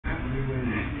When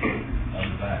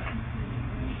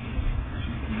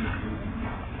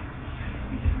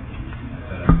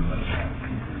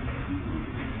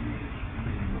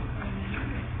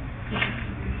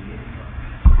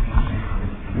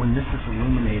this is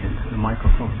illuminated, the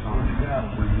microphone's on.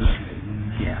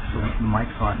 Yeah, so the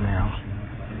mic's on now.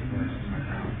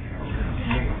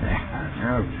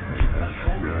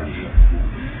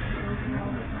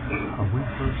 Are we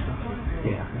first?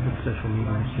 Yeah, the social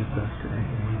media is just us today.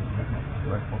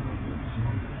 Did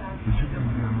you come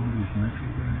down all these metro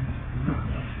guys?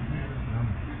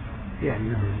 Yeah,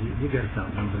 you're busy. You got us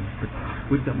outnumbered, but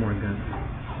we've got more guns.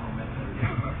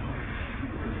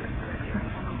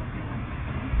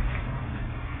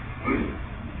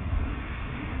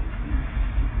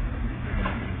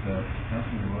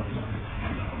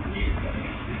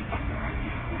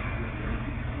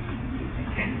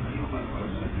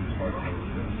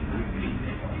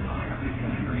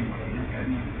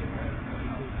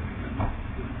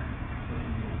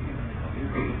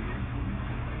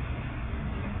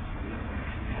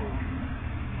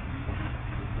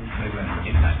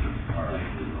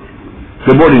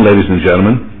 Good morning, ladies and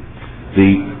gentlemen.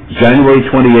 The January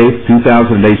 28th,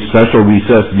 2008 special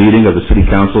recess meeting of the City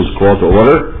Council is called to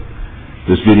order.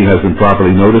 This meeting has been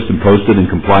properly noticed and posted in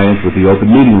compliance with the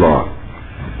open meeting law.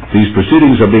 These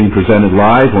proceedings are being presented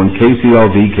live on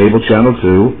KCLV Cable Channel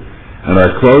 2 and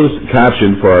are closed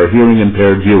captioned for our hearing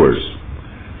impaired viewers.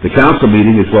 The council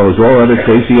meeting, as well as all other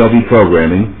KCLV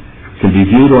programming, can be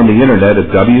viewed on the internet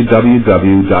at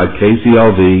www.kclv.tv.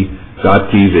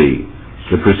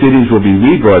 The proceedings will be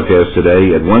rebroadcast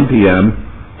today at 1 p.m.,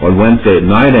 on Wednesday at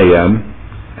 9 a.m.,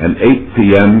 and 8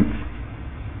 p.m.,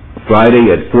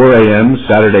 Friday at 4 a.m.,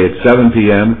 Saturday at 7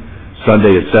 p.m.,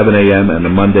 Sunday at 7 a.m., and a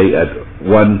Monday at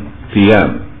 1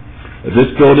 p.m. This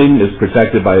building is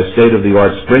protected by a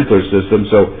state-of-the-art sprinkler system,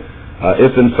 so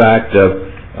if in fact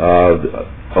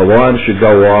alarms should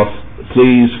go off,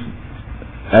 please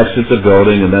exit the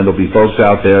building, and then there'll be folks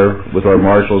out there with our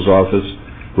marshal's office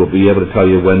who will be able to tell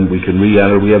you when we can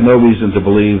re-enter. We have no reason to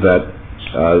believe that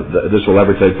this will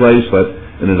ever take place, but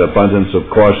in an abundance of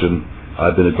caution,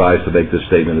 I've been advised to make this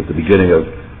statement at the beginning of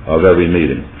every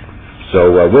meeting.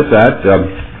 So with that,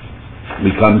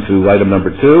 we come to item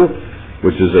number 2,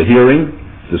 which is a hearing,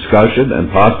 discussion, and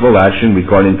possible action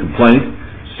regarding complaint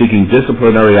seeking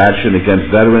disciplinary action against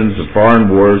veterans of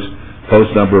foreign wars,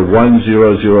 post number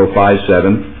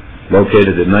 10057,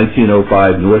 located at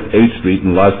 1905 North 8th Street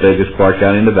in Las Vegas, Clark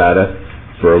County, Nevada,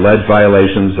 for alleged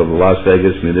violations of the Las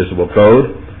Vegas Municipal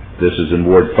Code. This is in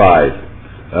Ward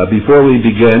 5. Before we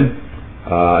begin,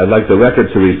 I'd like the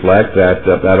record to reflect that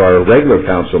at our regular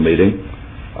council meeting,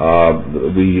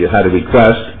 we had a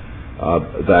request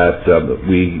that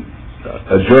we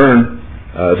adjourn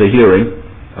the hearing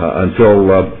until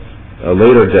a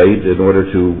later date in order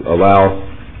to allow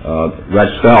Rex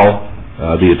Bell,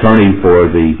 the attorney for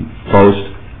the post,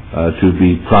 to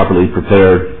be properly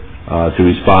prepared to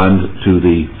respond to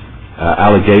the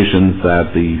allegations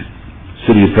that the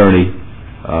city attorney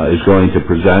is going to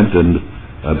present, and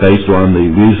based on the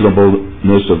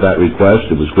reasonableness of that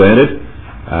request, it was granted,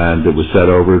 and it was set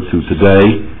over to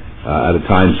today at a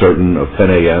time certain of 10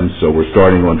 a.m., so we're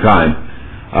starting on time.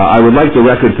 I would like the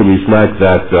record to reflect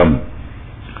that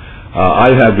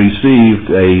I have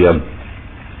received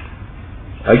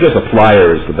I guess a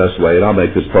flyer is the best way, and I'll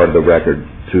make this part of the record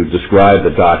to describe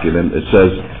the document. It says,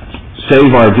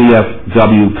 Save Our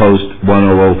VFW Post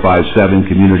 10057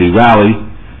 Community Rally,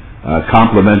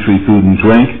 complimentary food and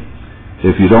drink.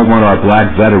 If you don't want our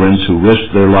black veterans who risked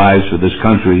their lives for this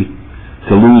country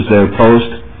to lose their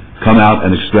post, come out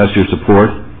and express your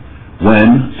support.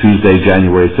 When? Tuesday,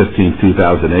 January 15,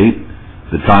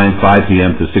 2008. The time, 5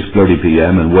 p.m. to 6:30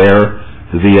 p.m. And where?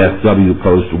 The VFW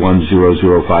Post 10057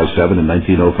 in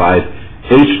 1905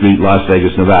 8th Street, Las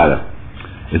Vegas, Nevada.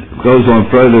 It goes on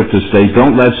further to state,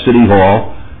 don't let City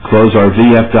Hall close our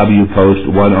VFW Post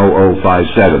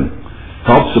 10057.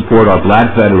 Help support our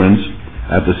black veterans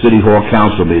at the City Hall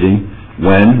Council meeting.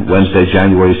 When? Wednesday,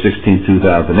 January 16,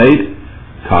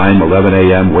 2008. Time, 11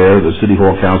 a.m. Where? The City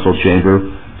Hall Council Chamber,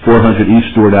 400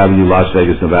 East Stewart Avenue, Las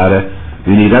Vegas, Nevada.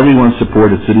 We need everyone's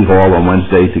support at City Hall on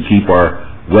Wednesday to keep our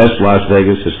West Las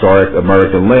Vegas historic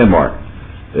American landmark.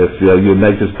 If you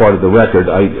make this part of the record,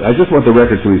 I just want the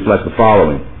record to reflect the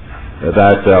following,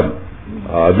 that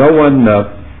no one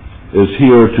is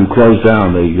here to close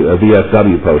down the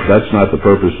VFW post. That's not the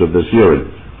purpose of this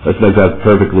hearing. Let's make that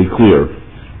perfectly clear.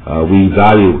 We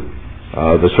value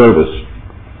the service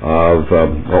of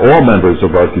all members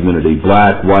of our community,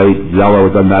 black, white, yellow,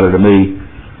 it doesn't matter to me,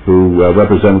 who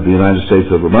represent the United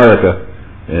States of America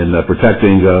in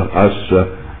protecting us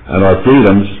and our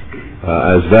freedoms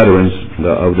as veterans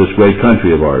of this great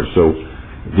country of ours. So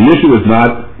the issue is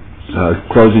not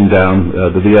closing down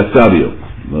the VFW.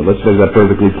 Let's make that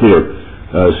perfectly clear.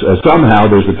 Somehow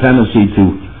there's a tendency to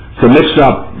mix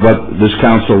up what this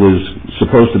council is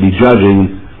supposed to be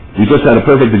judging. We just had a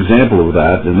perfect example of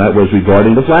that, and that was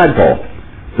regarding the flagpole.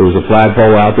 There was a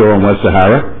flagpole out there on West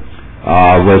Sahara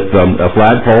with a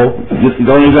flagpole. You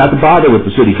don't even have to bother with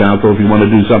the city council if you want to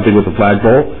do something with the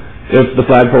flagpole, if the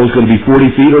flagpole is going to be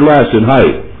 40 feet or less in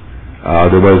height.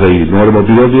 There was an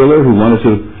automobile dealer who wanted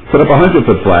to put up a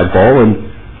 100-foot flagpole, and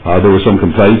there were some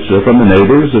complaints from the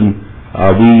neighbors, and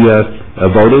we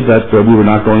voted that we were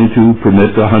not going to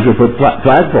permit the 100-foot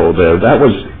flagpole there. That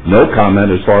was no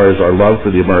comment as far as our love for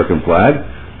the American flag,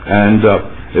 and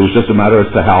it was just a matter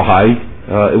as to how high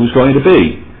it was going to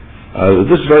be.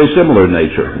 This is very similar in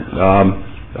nature.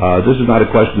 This is not a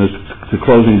question as to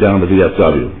closing down the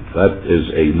VFW. That is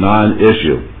a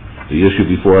non-issue. The issue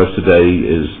before us today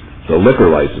is the liquor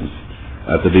license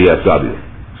at the VFW,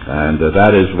 and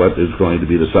that is what is going to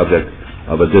be the subject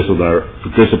of a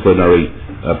disciplinary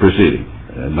proceeding,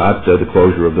 and not the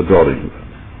closure of the building.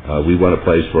 We want a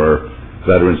place for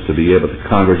veterans to be able to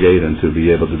congregate and to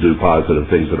be able to do positive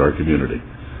things in our community.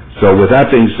 So with that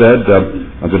being said,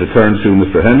 I'm going to turn to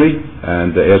Mr. Henry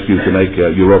and ask you to make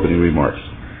your opening remarks.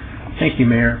 Thank you,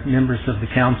 Mayor, members of the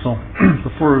council.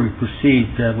 Before we proceed,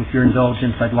 with your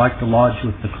indulgence, I'd like to lodge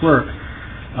with the clerk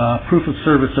proof of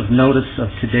service of notice of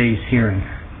today's hearing.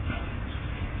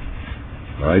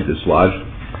 All right, it's lodged.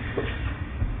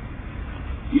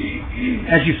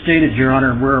 As you stated, Your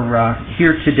Honor, we're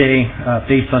here today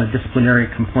based on a disciplinary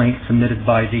complaint submitted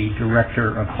by the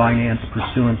Director of Finance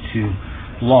pursuant to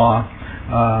law,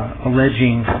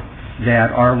 alleging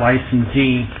that our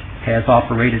licensee has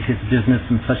operated his business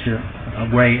in such a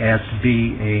way as to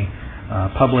be a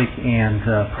public and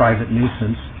private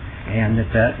nuisance, and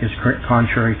that is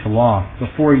contrary to law.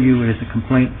 Before you is a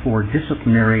complaint for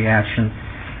disciplinary action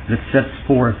that sets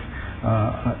forth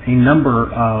a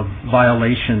number of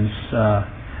violations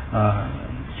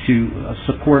to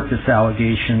support this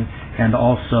allegation, and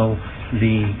also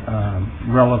the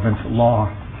relevant law.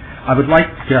 I would like,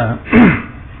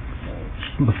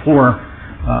 before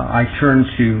I turn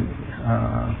to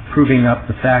proving up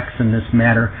the facts in this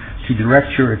matter, to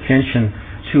direct your attention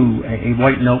to a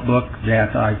white notebook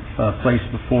that I've placed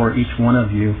before each one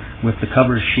of you with the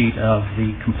cover sheet of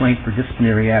the complaint for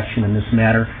disciplinary action in this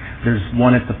matter. There's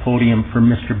one at the podium for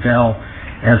Mr. Bell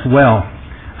as well.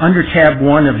 Under tab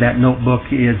 1 of that notebook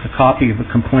is a copy of a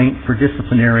complaint for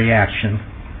disciplinary action.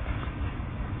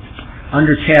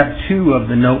 Under tab 2 of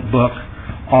the notebook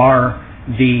are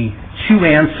the 2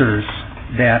 answers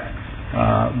that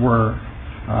were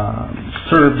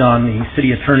served on the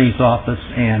City Attorney's Office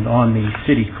and on the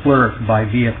City Clerk by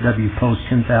VFW Post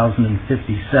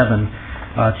 10,057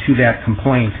 to that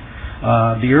complaint.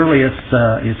 The earliest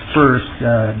is first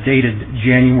dated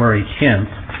January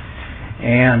 10th,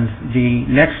 and the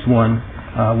next one,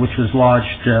 which was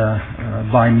lodged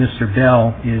by Mr.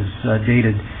 Bell, is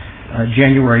dated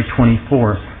January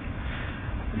 24th.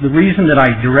 The reason that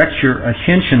I direct your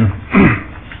attention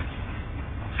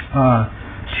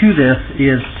to this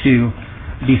is to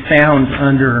be found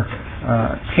under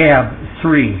tab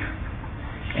 3,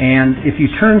 and if you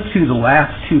turn to the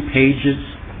last 2 pages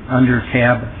under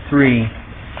tab 3,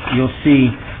 you'll see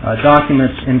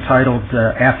documents entitled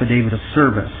Affidavit of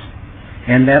Service,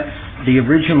 and that's the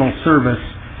original service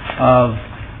of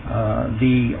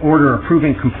the order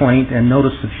approving complaint and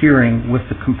notice of hearing with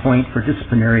the complaint for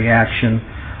disciplinary action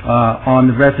on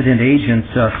the resident agent,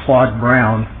 Claude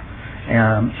Brown,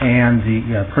 and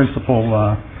the principal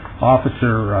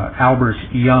officer, Albert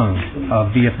Young,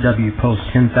 of VFW Post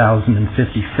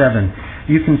 10,057.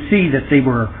 You can see that they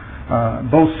were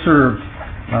both served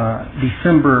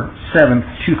December 7th,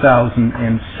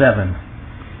 2007.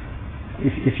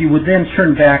 If you would then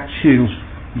turn back to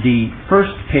the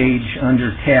first page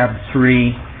under tab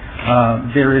 3,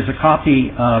 there is a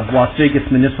copy of Las Vegas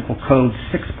Municipal Code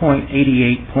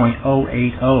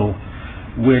 6.88.080,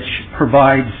 which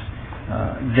provides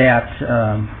that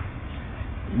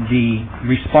the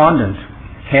respondent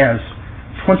has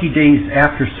 20 days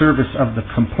after service of the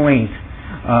complaint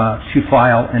to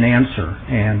file an answer,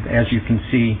 and as you can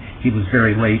see, he was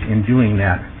very late in doing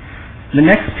that. The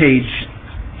next page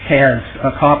has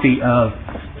a copy of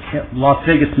Las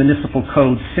Vegas Municipal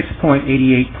Code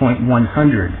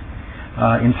 6.88.100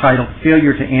 entitled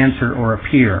Failure to Answer or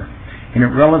Appear, and it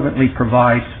relevantly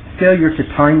provides failure to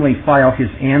timely file his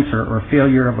answer or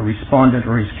failure of a respondent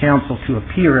or his counsel to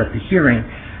appear at the hearing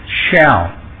shall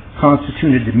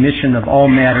constitute a admission of all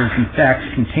matters and facts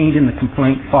contained in the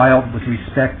complaint filed with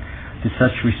respect to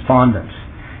such respondents.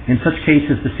 In such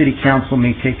cases, the City Council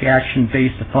may take action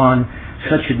based upon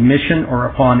such admission or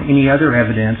upon any other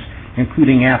evidence,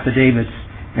 including affidavits,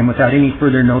 and without any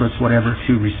further notice whatever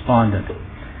to respondent.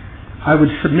 I would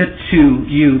submit to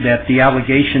you that the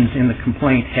allegations in the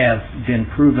complaint have been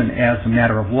proven as a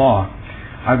matter of law.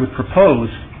 I would propose,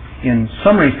 in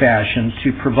summary fashion,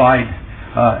 to provide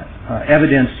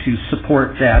evidence to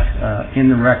support that in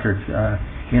the record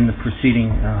in the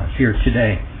proceeding here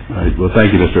today. All right. Well,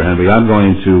 thank you, Mr. Henry. I'm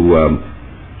going to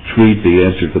treat the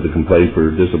answer to the complaint for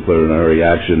disciplinary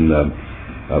action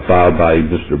filed by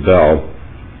Mr. Bell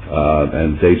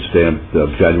and date stamped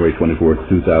January 24th,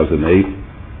 2008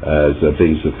 as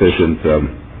being sufficient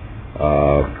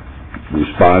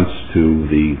response to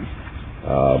the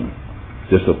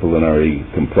disciplinary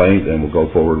complaint, and we'll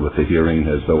go forward with the hearing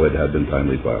as though it had been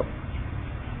timely filed.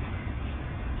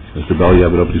 Mr. Bell, you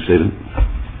have an opening statement?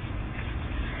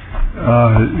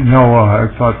 No, I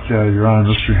thought, Your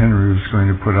Honor, Mr. Henry was going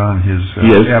to put on his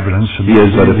evidence. He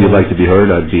is, but if you'd like to be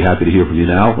heard, I'd be happy to hear from you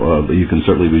now, but you can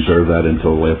certainly reserve that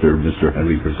until after Mr.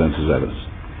 Henry presents his evidence.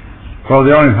 Well,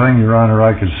 the only thing, Your Honor,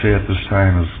 I could say at this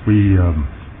time is we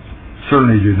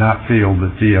certainly do not feel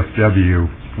that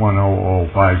DFW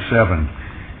 10057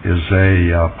 is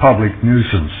a public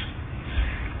nuisance.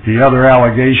 The other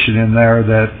allegation in there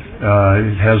that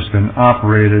it has been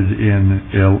operated in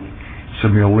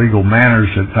some illegal manners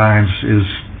at times is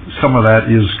some of that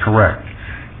is correct.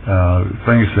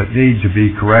 Things that need to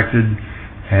be corrected,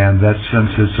 and that since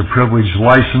it's a privileged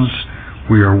license,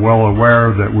 we are well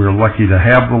aware that we're lucky to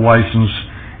have the license,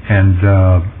 and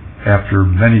after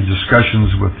many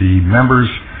discussions with the members,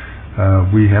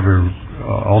 we have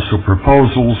also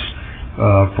proposals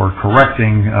for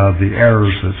correcting the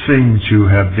errors that seem to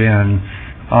have been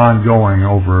ongoing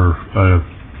over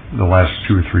the last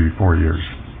 2 or 3 or 4 years.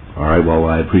 All right, well,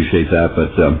 I appreciate that,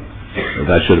 but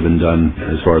that should have been done,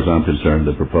 as far as I'm concerned,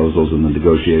 the proposals and the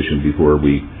negotiation before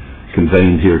we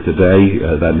convened here today.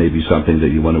 That may be something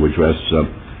that you want to address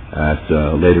at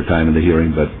a later time in the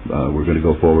hearing, but we're going to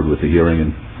go forward with the hearing.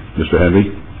 And Mr.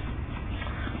 Henry?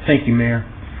 Thank you, Mayor.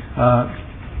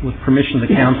 With permission of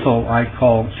the council, I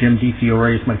call Jim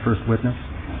DiFiore as my first witness.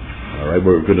 All right,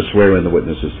 we're going to swear in the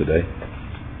witnesses today.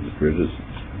 Mr. Bridges?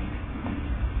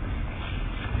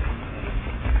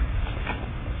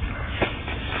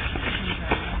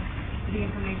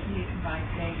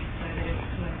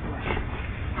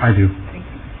 I do. Thank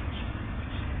you.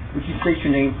 Would you state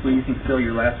your name, please, and spell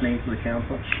your last name for the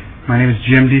council? My name is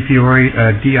Jim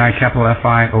DiFiore,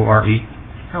 D-I-F-I-O-R-E.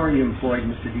 How are you employed,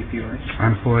 Mr. DiFiore?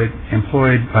 I'm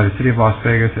employed by the City of Las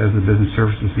Vegas as the Business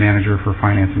Services Manager for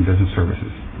Finance and Business Services.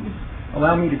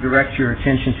 Allow me to direct your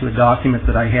attention to a document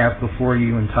that I have before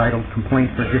you entitled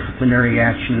Complaint for Disciplinary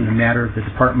Action in the Matter of the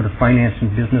Department of Finance and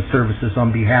Business Services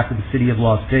on behalf of the City of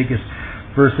Las Vegas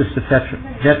versus the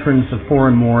Veterans of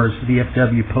Foreign Wars,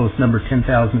 VFW Post number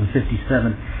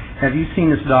 10,057. Have you seen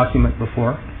this document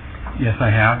before? Yes, I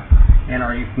have. And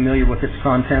are you familiar with its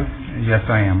contents? Yes,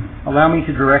 I am. Allow me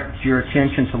to direct your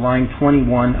attention to line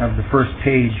 21 of the first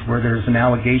page, where there's an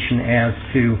allegation as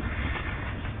to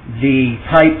the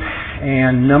type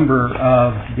and number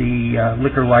of the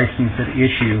liquor license at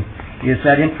issue. Is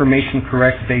that information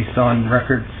correct based on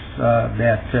records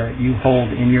that you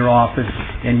hold in your office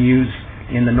and use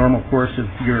in the normal course of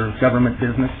your government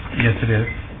business? Yes, it is.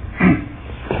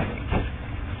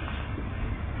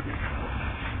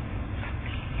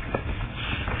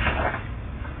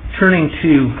 Turning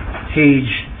to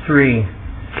page 3,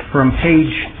 from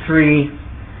page 3,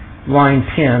 line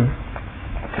 10,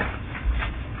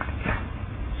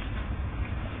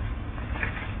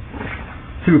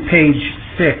 through page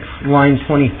 6, line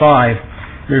 25,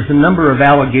 there's a number of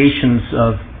allegations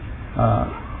of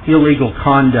illegal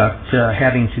conduct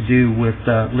having to do with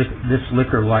this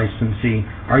liquor licensee.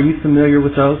 Are you familiar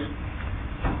with those?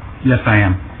 Yes, I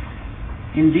am.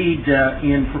 Indeed,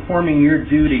 in performing your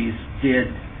duties, did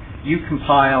you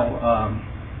compile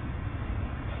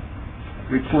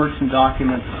reports and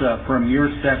documents from your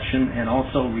section and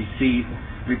also receive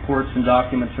reports and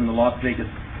documents from the Las Vegas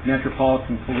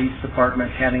Metropolitan Police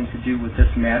Department having to do with this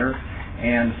matter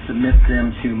and submit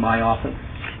them to my office?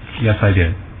 Yes, I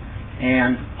did.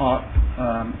 And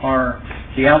are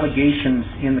the allegations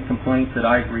in the complaint that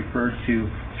I've referred to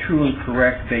true and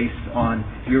correct based on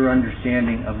your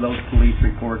understanding of those police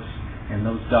reports and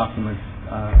those documents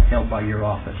held by your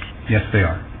office? Yes, they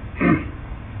are.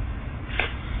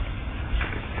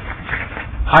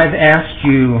 I've asked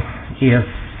you if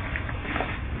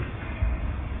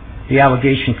the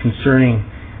allegation concerning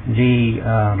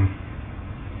the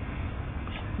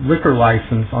liquor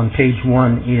license on page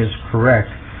 1 is correct,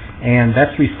 and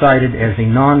that's recited as a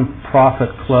non-profit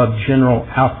club general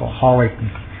alcoholic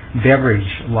beverage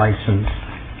license.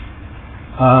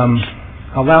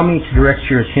 Allow me to direct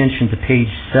your attention to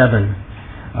page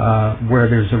 7, where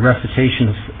there's a recitation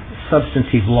of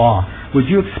substantive law. Would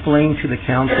you explain to the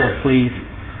council, please,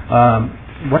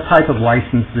 what type of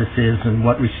license this is and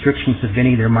what restrictions, if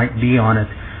any, there might be on it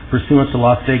pursuant to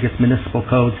Las Vegas Municipal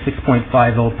Code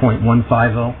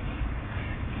 6.50.150?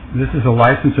 This is a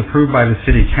license approved by the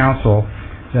City Council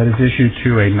that is issued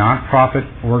to a nonprofit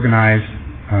organized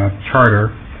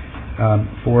charter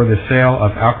for the sale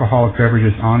of alcoholic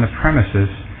beverages on the premises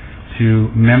to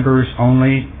members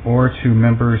only or to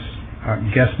members,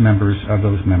 guest members of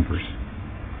those members.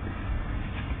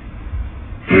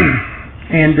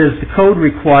 And does the code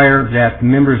require that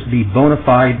members be bona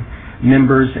fide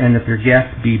members and that their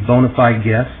guests be bona fide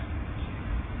guests?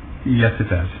 Yes, it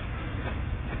does.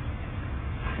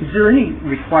 Is there any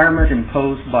requirement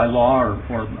imposed by law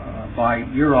or by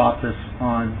your office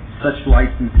on such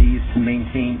licensees to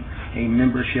maintain a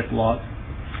membership log?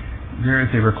 There is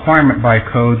a requirement by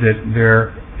code that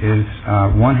there is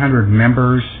 100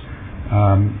 members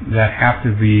that have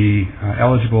to be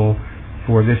eligible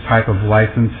for this type of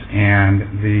license, and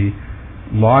the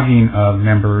logging of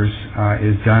members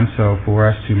is done so for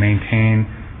us to maintain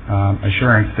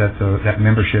assurance that that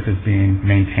membership is being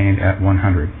maintained at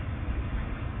 100.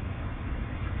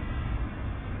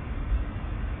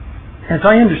 As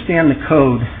I understand the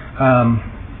code,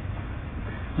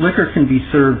 liquor can be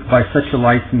served by such a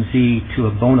licensee to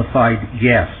a bona fide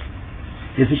guest.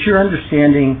 Is it your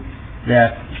understanding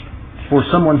that for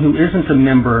someone who isn't a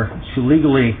member to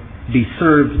legally be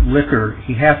served liquor,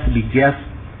 he has to be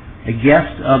a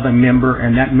guest of a member,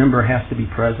 and that member has to be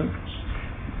present?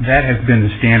 That has been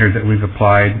the standard that we've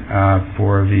applied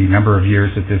for the number of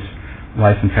years that this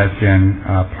license has been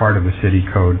part of the city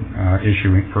code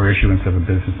for issuance of a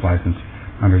business license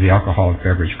under the Alcoholic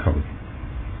Beverage Code.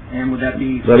 And would that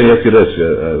be... Let me ask you this,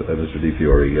 Mr.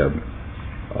 DiFiore.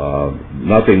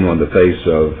 Nothing on the face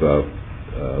of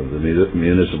the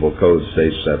municipal code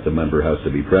states that the member has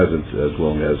to be present as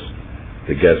long as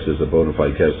the guest is a bona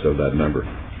fide guest of that member.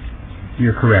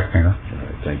 You're correct, Mayor. All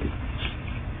right, thank you.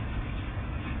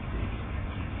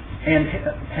 And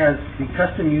has the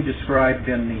custom you described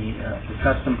been the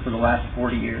custom for the last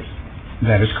 40 years?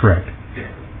 That is correct.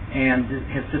 And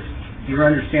has your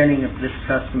understanding of this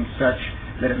custom such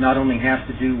that it not only has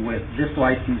to do with this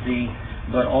licensee,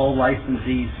 but all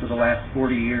licensees for the last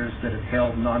 40 years that have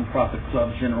held nonprofit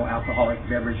club general alcoholic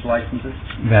beverage licenses?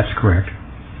 That's correct.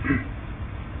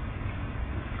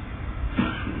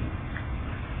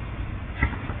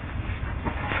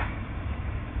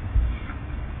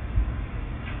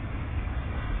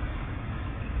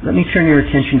 Let me turn your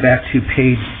attention back to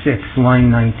page 6,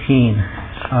 line 19.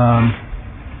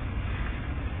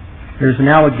 There's an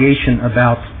allegation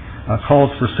about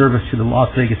calls for service to the Las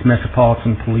Vegas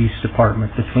Metropolitan Police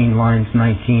Department between lines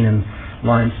 19 and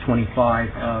lines 25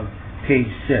 of page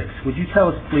 6. Would you tell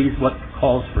us, please, what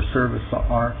calls for service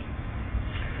are?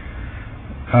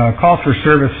 Calls for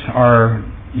service are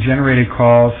generated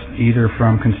calls either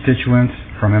from constituents,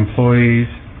 from employees,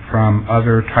 from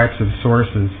other types of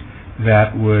sources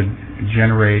that would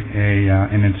generate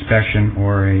an inspection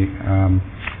or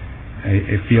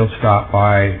a field stop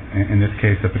by, in this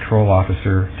case, a patrol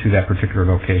officer to that particular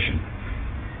location.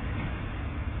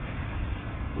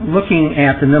 Looking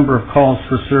at the number of calls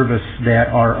for service that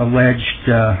are alleged,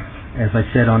 as I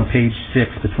said, on page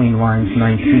 6 between lines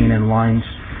 19 and lines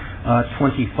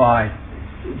 25,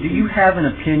 do you have an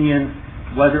opinion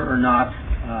whether or not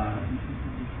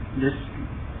this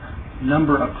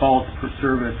number of calls for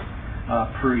service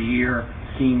per year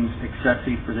seems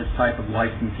excessive for this type of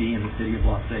licensee in the city of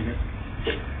Las Vegas?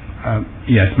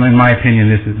 Yes, in my opinion,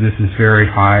 this is very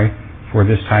high for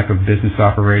this type of business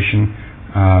operation.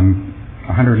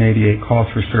 188 calls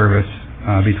for service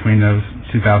between those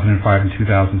 2005 and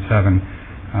 2007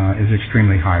 is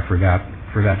extremely high for that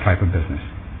type of business.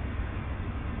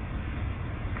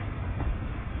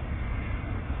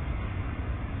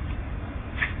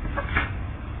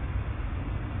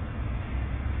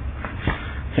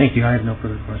 Thank you. I have no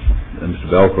further questions. Mr.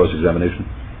 Bell, cross-examination.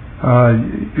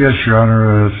 Yes, Your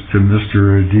Honor, to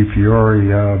Mr. DiFiore.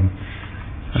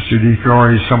 Mr.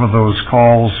 DiFiore, some of those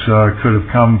calls could have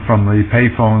come from the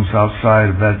payphones outside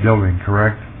of that building,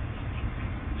 correct?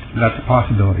 That's a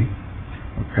possibility.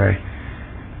 Okay.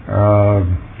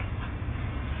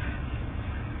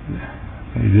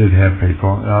 He did have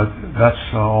payphones. That's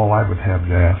all I would have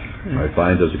to ask. All right,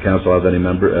 fine. Does the council have any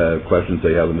questions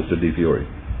they have of Mr. DiFiore?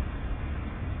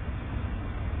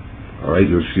 All right,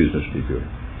 you're excused, Mr. DiFiore.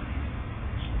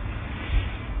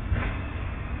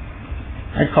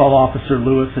 I'd call Officer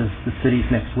Lewis as the city's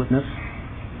next witness.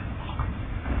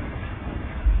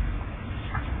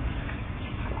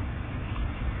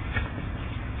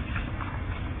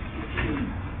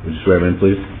 Would you swear him in,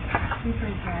 please? Please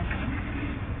raise your hand.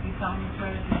 You solemnly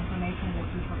swear that the information that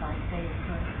you provide today is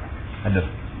correct? I do.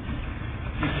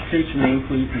 Would you state your name,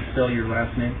 please, and spell your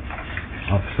last name?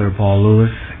 Officer Paul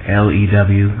Lewis,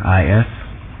 Lewis.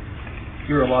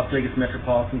 You're a Las Vegas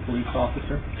Metropolitan Police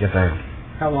officer. Yes, I am.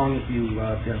 How long have you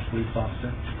been a police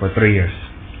officer? For 3 years.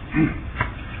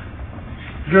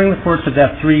 During the course of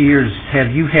that 3 years,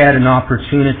 have you had an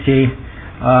opportunity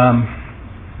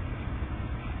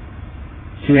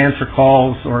to answer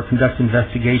calls or conduct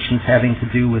investigations having to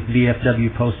do with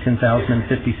VFW Post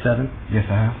 10,057? Yes,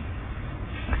 I have.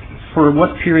 For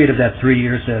what period of that 3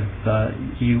 years have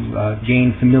you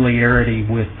gained familiarity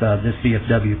with this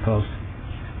VFW post?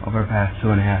 Over the past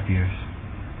 2.5 years.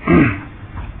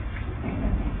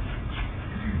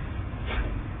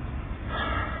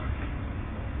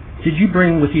 Did you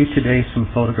bring with you today some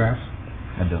photographs?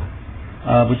 I do.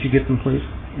 Would you get them, please?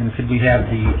 And could we have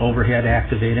the overhead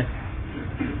activated?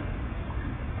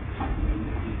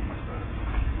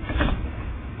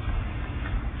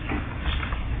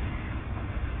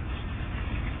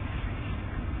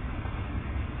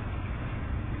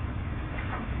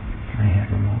 Can I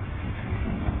have remote?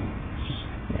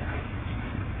 Yeah.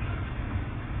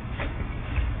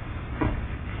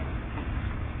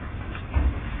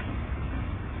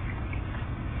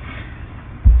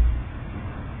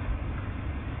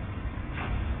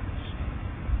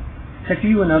 Have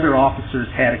you and other officers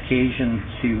had occasion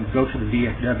to go to the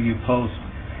VFW post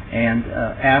and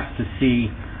ask to see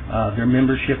their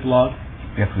membership log?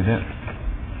 Yes, we did.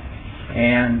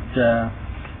 And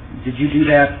did you do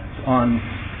that on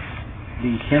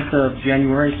the 10th of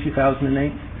January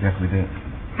 2008? Yes, we did.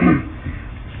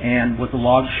 And was the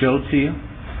log showed to you?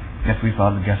 Yes, we saw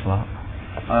the guest log.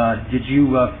 Did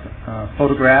you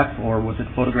photograph, or was it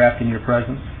photographed in your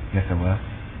presence? Yes, it was.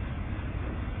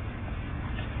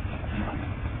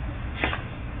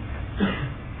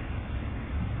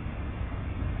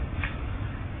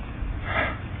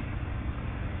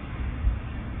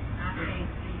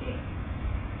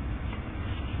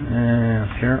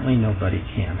 Apparently nobody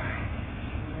can.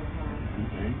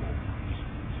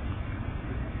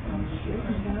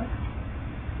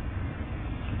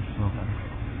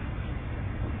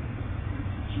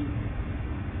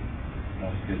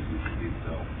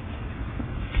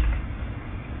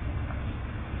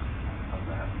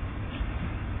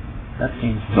 That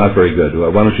seems... Not very good.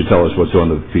 Why don't you tell us what's on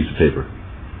the piece of paper?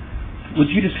 Would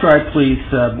you describe, please,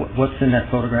 what's in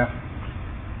that photograph?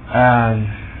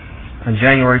 On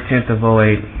January 10th of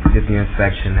 08, did the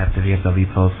inspection at the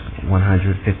VFW Post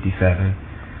 157. It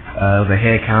was a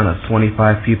head count of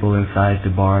 25 people inside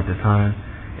the bar at the time,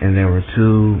 and there were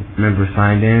 2 members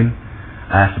signed in.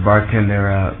 I asked the bartender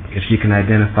if she can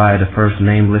identify the first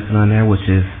name listed on there, which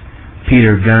is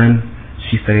Peter Gunn.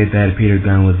 She stated that Peter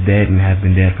Gunn was dead and has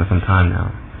been dead for some time now.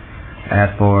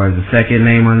 As for the second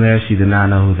name on there, she did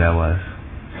not know who that was.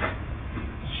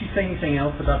 Did she say anything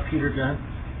else about Peter Gunn?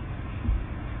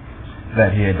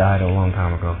 That he had died a long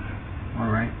time ago. All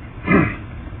right.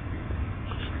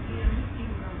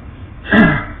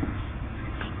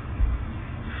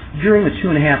 During the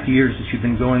 2.5 years that you've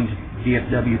been going to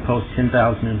VFW Post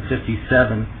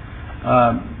 10,057,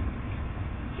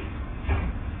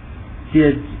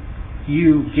 did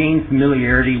you gain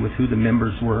familiarity with who the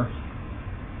members were?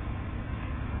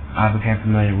 I became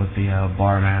familiar with the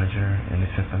bar manager and the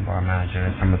assistant bar manager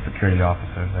and some of the security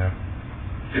officers there.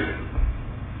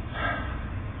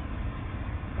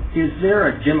 Is there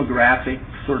a demographic,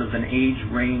 sort of an age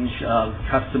range of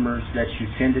customers that you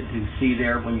tended to see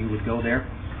there when you would go there?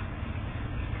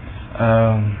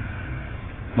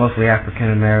 Mostly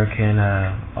African American,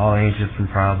 all ages from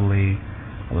probably,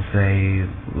 I would say,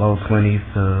 low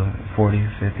 20s to 40s,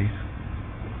 50s.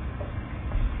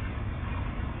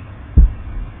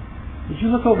 Did you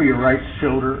look over your right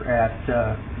shoulder at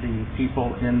the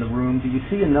people in the room? Do you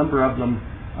see a number of them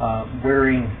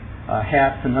wearing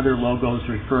hats and other logos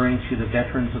referring to the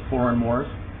veterans of foreign wars?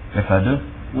 Yes, I do.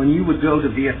 When you would go to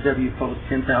VFW Post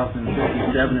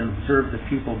 10,057 and observe the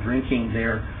people drinking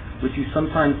there, would you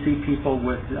sometimes see people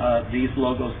with these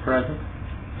logos present?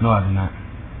 No, I did not.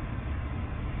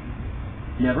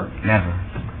 Never? Never.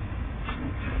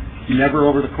 Never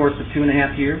over the course of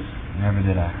 2.5 years? Never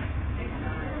did I.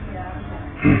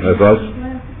 Buzz?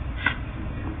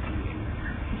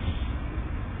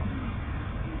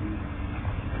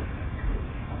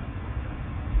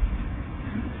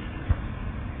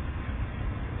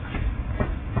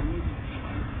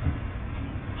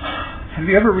 Have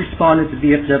you ever responded to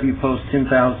VFW Post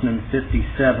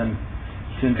 10,057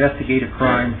 to investigate a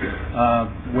crime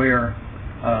where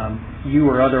you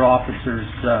or other officers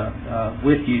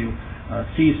with you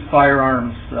seized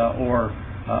firearms or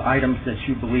items that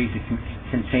you believe to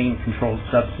contain controlled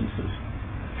substances?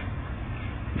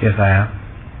 Yes, I have.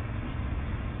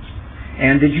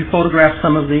 And did you photograph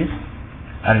some of these?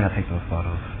 I did not take those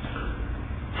photos.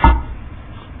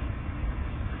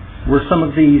 Were some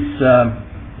of these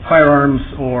firearms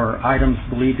or items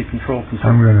believed to control I'm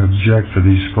control? going to object to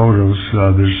these photos.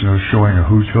 There's no showing of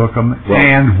who took them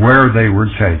and where they were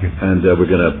taken. And we're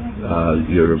going to,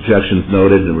 your objection's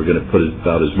noted, and we're going to put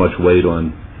about as much weight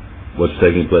on what's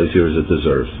taking place here as it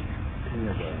deserves.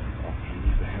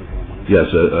 Yes,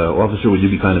 officer, would you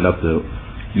be kind enough to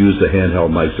use the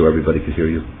handheld mic so everybody could hear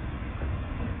you?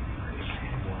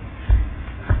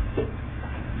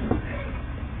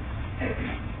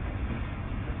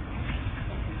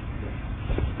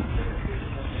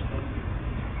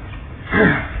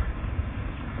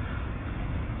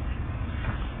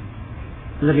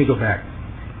 Let me go back.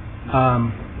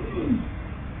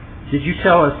 Did you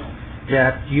tell us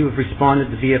that you have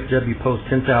responded to VFW Post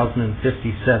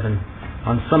 10,057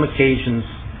 on some occasions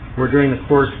where during the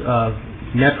course of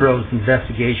Metro's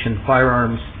investigation,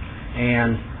 firearms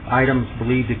and items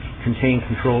believed to contain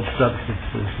controlled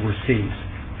substances were seized?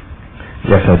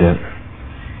 Yes, I did.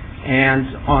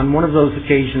 And on one of those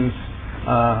occasions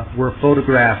were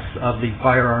photographs of the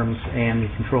firearms and the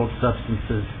controlled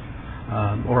substances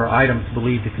or items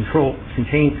believed to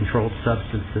contain controlled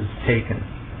substances taken?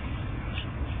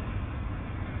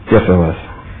 Yes, I was.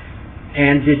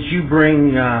 And did you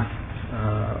bring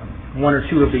one or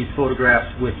two of these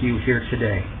photographs with you here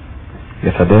today?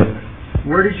 Yes, I did.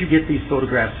 Where did you get these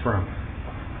photographs from?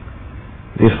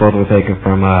 These photos were taken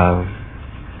from,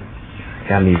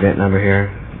 got an event number here,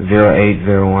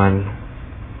 0801,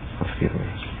 excuse me,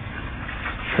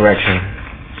 correction.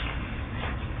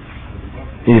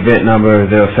 The event number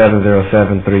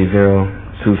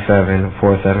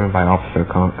 0707302747 by Officer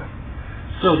Conk.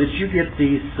 So did you get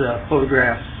these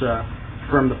photographs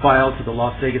from the files of the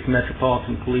Las Vegas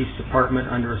Metropolitan Police Department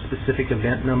under a specific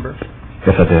event number?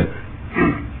 Yes, I did.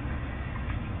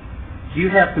 Do you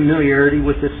have familiarity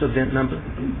with this event number?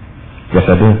 Yes,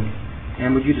 I do.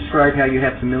 And would you describe how you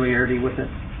have familiarity with it?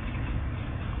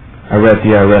 I read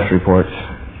the arrest reports.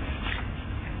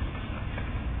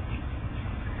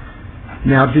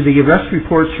 Now, do the arrest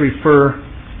reports refer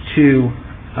to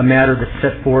a matter that's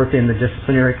set forth in the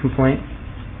disciplinary complaint?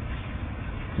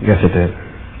 Yes, it did.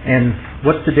 And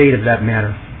what's the date of that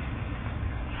matter?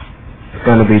 It's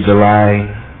going to be July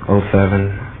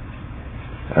 07,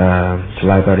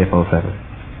 July 30th, 07.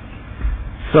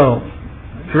 So,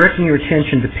 directing your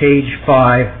attention to page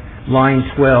 5, line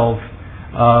 12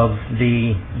 of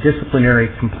the disciplinary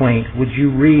complaint, would you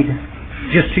read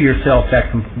just to yourself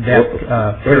that Let me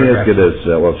paragraph? ask you this,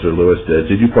 Officer Lewis.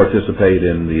 Did you participate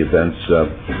in the events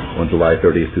on July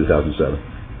 30th, 2007?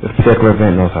 This particular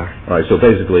event, no, sir. All right, so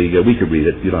basically, we could read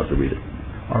it. You don't have to read it.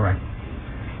 All right.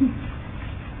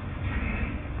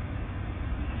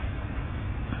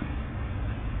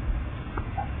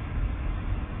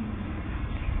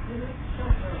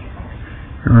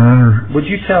 Your Honor, Would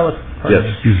you tell us? Yes.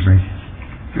 excuse me,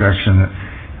 objection.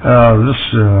 This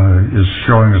is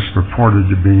showing us purported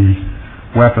to be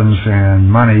weapons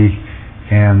and money,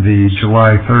 and the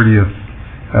July 30th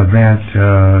event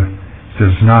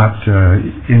does not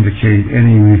indicate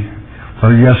any,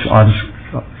 well, yes,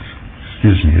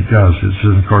 excuse me, it does. It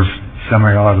says, of course,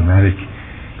 semi-automatic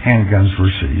handguns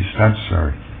were seized. I'm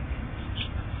sorry.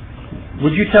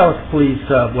 Would you tell us, please,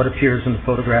 what appears in the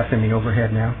photograph in the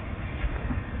overhead now?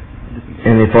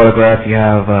 In the photograph, you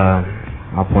have,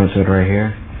 I'll point to it right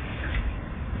here,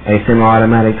 a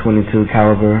semi-automatic 22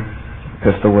 caliber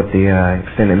pistol with the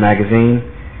extended magazine.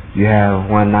 You have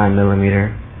one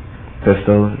 9mm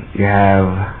pistol. You have,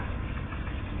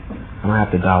 I don't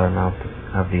have the dollar amount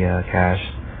of the cash,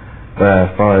 but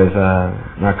as far as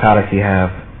narcotics, you have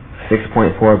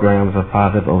 6.4 grams of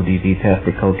positive ODB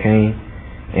tested cocaine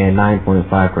and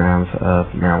 9.5 grams of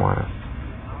marijuana.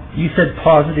 You said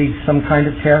positive some kind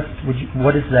of test.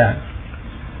 What is that?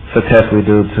 It's a test we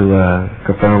do to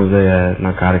confirm the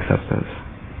narcotic substance.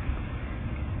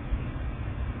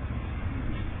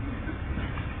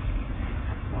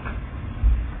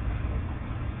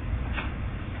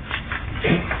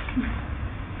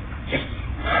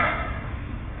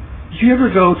 Did you ever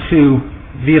go to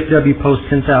VFW Post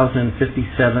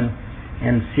 10,057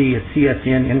 and see a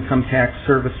CSN income tax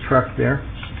service truck there?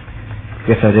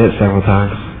 Yes, I did several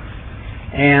times.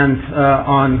 And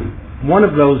on one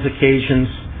of those occasions,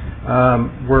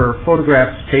 were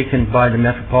photographs taken by the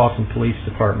Metropolitan Police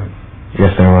Department.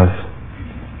 Yes, there was.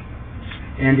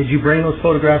 And did you bring those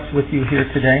photographs with you here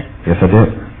today? Yes, I did.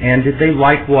 And did they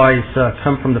likewise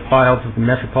come from the files of the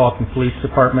Metropolitan Police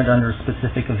Department under a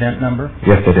specific event number?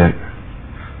 Yes, they did.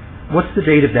 What's the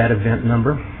date of that event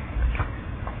number?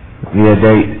 The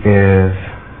date is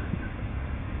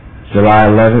July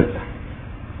 11th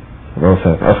of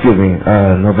 07. Oh, excuse me,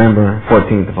 November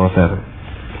 14th of 07.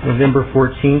 November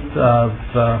 14th of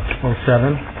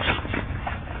 07.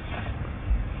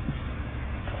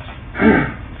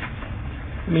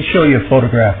 Let me show you a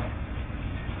photograph.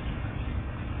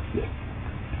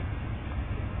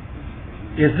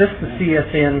 Is this the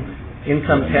CSN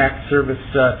Income Tax Service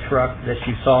truck that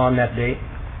you saw on that date?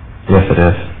 Yes, it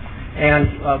is.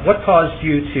 And what caused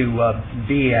you to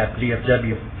be at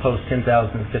VFW Post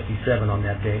 10,057 on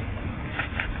that date?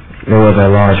 There was a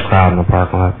large crowd in the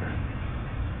parking lot.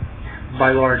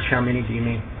 By large, how many do you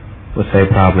mean? Let's say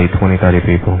probably 20, 30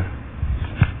 people.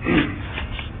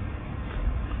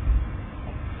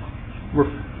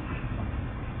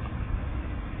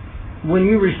 When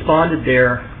you responded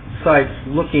there, besides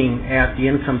looking at the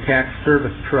Income Tax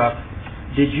Service truck,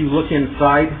 did you look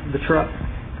inside the truck?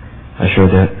 I sure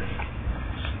did.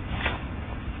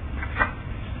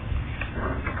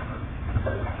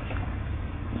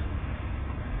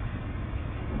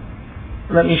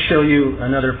 Let me show you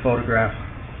another photograph.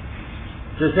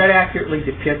 Does that accurately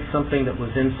depict something that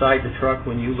was inside the truck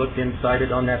when you looked inside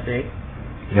it on that date?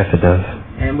 Yes, it does.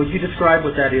 And would you describe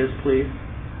what that is, please?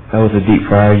 That was a deep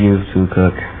fryer used to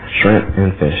cook shrimp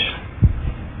and fish.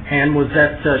 And was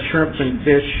that shrimp and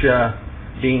fish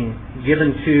being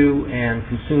given to and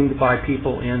consumed by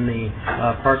people in the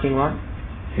parking lot?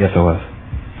 Yes, it was.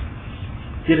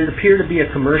 Did it appear to be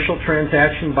a commercial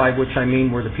transaction, by which I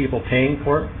mean were the people paying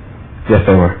for it? Yes,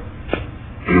 they were.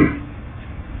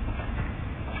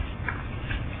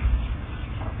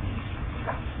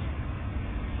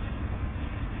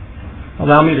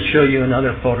 Allow me to show you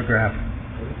another photograph.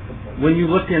 When you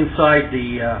looked inside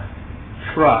the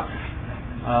truck,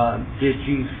 did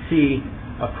you see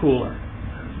a cooler?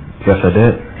 Yes, I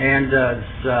did. And does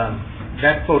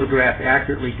that photograph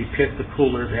accurately depict the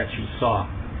cooler that you saw?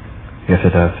 Yes, it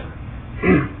does.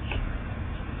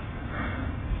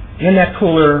 In that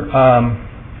cooler,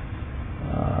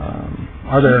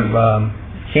 are there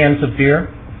cans of beer?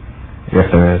 Yes,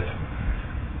 there is.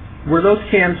 Were those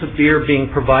cans of beer being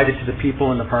provided to the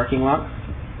people in the parking lot?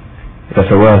 Yes,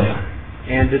 it was.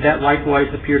 And did that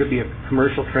likewise appear to be a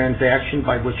commercial transaction,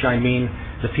 by which I mean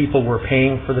the people were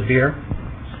paying for the beer?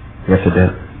 Yes, it did.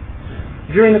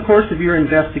 During the course of your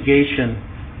investigation,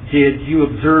 did you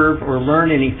observe or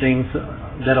learn anything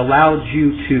that allowed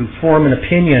you to form an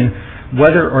opinion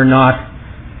whether or not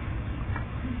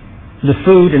the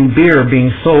food and beer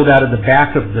being sold out of the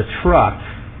back of the truck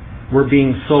were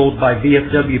being sold by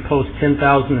VFW Post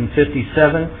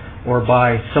 10,057 or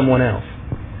by someone else?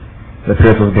 The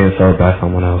fish was being sold by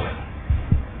someone else.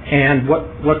 And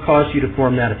what caused you to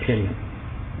form that opinion?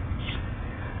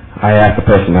 I asked the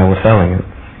person that was selling it.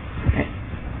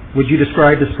 Would you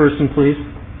describe this person, please?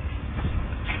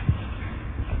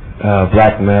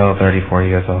 Black male, 34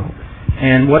 years old.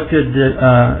 And what did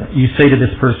you say to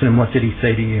this person, and what did he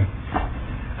say to you?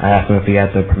 I asked him if he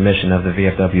had the permission of the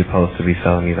VFW Post to be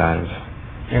selling these items.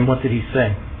 And what did he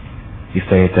say? He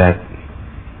stated that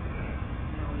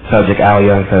subject Al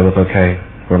Young said it was okay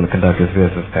for him to conduct his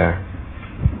business there.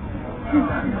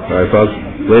 All right, folks,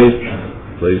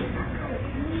 please.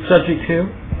 Subject who?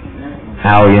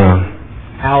 Al Young.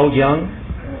 Al Young?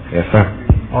 Yes,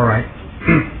 sir. All right.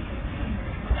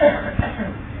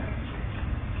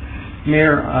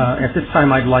 Mayor, at this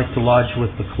time I'd like to lodge with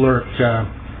the clerk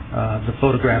the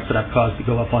photographs that I've caused to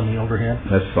go up on the overhead.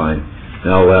 That's fine.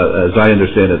 Now, as I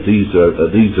understand it,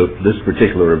 this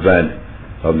particular event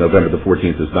of November the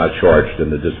 14th is not charged in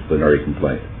the disciplinary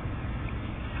complaint.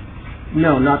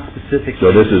 No, not specifically.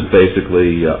 So this is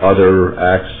basically other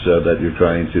acts that you're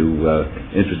trying to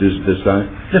introduce at this time?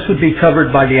 This would be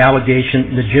covered by the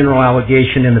allegation, the general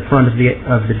allegation in the front of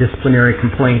the disciplinary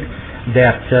complaint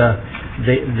that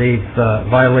they've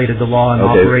violated the law and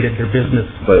operated their business.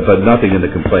 But nothing in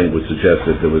the complaint would suggest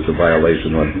that there was a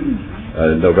violation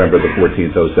on November the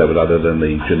 14th, 07, other than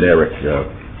the generic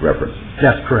reference.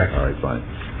 That's correct. All right, fine.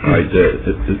 All right,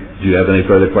 do you have any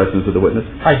further questions of the witness?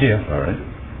 I do. All right.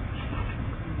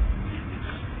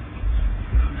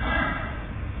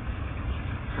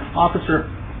 Officer,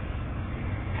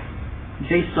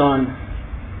 based on,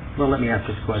 well, let me ask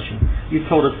this question. You've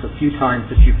told us a few times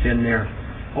that you've been there.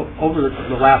 Over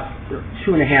the last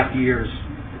 2.5 years,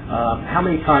 How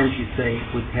many times, you say,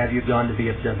 have you gone to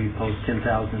VFW Post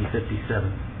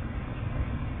 10,057?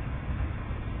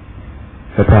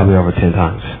 So probably over 10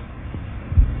 times.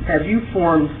 Have you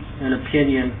formed an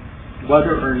opinion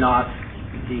whether or not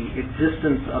the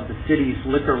existence of the city's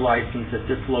liquor license at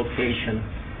this location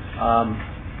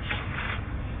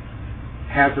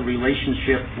has a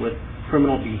relationship with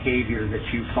criminal behavior that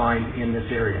you find in this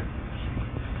area?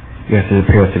 Yes, it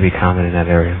appears to be common in that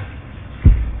area.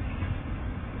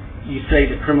 You say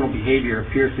that criminal behavior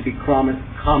appears to be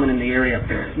common in the area.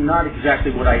 Not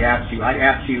exactly what I asked you. I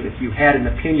asked you if you had an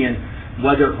opinion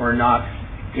whether or not,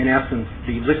 in essence,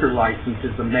 the liquor license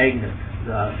is a magnet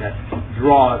that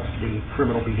draws the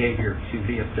criminal behavior to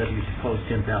VFW's Post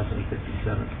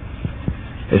 10,057.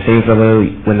 It seems a little,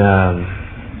 when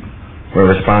we're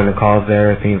responding to calls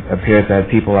there, it appears that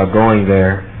people are going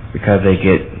there because they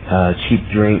get cheap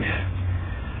drinks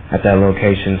at that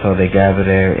location, so they gather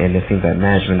there, and it seems that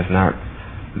management is not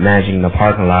managing the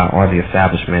parking lot or the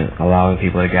establishment, allowing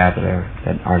people to gather there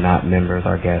that are not members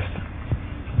or guests.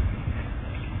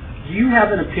 Do you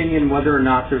have an opinion whether or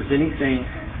not there's anything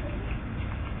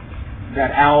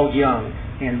that Al Young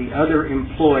and the other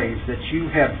employees that you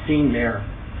have seen there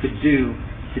could do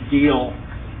to deal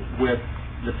with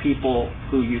the people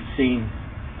who you've seen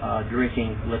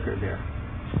drinking liquor there?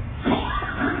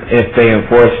 If they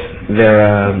enforce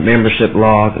their membership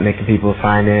laws and making people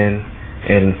sign in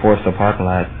and enforce the parking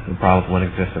lot, the problems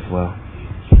wouldn't exist as well.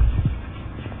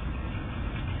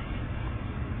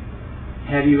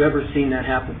 Have you ever seen that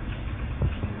happen?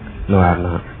 No, I have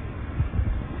not.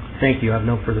 Thank you. I have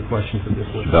no further questions of this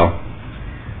witness. Bill?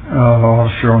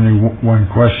 Officer, only one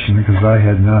question, because I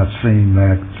had not seen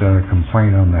that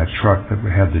complaint on that truck that we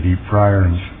had the deep fryer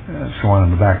and so on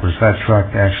in the back. Was that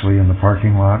truck actually in the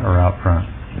parking lot or out front?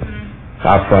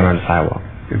 Out front on the sidewalk.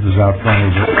 It was out front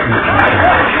of the...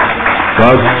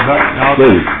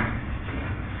 Please.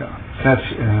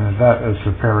 That is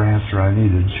a fair answer. I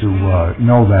needed to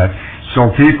know that.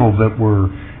 So people that were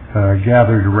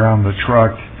gathered around the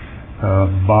truck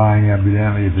buying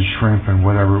evidently the shrimp and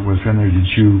whatever it was in there, did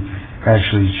you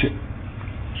actually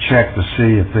check to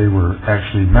see if they were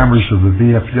actually members of the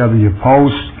VFW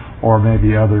Post or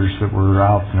maybe others that were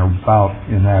out and about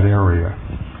in that area?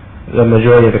 The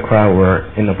majority of the crowd were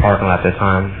in the parking lot at the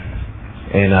time,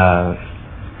 and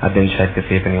I didn't check to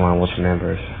see if anyone was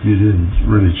members. You didn't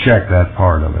really check that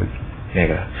part of it.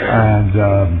 Yeah. And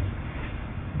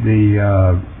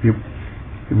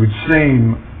it would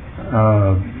seem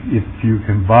if you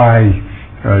can buy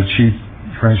cheap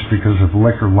drinks because of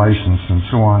liquor license and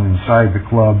so on inside the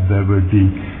club, that would be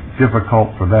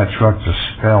difficult for that truck to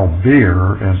sell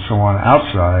beer and so on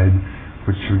outside,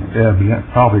 which would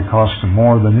probably cost them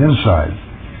more than inside.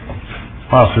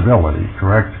 Possibility,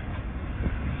 correct?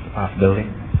 Possibility.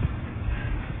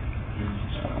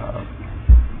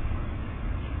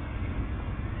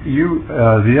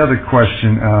 The other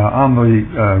question, on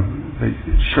they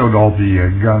showed all the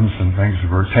guns and things that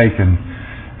were taken.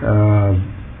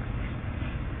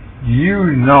 Do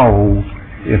you know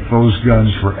if those guns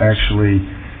were actually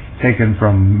taken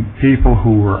from people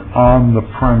who were on the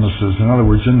premises, in other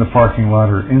words, in the parking lot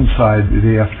or inside the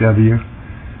VFW?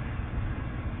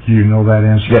 Do you know that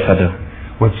answer? Yes, I do.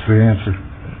 What's the answer?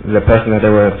 The person that they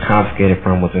were confiscated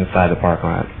from was inside the parking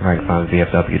lot, right in front of the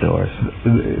VFW doors.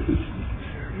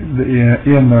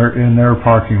 In their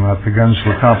parking lot, the guns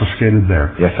were confiscated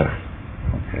there? Yes, sir.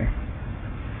 Okay.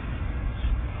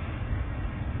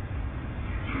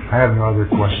 I have no other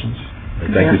questions.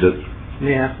 Thank you.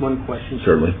 May I ask one question?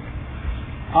 Certainly.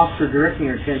 Officer, directing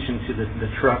your attention to the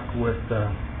truck with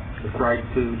the fried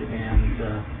food and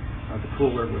the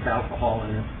cooler with alcohol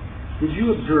in it, did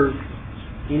you observe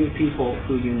any people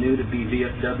who you knew to be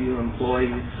VFW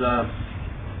employees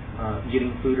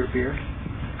getting food or beer?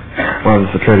 One of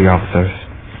the security officers.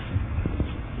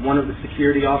 One of the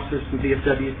security officers from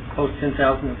VFW Post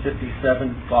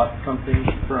 10,057 bought something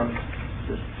from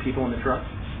the people in the truck?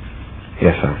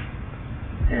 Yes, sir.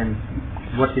 And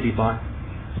what did he buy?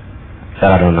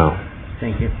 That I don't know.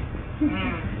 Thank you.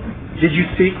 Did you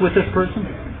speak with this person?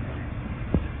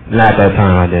 Not at that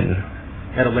time, I didn't.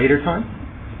 At a later time?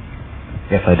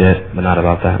 Yes, I did, but not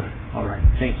about that. All right.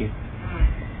 Thank you.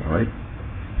 All right.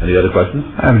 Any other questions?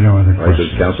 I have no other All right, does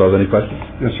questions. council have any questions?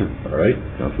 Yes, sir. All right,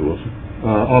 Councilor Wilson.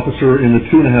 Officer, in the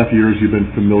 2.5 years you've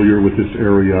been familiar with this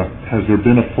area, has there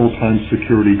been a full-time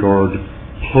security guard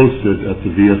posted at the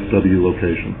VFW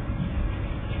location?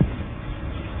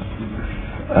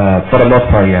 For the most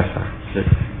part, yes, sir.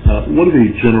 What are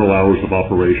the general hours of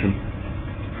operation?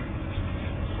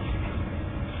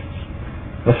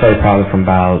 Let's say probably from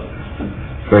about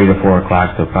 3 to 4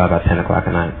 o'clock to probably about 10 o'clock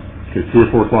at night. Okay, 3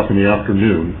 or 4 o'clock in the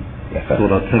afternoon, Yes, sir. so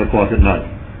about 10 o'clock at night.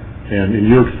 And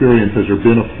in your experience, has there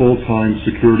been a full-time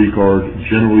security guard,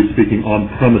 generally speaking,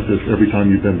 on premises every time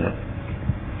you've been there?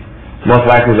 Most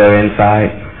likely they're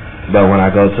inside, but when I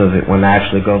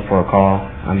actually go for a call,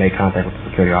 I make contact with the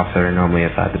security officer. They're normally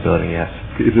inside the building, yes.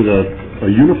 Is it a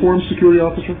uniformed security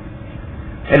officer?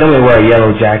 They normally wear a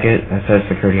yellow jacket that says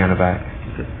security on the back.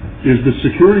 Is the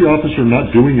security officer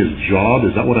not doing his job?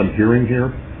 Is that what I'm hearing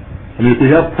here? I mean, if we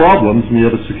have problems and we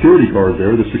have a security guard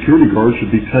there, the security guard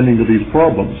should be tending to these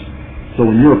problems. So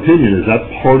in your opinion, is that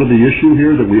part of the issue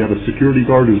here, that we have a security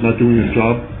guard who's not doing his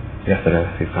job? Yes, it is.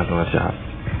 He's not doing his job.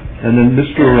 And then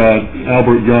Mr.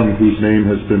 Albert Young, whose name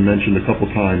has been mentioned a couple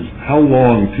times, how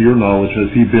long, to your knowledge,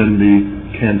 has he been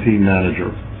the canteen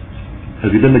manager? Has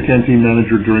he been the canteen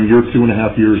manager during your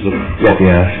 2.5 years of... Yes, he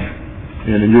has.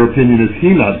 And in your opinion, is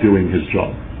he not doing his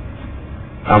job?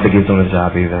 I don't think he's doing his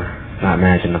job either. Not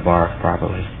managing the bar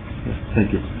properly.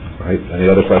 Thank you. All right, any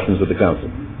other questions of the council?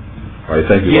 All right,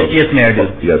 thank you. Yes, Mayor, I do.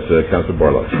 Yes, Councilor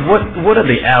Barlow. What are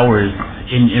the hours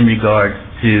in regards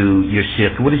to your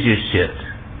shift? What is your shift?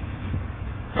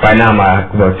 Right now, my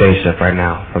work day shift right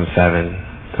now from 7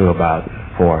 to about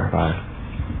 4 or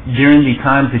 5. During the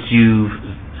times that you've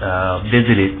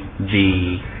visited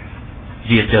the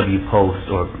VFW post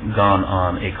or gone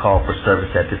on a call for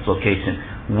service at this location,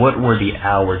 what were the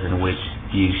hours in which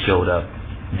you showed up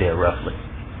there roughly?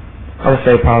 I would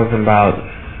say probably from about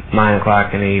 9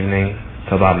 o'clock in the evening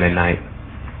to about midnight.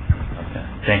 Okay,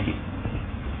 thank you.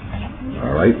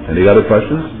 All right, any other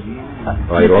questions? All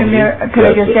right, Mr. Mayor, could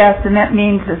I yes, just ask, and that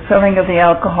means the filling of the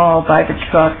alcohol by the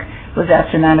truck was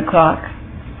after 9 o'clock?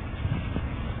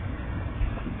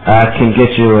 I can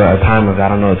get you a time of that. I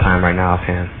don't know the time right now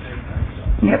offhand.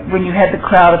 Yep, when you had the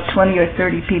crowd of 20 or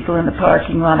 30 people in the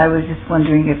parking lot, I was just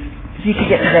wondering if you could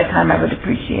get to that time, I would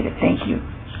appreciate it. Thank you.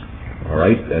 All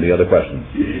right, any other questions?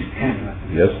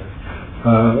 Yes?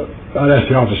 I'd ask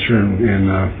the officer and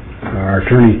our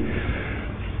attorney,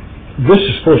 this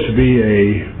is supposed to be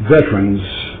a veterans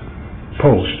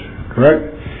post,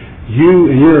 correct? You,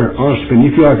 in your honest opinion,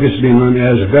 you feel like this is being run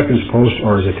as a veterans post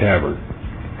or as a tavern?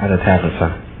 As a tavern,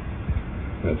 sir.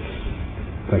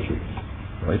 Thank you.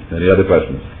 All right, any other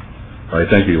questions? All right,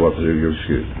 thank you, officer, you're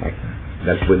excused.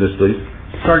 Next witness, please.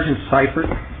 Sergeant Seifert.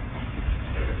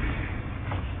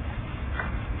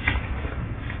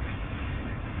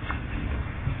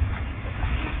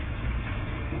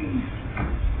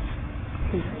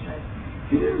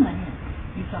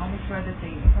 You solemnly swear that the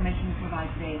information you provide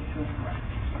today is true and correct?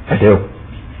 I do.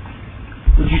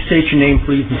 Would you state your name,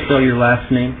 please, and spell your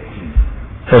last name?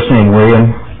 First name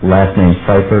William, last name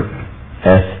Seifert,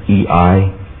 S-E-I-F-E-R-T.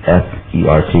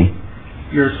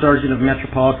 You're a sergeant of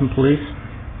Metropolitan Police?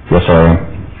 Yes, I am.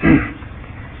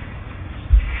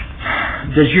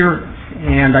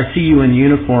 And I see you in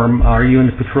uniform, are you in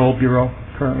the Patrol Bureau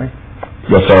currently?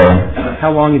 Yes, I am.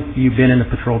 How long have you been in the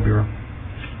Patrol Bureau?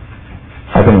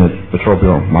 I've been in the Patrol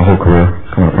Bureau my whole career,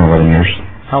 coming up on 11 years.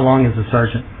 How long as a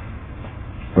sergeant?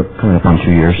 We're coming up on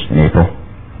 2 years in April.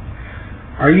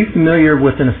 Are you familiar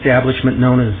with an establishment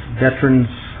known as Veterans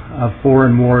of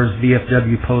Foreign Wars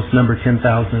VFW Post number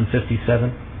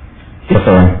 10,057? Yes,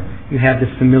 I am. You have this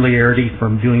familiarity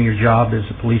from doing your job as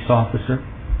a police officer?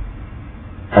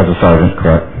 As a sergeant,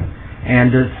 correct.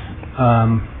 And does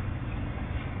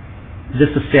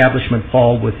this establishment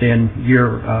fall within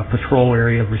your patrol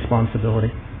area of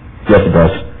responsibility? Yes, it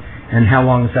does. And how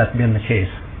long has that been the case?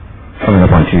 Coming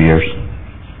up on 2 years.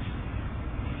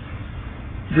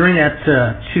 During that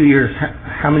 2 years,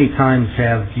 how many times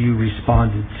have you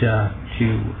responded to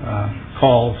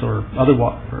calls or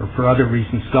for other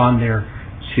reasons gone there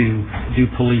to do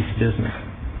police business?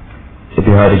 It'd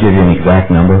be hard to give you an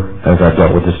exact number, as I've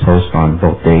dealt with this post on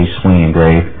both days, swing and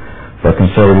grave, but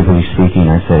conservatively speaking,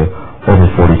 I'd say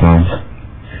over 40 times.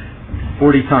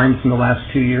 40 times in the last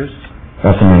 2 years?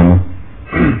 That's a minimum.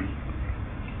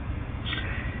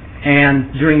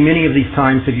 And during many of these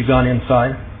times, have you gone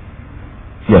inside?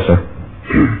 Yes, sir.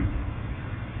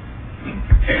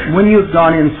 When you have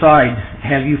gone inside,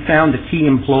 have you found a key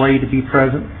employee to be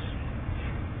present?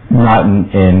 Not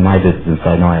in my visits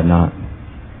inside, no, I have not.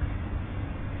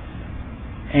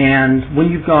 And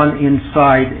when you've gone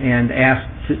inside and asked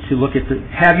to look at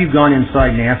have you gone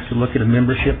inside and asked to look at a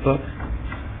membership book?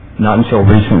 Not until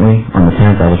recently. On the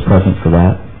 10th, I was present for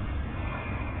that.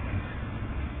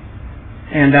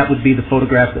 And that would be the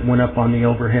photograph that went up on the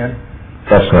overhead?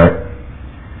 That's correct.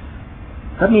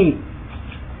 Let me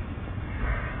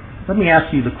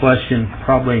ask you the question,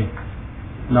 probably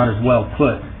not as well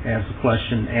put as the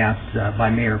question asked by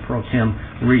Mayor Pro Tem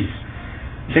Reese.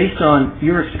 Based on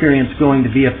your experience going to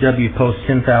VFW Post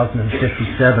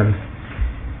 10,057,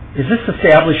 is this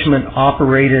establishment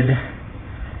operated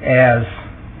as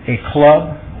a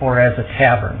club or as a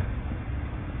tavern?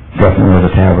 Definitely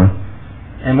as a tavern.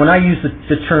 And when I use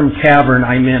the term tavern,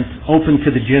 I meant open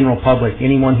to the general public,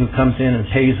 anyone who comes in and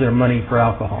pays their money for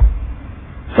alcohol.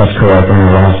 That's correct. On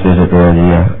your last visit there,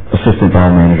 the assistant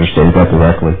bar manager stated that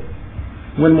directly.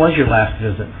 When was your last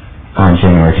visit? On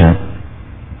January 10th.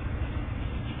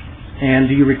 And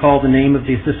do you recall the name of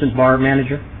the assistant bar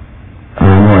manager?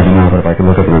 No, I do not, but if I could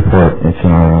look at the report, it's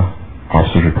in our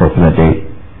officer's report for that date.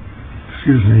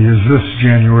 Excuse me, is this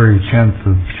January 10th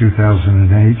of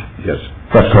 2008? Yes.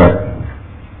 That's correct.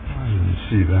 I didn't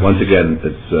see that. Once again,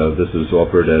 this is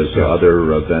offered as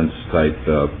other events type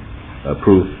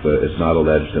proof. It's not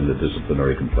alleged in the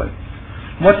disciplinary complaint.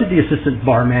 What did the assistant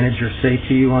bar manager say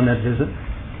to you on that visit?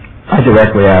 I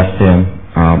directly asked him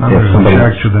I'm if going to somebody...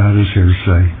 object to that as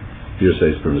hearsay.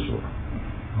 Hearsay is permissible.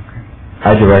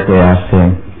 I directly asked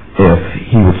him if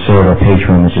he would serve a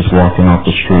patron that's just walking off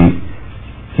the street.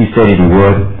 He stated he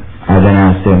would. I then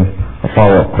asked him a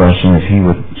follow-up question if he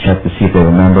would check to see if they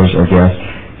were members or guests.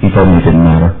 He told me it didn't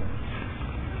matter.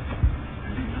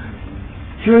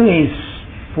 During these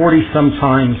 40-some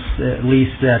times, at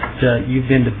least, that you've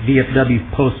been to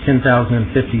VFW Post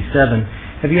 10,057,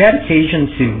 have you had occasion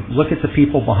to look at the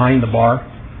people behind the bar?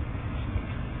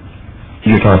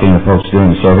 You're talking to folks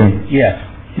doing the serving? Yes.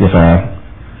 Yes, I have.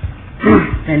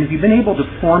 And have you been able to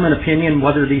form an opinion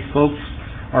whether these folks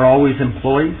are always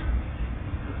employees?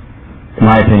 In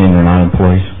my opinion, they're not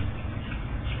employees.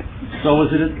 So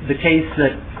is it the case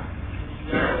that...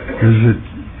 Is it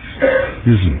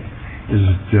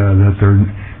that they're,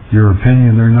 your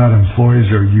opinion, they're not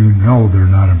employees, or you know they're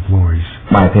not employees?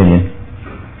 My opinion.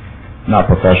 Not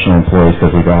professional employees,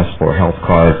 because we've asked for health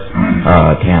cards,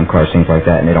 TAM cards, things like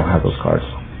that, and they don't have those cards.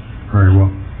 Very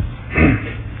well.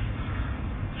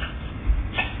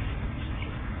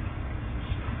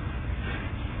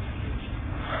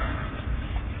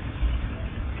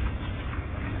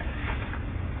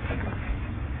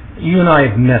 You and I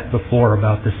have met before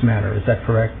about this matter, is that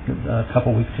correct? A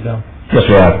couple weeks ago? Yes,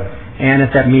 we have. And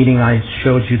at that meeting I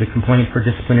showed you the complaint for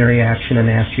disciplinary action and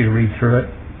asked you to read through it?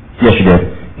 Yes, you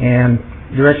did. And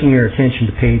directing your attention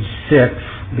to page 6,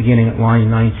 beginning at line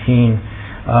 19,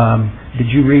 did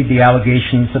you read the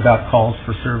allegations about calls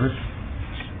for service?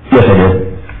 Yes, I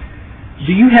did.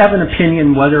 Do you have an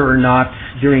opinion whether or not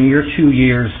during your 2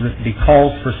 years that the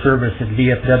calls for service at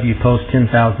VFW Post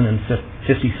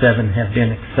 10,057 have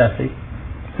been excessive?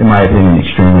 In my opinion,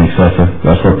 extremely excessive.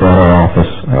 That's what brought our office,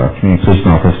 community policing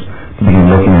office, to begin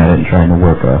looking at it and trying to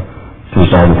work to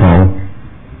resolve the problem.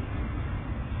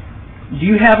 Do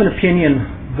you have an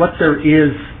opinion what there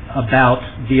is about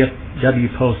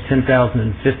VFW Post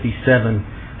 10,057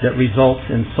 that results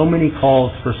in so many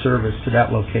calls for service to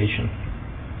that location?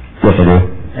 Yes, I do.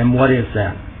 And what is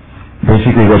that?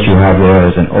 Basically what you have there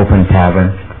is an open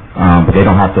tavern, but they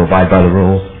don't have to abide by the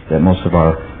rules that most of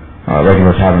our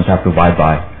regular taverns have to abide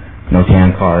by. No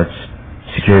TAN cards,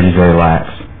 security is very lax,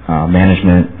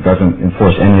 management doesn't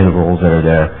enforce any of the rules that are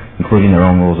there, including their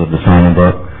own rules of the sign-in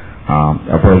book,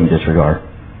 a blatant disregard.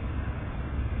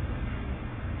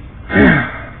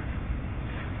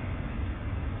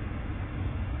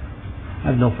 I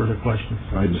have no further questions.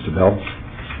 All right, Mr. Bell.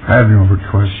 I have no further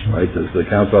questions. All right, does the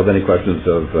council have any questions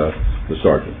of the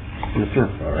sergeant? Yes, sir.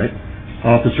 All right.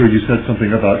 Officer, you said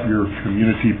something about your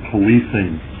community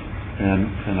policing, and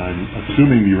I'm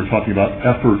assuming you were talking about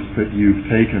efforts that you've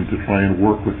taken to try and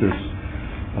work with this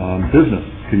business.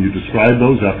 Can you describe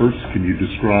those efforts? Can you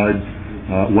describe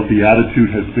what the attitude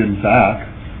has been back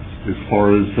as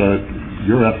far as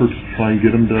your efforts to try and get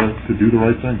them to do the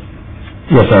right thing?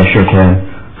 Yes, I sure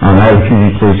can. At the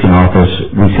community policing office,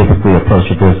 we typically approach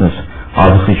a business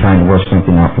obviously trying to work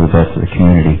something out for the best of the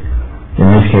community. In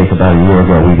this case, about a year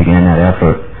ago, we began that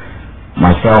effort.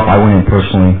 Myself, I went in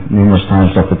personally numerous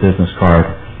times, left a business card,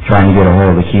 trying to get a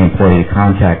hold of the key employee to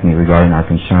contact me regarding our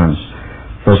concerns.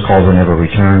 Those calls were never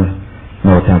returned.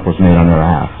 No attempt was made on their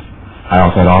behalf. I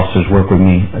also had officers work with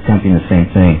me attempting the same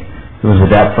thing. It was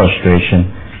with that frustration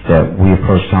that we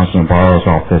approached Councilman Barrow's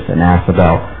office and asked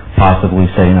about possibly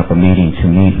setting up a meeting to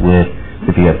meet with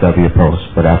the VFW Post.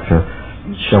 But after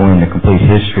showing the complete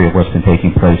history of what's been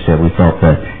taking place there, we felt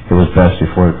that it was best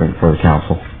before the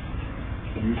council.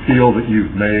 Do you feel that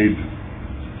you've made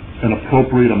an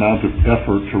appropriate amount of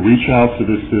effort to reach out to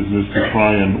this business to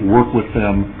try and work with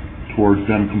them towards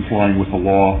them complying with the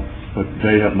law, but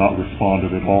they have not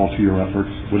responded at all to your efforts?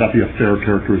 Would that be a fair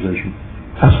characterization?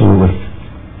 Absolutely.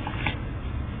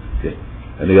 Okay.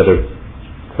 Any other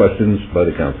questions by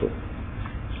the council?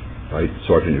 All right,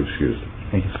 Sergeant, you're excused.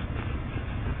 Thank you.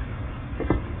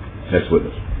 Next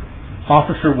witness.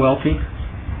 Officer Welty.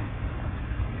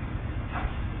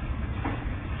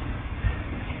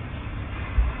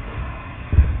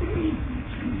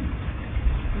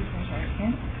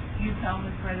 You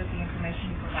solemnly swear that the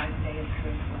information you provide today is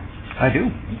true and correct? I do.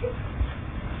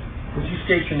 Would you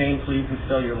state your name, please, and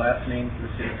spell your last name for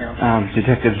the city council?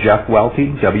 Detective Jeff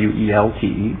Welty,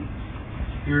 W-E-L-T-E.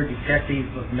 You're a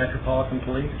detective of Metropolitan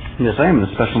Police. Yes, I am in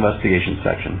the Special Investigations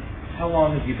section. How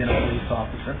long have you been a police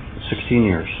officer? 16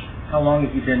 years. How long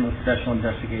have you been with Special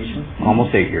Investigations?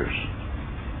 Almost 8 years.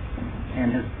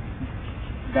 And has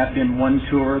that been one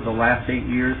tour the last 8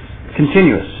 years?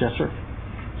 Continuous, yes, sir.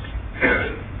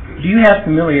 Do you have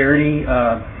familiarity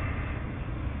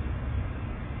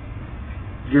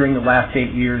during the last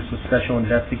 8 years with Special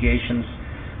Investigations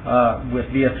with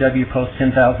VFW Post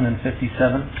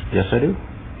 10,057? Yes, I do.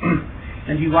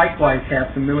 And you likewise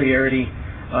have familiarity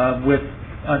with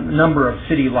a number of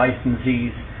city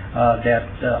licensees that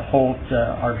hold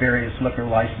our various liquor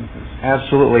licenses?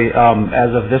 Absolutely.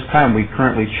 As of this time, we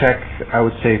currently check, I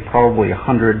would say, probably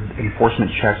 100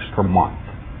 enforcement checks per month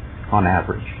on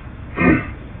average.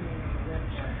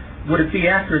 Would it be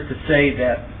accurate to say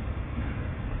that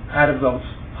out of those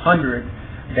 100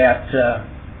 that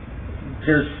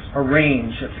there's a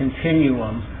range, a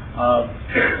continuum of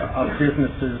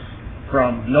businesses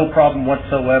from no problem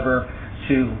whatsoever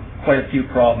to quite a few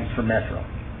problems for Metro?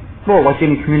 Well, like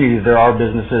any community, there are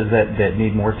businesses that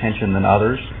need more attention than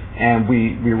others, and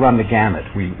we run the gamut.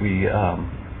 We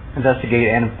investigate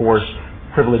and enforce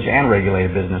privileged and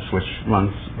regulated business, which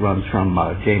runs from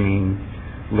gaming,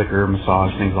 liquor,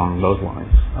 massage, things along those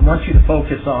lines. I want you to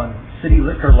focus on city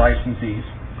liquor licensees.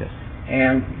 Yes.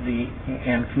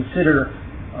 And consider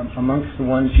amongst the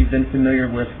ones you've been familiar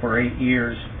with for 8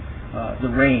 years, the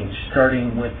range,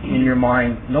 starting with, in your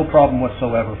mind, no problem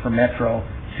whatsoever for Metro,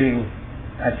 to,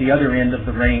 at the other end of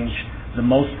the range, the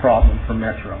most problem for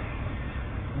Metro.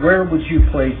 Where would you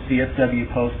place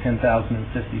VFW Post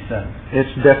 10,057?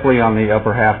 It's definitely on the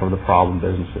upper half of the problem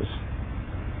businesses.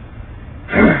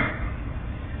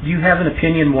 Do you have an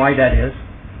opinion why that is?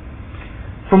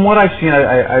 From what I've seen,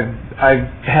 I've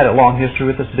had a long history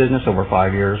with this business, over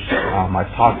 5 years.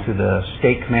 I've talked to the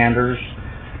state commanders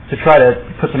to try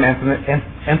to put some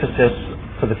emphasis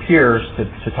for the peers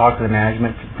to talk to the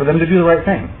management, for them to do the right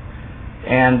thing.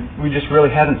 And we just really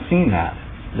haven't seen that.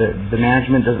 The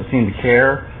management doesn't seem to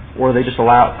care, or they just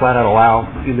flat out allow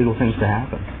illegal things to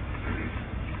happen.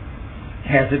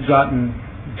 Has it gotten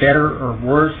better or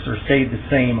worse, or stayed the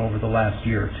same over the last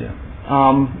year or two?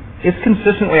 It's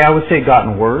consistently, I would say,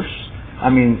 gotten worse. I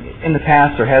mean, in the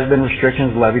past there has been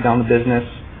restrictions levied on the business,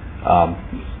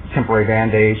 temporary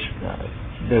bandage,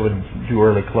 they would do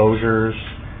early closures,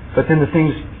 but then the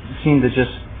things seem to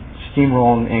just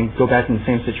steamroll and go back in the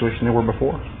same situation they were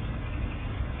before.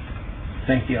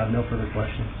 Thank you. I have no further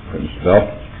questions. Mr. Bell?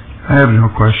 I have no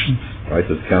questions. All right,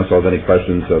 does the council have any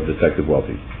questions of Detective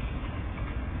Welty?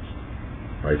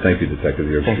 All right, thank you, Detective.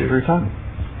 Thank you for your time.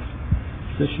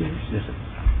 Yes, sir.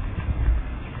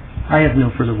 I have no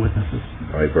further witnesses.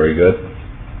 All right, very good.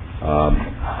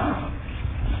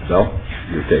 Bell,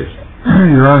 your case.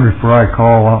 Your Honor, before I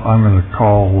call, I'm going to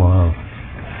call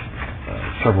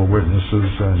several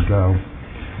witnesses, and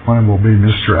one will be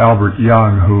Mr. Albert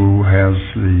Young, who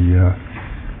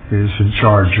is in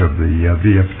charge of the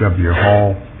VFW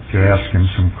Hall, to ask him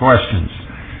some questions.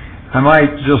 I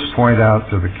might just point out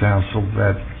to the council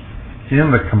that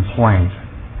in the complaint,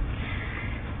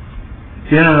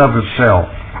 in and of itself,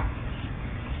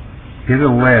 it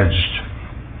alleged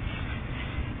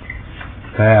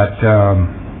that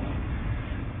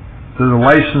the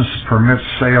license permits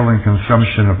sale and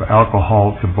consumption of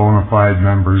alcohol to bona fide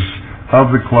members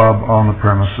of the club on the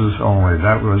premises only.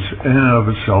 That was in and of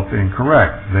itself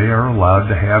incorrect. They are allowed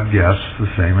to have guests the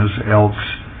same as Elks,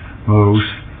 Moose,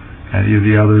 and any of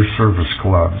the other service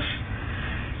clubs.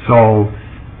 So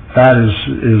that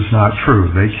is not true.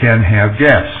 They can have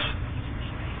guests.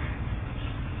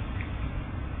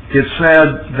 It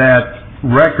said that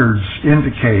records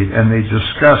indicate, and they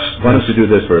discussed... Why don't you do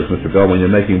this first, Mr. Bell? When you're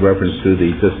making reference to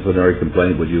the disciplinary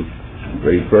complaint, would you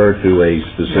refer to a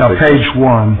specific... page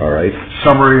 1. All right.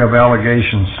 Summary of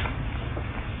allegations.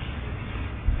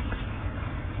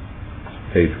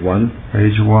 Page 1?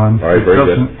 Page 1. All right, very good.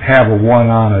 It doesn't have a 1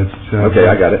 on it. Okay,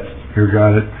 I got it. You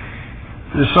got it.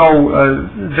 So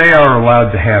they are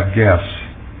allowed to have guests.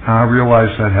 I realize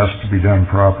that has to be done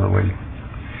properly.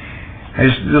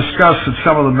 It's discussed that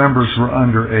some of the members were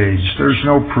underage. There's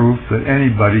no proof that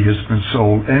anybody has been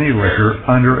sold any liquor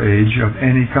underage of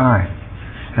any kind.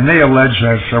 And they allege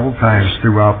that several times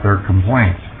throughout their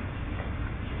complaint.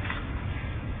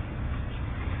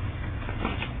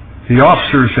 The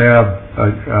officers have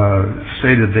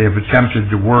stated they have attempted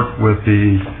to work with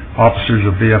the officers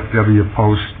of VFW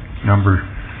post number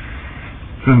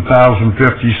 10,057,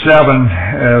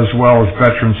 as well as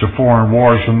Veterans of Foreign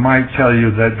Wars, and might tell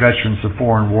you that Veterans of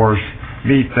Foreign Wars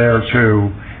meet there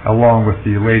too, along with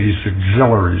the Ladies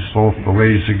Auxiliaries, both the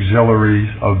Ladies Auxiliary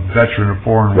of Veteran of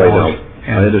Foreign Right Wars.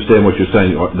 now, I understand what you're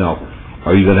saying. Now,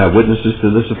 are you going to have witnesses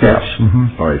to this effect? Yes.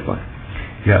 Mm-hmm. All right, fine.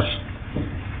 Yes.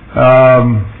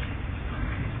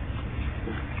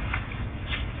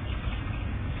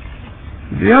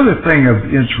 The other thing of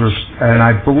interest, and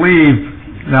I believe,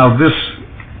 now this,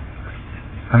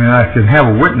 I mean, I can have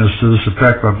a witness to this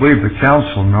effect, but I believe the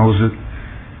council knows it.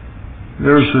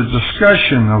 There's a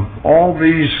discussion of all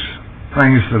these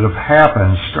things that have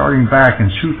happened starting back in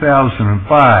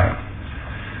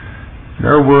 2005.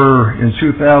 There were, in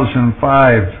 2005,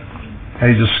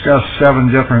 they discussed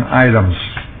 7 different items.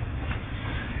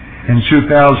 In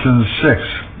 2006,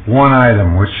 1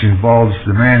 item, which involves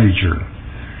the manager.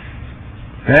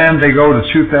 Then they go to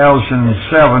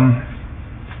 2007,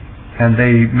 and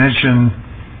they mention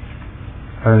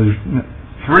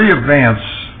 3 events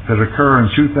that occur in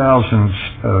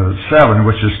 2007,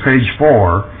 which is page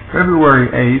 4, February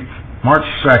 8th, March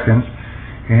 2nd,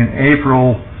 and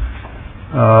April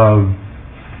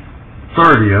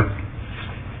 30th.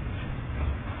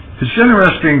 It's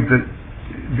interesting that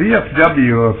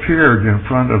VFW appeared in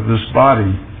front of this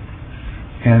body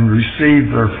and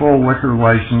received their full liquor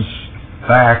license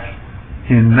back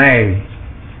in May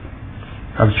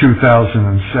of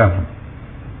 2007.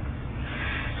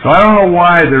 So I don't know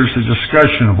why there's a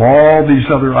discussion of all these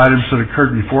other items that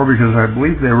occurred before, because I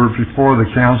believe they were before the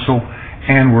council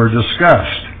and were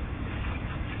discussed.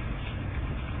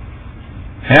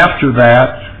 After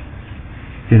that,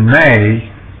 in May,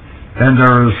 then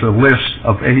there is a list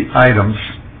of 8 items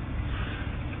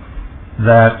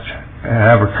that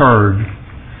have occurred,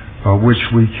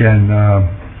 which we can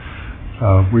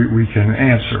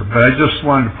answer. But I just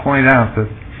wanted to point out that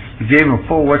he gave them a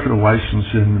full liquor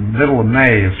license in the middle of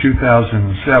May of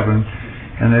 2007,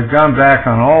 and they've gone back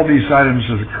on all these items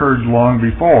that occurred long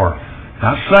before.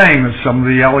 Not saying that some of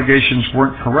the allegations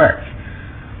weren't correct,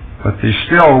 but they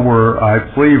still were, I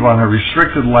believe, on a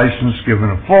restricted license,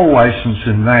 given a full license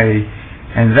in May,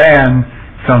 and then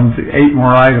some 8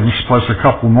 more items plus a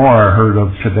couple more I heard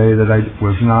of today that I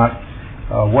was not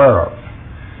aware of.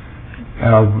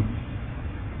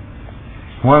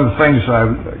 One of the things I,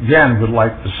 again, would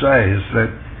like to say is that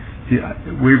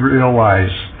we realize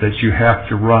that you have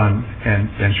to run and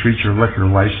treat your liquor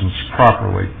license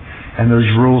properly, and there's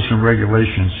rules and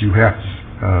regulations you have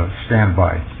to stand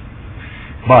by.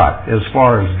 But as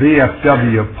far as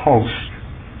VFW Post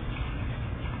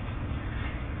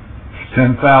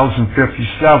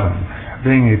 10,057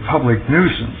 being a public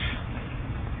nuisance,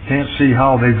 can't see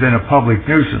how they've been a public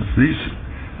nuisance.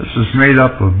 This is made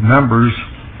up of members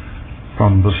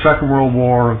from the Second World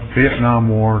War, Vietnam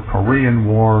War, Korean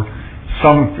War,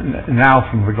 some now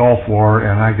from the Gulf War,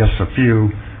 and I guess a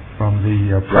few from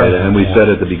the present Right, and we war. said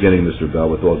at the beginning, Mr. Bell,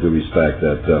 with all due respect,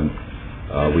 that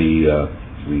we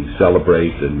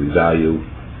celebrate and we value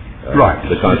right.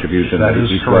 the contribution that that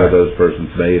is each one of those persons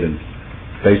made, and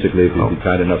basically, if you'd be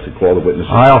kind enough to call the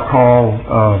witnesses. I'll call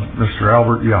Mr.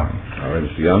 Albert Young. All right,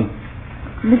 Mr. Young?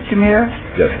 Mr. Mayor?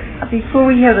 Yes. Before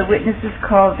we have the witnesses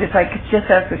called, if I could just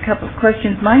ask a couple of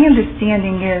questions. My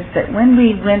understanding is that when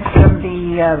we went from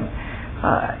the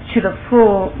to the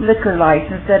full liquor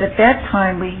license, that at that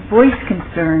time we voiced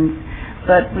concerns,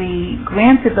 but we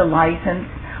granted the license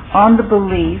on the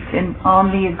belief and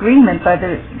on the agreement by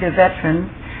the veterans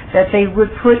that they would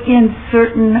put in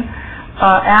certain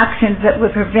actions that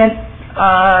would prevent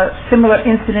similar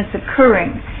incidents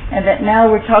occurring, and that now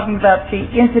we're talking about the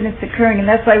incidents occurring, and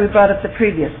that's why we brought up the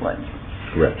previous one.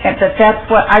 Correct. And that's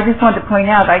what I just wanted to point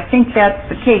out. I think that's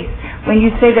the case. When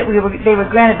you say that they were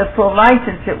granted the full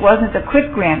license, it wasn't a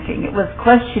quick granting. It was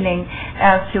questioning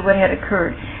as to what had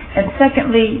occurred. And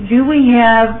secondly, do we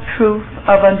have proof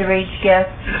of underage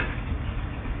guests?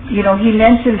 You know, he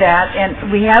mentioned that,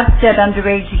 and we have said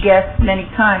underage guests many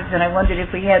times, and I wondered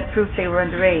if we had proof they were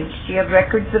underage. Do you have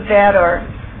records of that, or?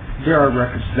 There are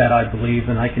records of that, I believe,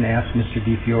 and I can ask Mr.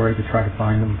 DiFiore to try to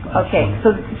find them. Okay,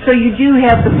 so you do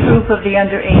have the proof of the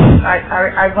underage.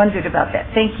 I wondered about that.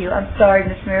 Thank you. I'm sorry,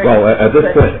 Ms. Meredith. Well, at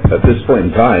this point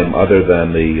in time, other than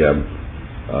the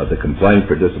complaint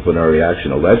for disciplinary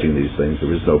action alleging these things, there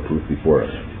is no proof before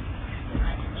us.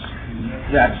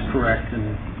 That's correct,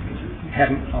 and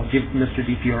I'll give Mr.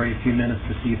 DiFiore a few minutes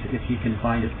to see if he can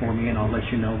find it for me, and I'll let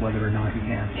you know whether or not he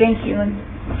has. Thank you.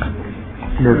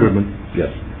 Mayor Goodman.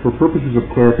 Yes. For purposes of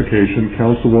clarification,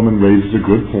 Councilwoman raises a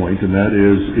good point, and that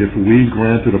is if we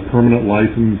granted a permanent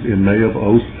license in May of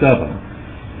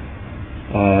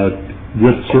 '07,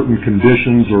 with certain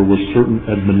conditions or with certain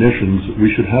admonitions,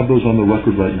 we should have those on the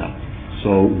record right now.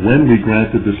 So when we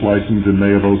granted this license in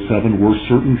May of '07, were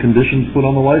certain conditions put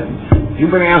on the license? You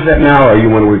going to answer that now, or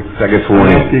you want to, I'm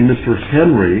asking Mr.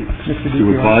 Henry to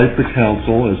advise the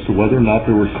council as to whether or not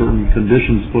there were certain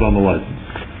conditions put on the license.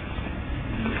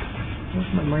 Where's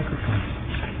my microphone?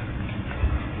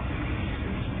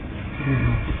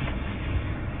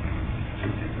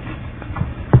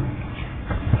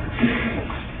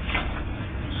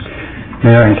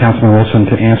 Mayor and Councilman Wilson,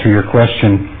 to answer your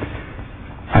question,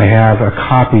 I have a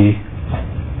copy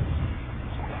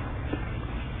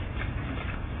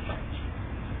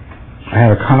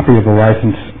of the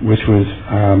license which was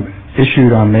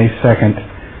issued on May 2nd,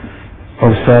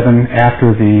 '07,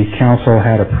 after the council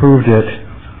had approved it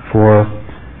for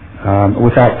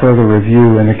without further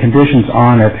review, and the conditions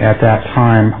on it at that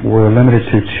time were limited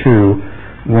to two.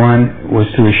 One was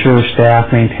to assure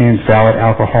staff maintains valid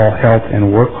alcohol, health,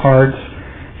 and work cards,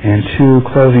 and two,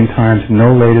 closing times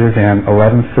no later than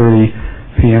 11:30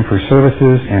 p.m. for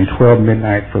services and 12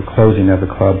 midnight for closing of the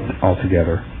club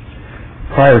altogether.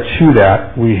 Prior to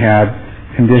that, we had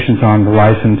conditions on the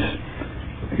license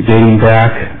dating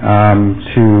back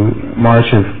to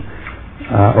March of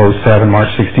 '07, March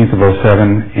 16th of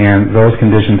 '07, and those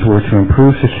conditions were to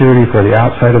improve security for the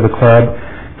outside of the club,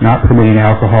 not permitting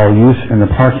alcohol use in the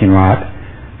parking lot,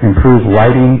 improve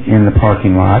lighting in the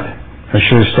parking lot,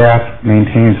 assure staff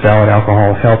maintains valid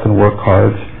alcohol, health, and work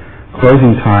cards,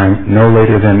 closing time no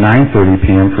later than 9:30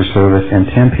 p.m. for service and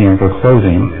 10 p.m. for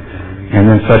closing, and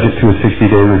then subject to a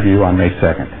 60-day review on May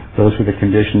 2nd. Those were the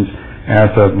conditions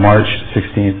as of March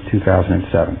 16th,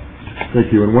 2007.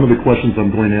 Thank you. And one of the questions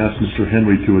I'm going to ask Mr.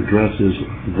 Henry to address is,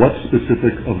 what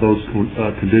specific of those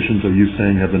conditions are you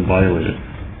saying have been violated?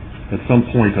 At some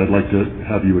point, I'd like to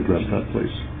have you address that,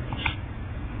 please.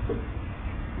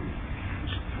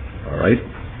 All right.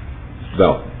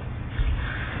 Val.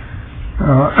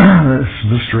 This is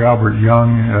Mr. Albert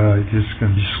Young, just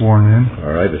going to be sworn in.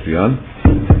 All right, Mr. Young.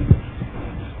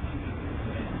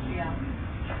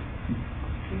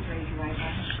 Please raise your right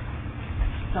hand.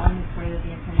 Solemnly swear that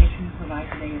the information you provide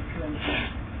today is true and fair.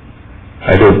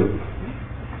 I do.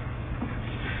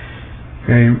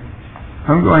 Okay,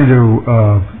 I'm going to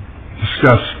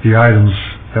discuss the items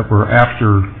that were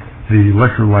after the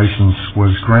liquor license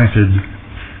was granted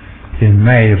in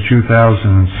May of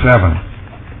 2007.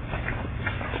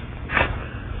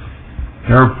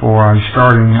 Therefore, I'm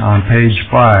starting on page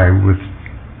 5 with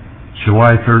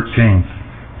July 13th.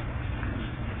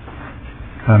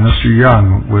 Mr.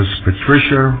 Young, was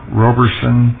Patricia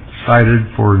Roberson cited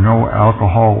for no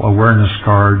alcohol awareness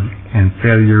card and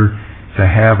failure to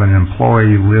have an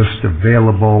employee list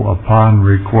available upon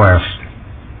request?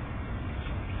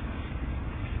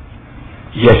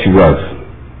 Yes, she was.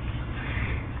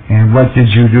 And what did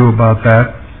you do about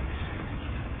that?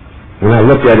 When I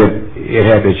looked at it, it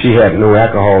had that she had no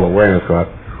alcohol awareness card,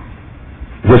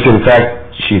 which in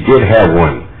fact she did have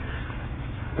one.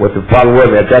 What the problem was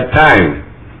at that time,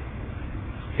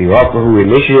 the officer who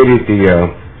initiated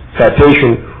the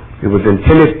citation, it was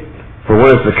intended for one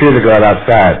of the security guard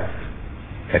outside.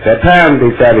 At that time, they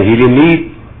decided he didn't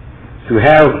need to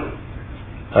have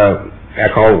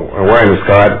alcohol awareness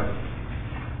card.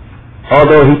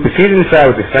 Although he proceeded inside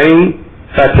with the same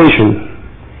citation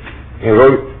and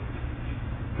wrote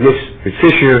Miss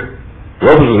Patricia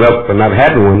Roberson up for not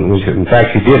having one, which in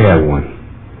fact she did have one.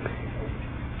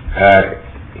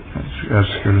 That's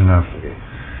good enough.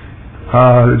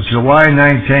 July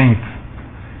 19th,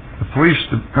 the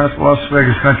Las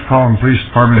Vegas Metropolitan Police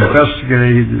Department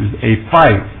investigated a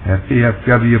fight at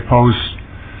VFW Post,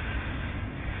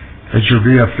 at your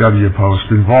VFW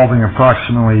post, involving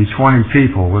approximately 20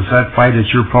 people. Was that fight at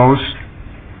your post?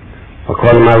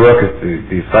 According to my record,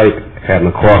 the fight happened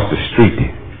across the street.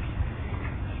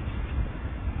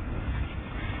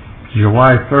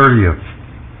 July 30th.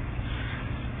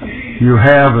 You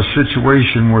have a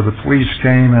situation where the police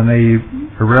came and they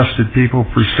arrested people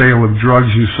for sale of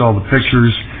drugs. You saw the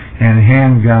pictures and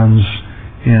handguns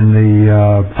in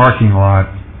the parking lot.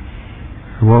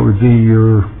 What would be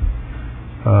your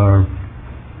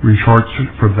retort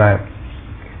for that?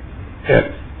 Yeah.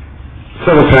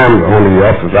 Several times on the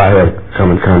officers I have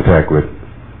come in contact with,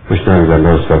 which times I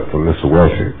know stuff from Mr.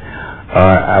 Welsh.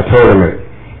 I told him that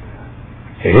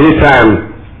at any time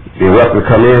they were welcome to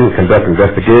come in, conduct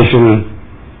investigation,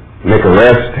 make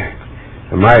arrest,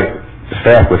 and my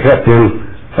staff would help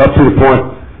them up to the point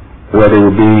where they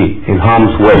would be in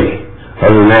harm's way.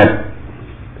 Other than that,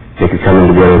 they could come in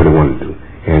to whatever they wanted to do.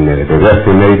 And the arrest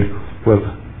they made was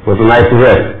a nice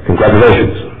arrest.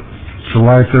 Congratulations.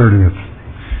 July 30th.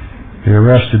 They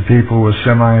arrested people with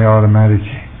semi-automatic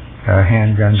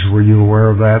handguns. Were you aware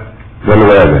of that? Wasn't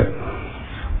aware of that.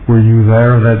 Were you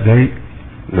there that date?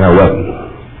 No, I wasn't.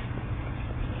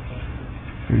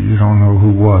 You don't know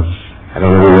who was? I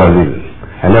don't know who was either.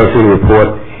 I never seen a report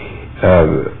of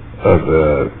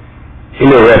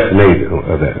any arrest made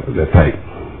of that type.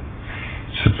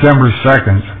 September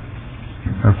 2nd,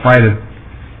 a fight at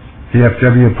the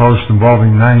FW post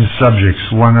involving 9 subjects,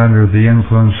 one under the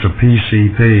influence of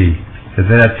PCP. Did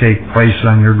that take place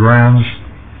on your grounds?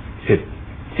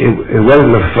 It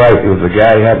wasn't a fight. It was a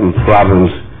guy having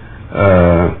problems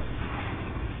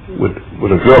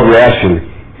with a drug reaction,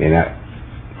 and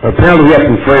apparently he had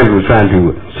some friends who were trying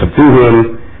to subdue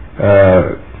him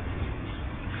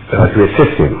to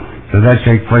assist him. Did that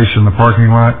take place in the parking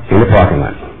lot? In the parking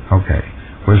lot. Okay.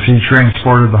 Was he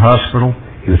transported to the hospital?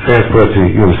 He was transported to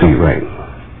UMC, right.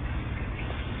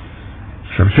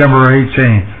 September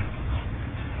 18th.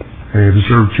 They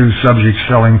observed 2 subjects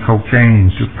selling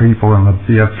cocaine to people in the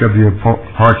VFW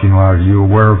parking lot. Are you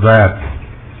aware of that?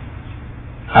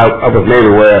 I was made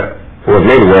aware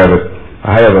of it.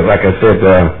 However, like I said,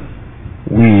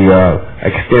 we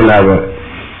extend our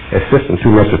assistance to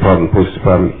Metro Department, Police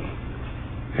Department,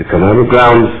 economic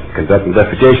grounds, conduct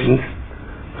investigations,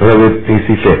 whatever they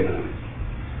see fit.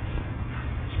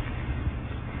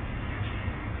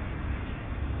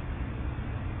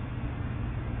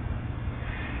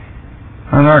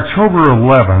 On October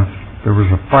 11th, there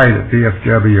was a fight at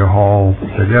VFW Hall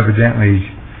that evidently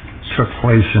took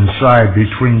place inside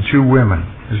between 2 women.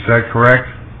 Is that correct?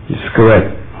 It's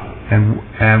correct.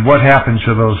 And what happened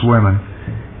to those women?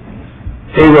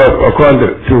 They were, according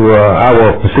to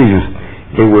our procedures,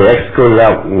 they were escorted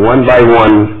out one by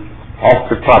one off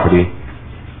the property,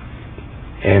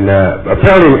 and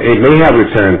apparently it may have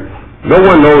returned. No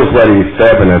one knows whether the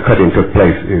stabbing or cutting took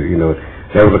place.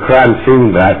 There was a crime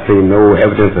scene, but I've seen no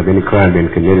evidence of any crime being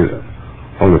committed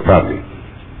on the property.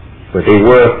 But they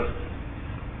were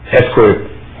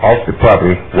escorted off the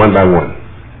property one by one.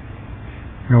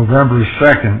 November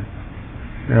 2nd,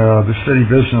 the city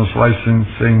business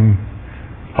licensing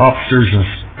officers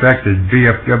inspected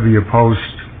VFW post.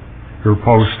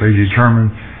 They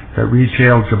determined that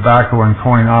retail tobacco and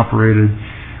coin-operated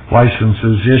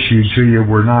licenses issued to you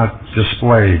were not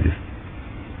displayed.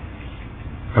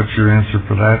 What's your answer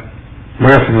for that?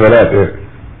 My answer for that is,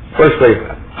 firstly,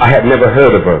 I had never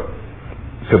heard of a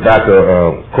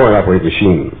tobacco coin-operated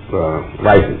machine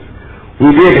license.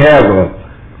 We did have a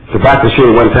tobacco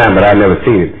machine one time, but I've never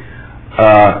seen it.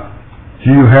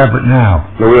 Do you have it now?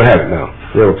 No, we don't have it now.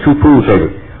 There were 2 pool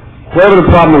tables. Whatever the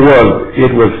problem was,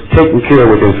 it was taken care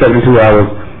of within 72 hours.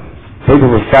 Paper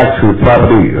was faxed to the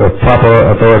proper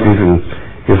authorities, and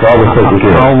it's always taken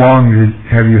care of. How long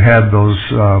have you had those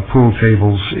pool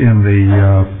tables in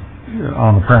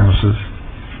on the premises?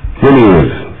 Many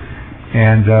years.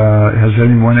 And has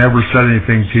anyone ever said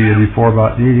anything to you before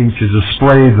about needing to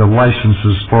display the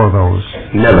licenses for those?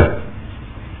 Never.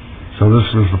 So this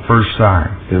was the first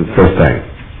time? It was the first time.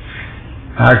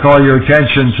 I call your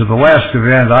attention to the last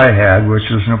event I had, which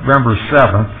was November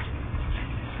 7th,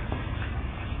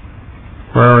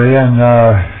 wherein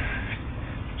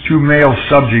 2 male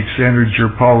subjects entered your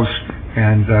post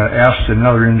and asked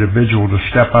another individual to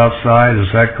step outside. Is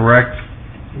that correct?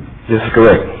 This is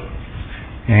correct.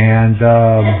 And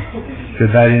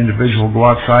did that individual go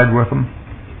outside with them?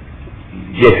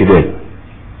 Yes, he did.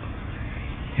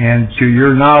 And to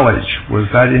your knowledge, was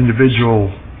that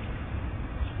individual...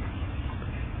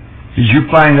 Did you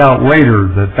find out later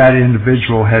that that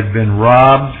individual had been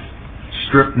robbed,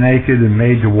 stripped naked, and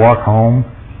made to walk home?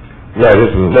 Yeah,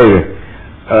 this was later.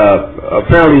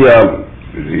 Apparently,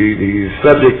 the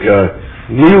subject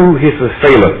knew his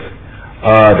assailants.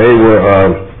 They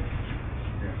were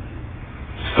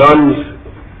sons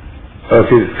of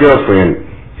his girlfriend,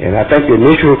 and I think the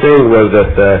initial thing was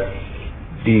that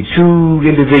the 2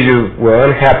 individuals were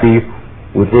unhappy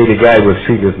with the way the guy was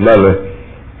treating his mother,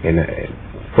 and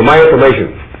for my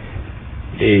information,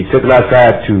 they took him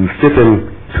outside to strip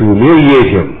him, to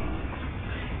humiliate him.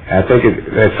 I think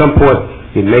at some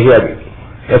point it may have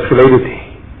escalated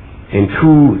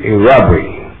into a robbery,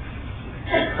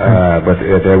 but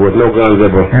there was no guns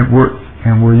ever.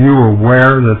 And were you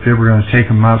aware that they were going to take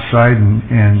him outside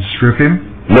and strip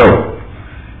him? No.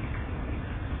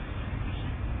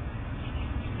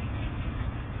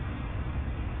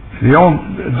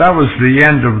 That was the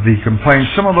end of the complaints.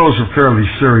 Some of those are fairly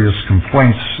serious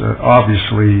complaints,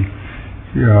 obviously,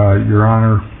 Your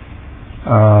Honor.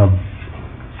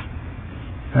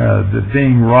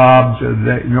 being robbed,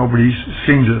 that nobody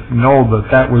seemed to know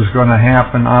that was going to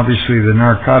happen. Obviously, the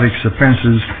narcotics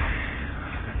offenses.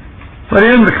 But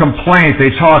in the complaint,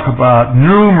 they talk about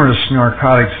numerous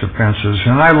narcotics offenses,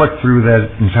 and I looked through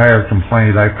that entire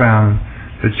complaint. I found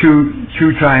the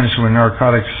two times when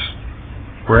narcotics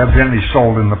were evidently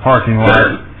sold in the parking lot.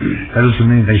 That doesn't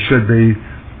mean they should be,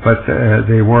 but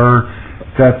they were.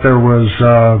 That there was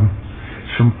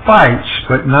some fights,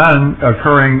 but none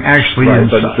occurring actually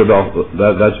inside. Mr.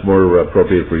 Bell, that's more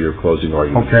appropriate for your closing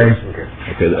argument. Okay.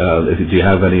 Do you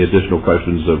have any additional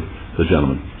questions of the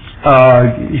gentleman?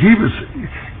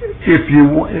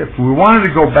 If we wanted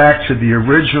to go back to the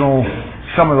original,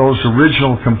 some of those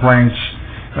original complaints,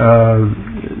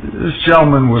 this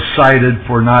gentleman was cited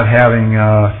for not having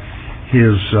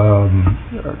his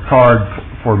card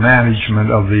for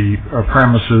management of the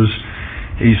premises.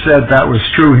 He said that was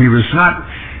true. He was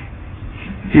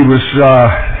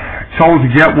told to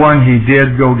get one. He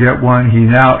did go get one. He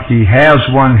has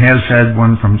one, has had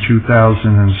one from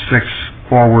 2006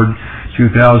 forward.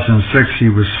 2006 he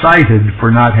was cited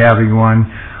for not having one,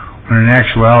 when in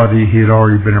actuality he had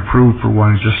already been approved for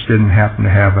one, just didn't happen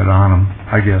to have it on him,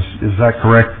 I guess. Is that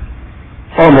correct?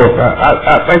 Almost.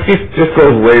 I think this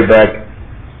goes way back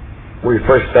when we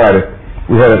first started.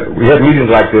 We had meetings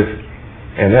like this,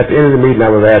 and at the end of the meeting I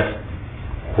was asked,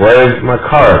 "Where's my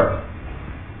card?"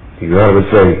 The owner would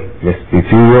say, "Mr.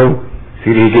 Ethereal,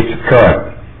 see that he gets his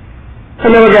card." I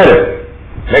never got it.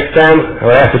 Next time I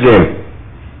would ask again.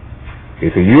 He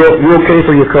said, you okay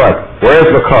for your card? Where's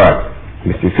my card?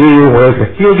 Mr. Ethereal, where's my...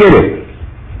 He'll get it.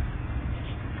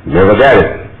 Never got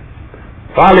it.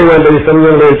 Finally one day, some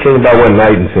young lady came by one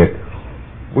night and said,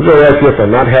 "We're going to ask you for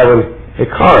not having a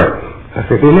card." I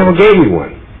said, "They never gave me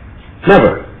one."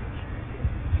 Never.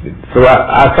 So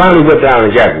I finally went down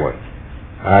and got one.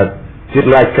 I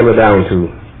didn't like coming down to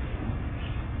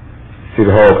City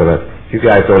Hall because you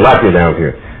guys don't like me down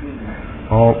here.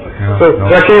 So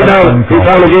I came down, he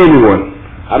finally gave me one.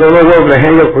 I don't know where to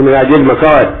hang up for me. I gave him my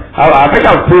card. I think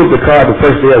I approved the card the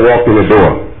first day I walked in the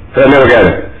door. But I never got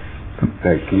it.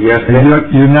 Can you answer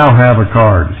that? You now have a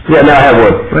card. Yeah, now I have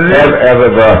one. As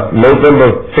of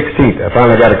November 16th, I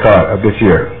finally got a card of this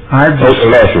year.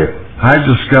 Last year. I've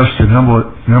discussed a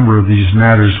number of these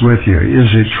matters with you.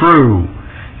 Is it true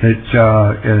that,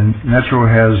 and Metro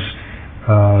has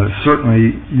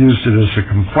certainly used it as a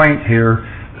complaint here,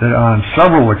 that on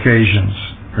several occasions,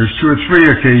 there's 2 or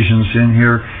 3 occasions in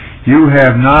here, you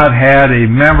have not had a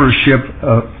membership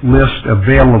list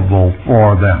available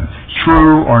for them.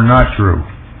 True or not true?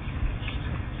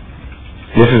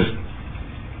 This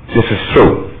is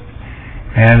true.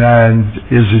 And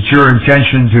is it your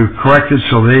intention to correct it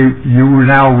so you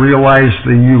now realize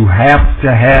that you have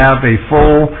to have a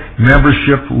full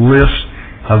membership list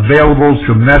available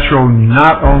to Metro,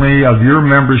 not only of your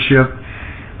membership,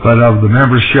 but of the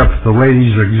membership of the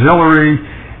Ladies Auxiliary,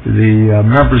 the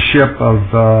membership of,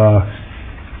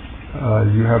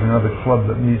 you have another club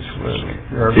that meets with...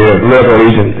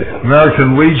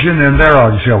 American Legion and their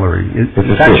auxiliary.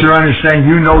 That's your understanding?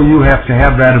 You know you have to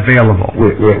have that available.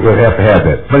 We'll have to have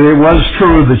that. But it was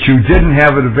true that you didn't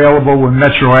have it available when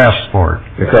Metro asked for it.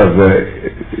 Because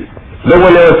no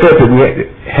one ever said that we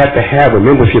had to have a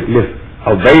membership list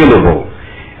available.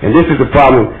 And this is the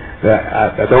problem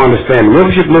that I don't understand. The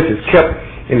membership list is kept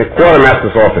in the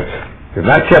quartermaster's office. It's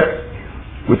not kept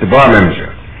with the bar manager.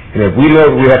 And if we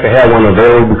know we have to have one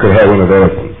available, we could have one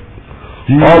available.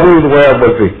 All we were aware of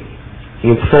was the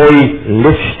employee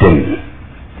listing.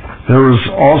 There was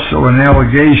also an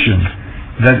allegation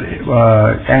that,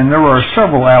 and there are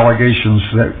several allegations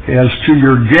that, as to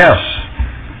your guests,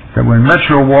 that when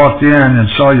Metro walked in and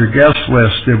saw your guest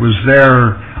list, it was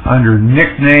there under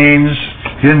nicknames,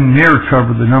 didn't near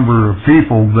cover the number of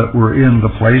people that were in the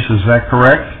place. Is that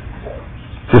correct?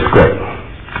 That's correct.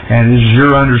 And is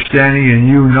your understanding, and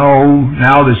you know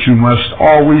now that you must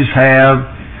always have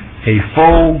a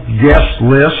full guest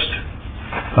list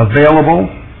available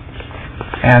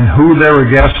and who they're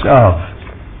a guest of?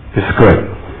 That's correct.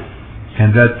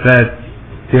 And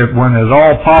that when at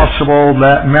all possible,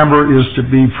 that member is to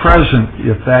be present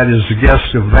if that is a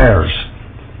guest of theirs.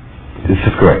 This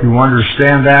is correct. You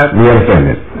understand that? We understand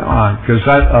it. Because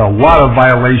a lot of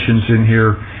violations in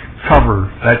here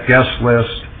cover that guest list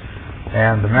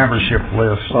and the membership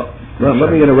list. Well,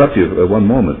 let me interrupt you one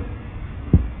moment.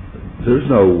 There's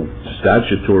no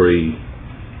statutory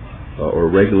or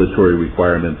regulatory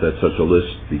requirement that such a list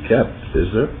be kept,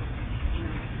 is there?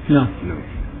 No.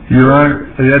 Your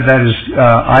Honor, that is,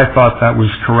 I thought that was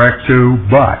correct too,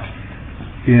 but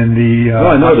in the...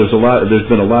 Well, I know there's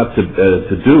been a lot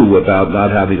to do about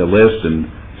not having a list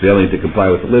and failing to comply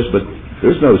with the list, but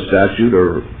There's no statute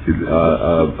or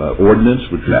ordinance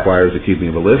which requires the keeping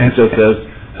of a list. It just says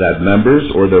that members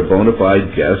or their bona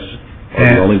fide guests are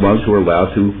the only ones who are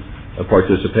allowed to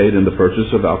participate in the purchase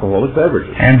of alcoholic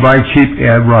beverages. And right,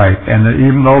 and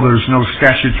even though there's no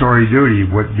statutory duty,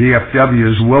 what VFW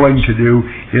is willing to do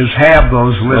is have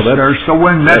those lists there, so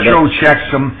when Metro checks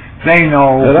them, they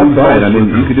know. That's fine. I mean,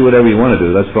 you can do whatever you want to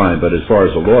do. That's fine. But as far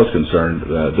as the law is concerned,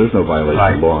 there's no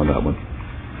violation of law on that one.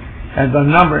 And the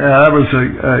number, that was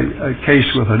a case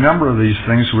with a number of these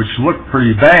things which looked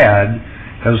pretty bad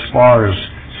as far as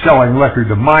selling liquor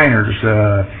to minors,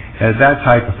 and that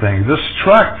type of thing. This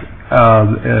truck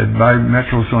by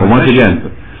Metro's own. Well, once again,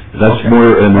 that's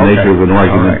more in the nature of an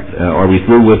argument. Right. Are we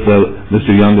through with Mr.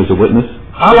 Young as a witness?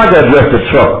 I'd like to address the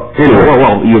truck. Anyway.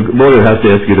 Well, your lawyer has to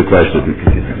ask you the question.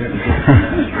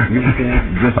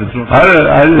 I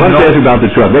didn't Let's ask about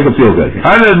the truck. Make him feel good.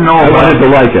 I didn't know. I wanted to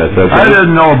like us. Okay? I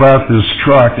didn't know about this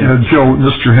truck until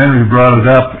Mr. Henry brought it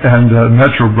up and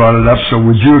Metro brought it up. So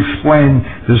would you explain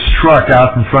this truck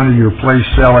out in front of your place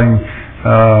selling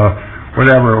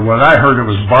whatever? What I heard it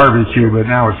was barbecue, but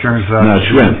now it turns out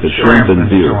shrimp. The shrimp and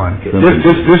beer. So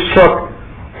this truck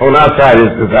on our side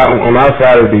is on our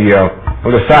side of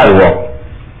the sidewalk.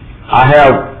 I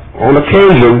have on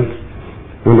occasion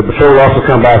when the patrol officer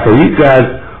come by, say, you guys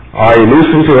are a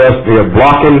nuisance to us. They are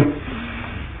blocking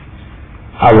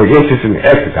our entrance and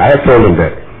exit. I have told them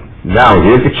that. Now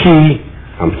here's the key.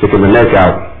 I'm sticking my neck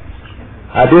out.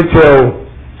 I did tell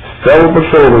several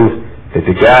patrolmen that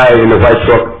the guy in the white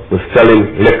truck was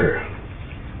selling liquor.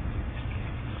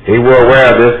 They were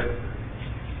aware of this,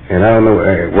 and I don't know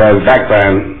where I was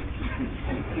backfiring.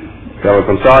 Fellas,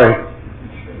 I'm sorry.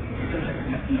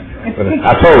 But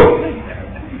I told him.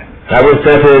 I wouldn't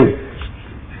stand here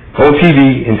on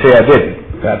TV and say I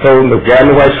didn't. I told him the guy in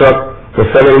the white truck was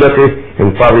selling liquor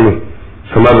and probably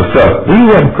some other stuff. We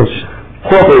have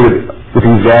cooperated with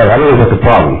these guys. I don't know what's the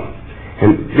problem.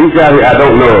 And these guys, I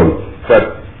don't know them. But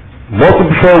most of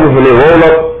the patrollers, when they roll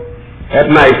up at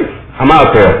night, I'm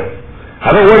out there.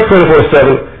 I don't work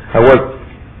 24/7. I work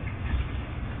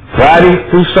Friday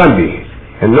through Sunday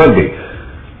and Monday.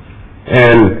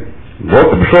 And most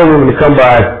of the patrolmen, when they come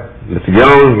by, Mr.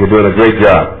 Young, you're doing a great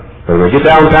job. But when we get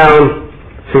downtown,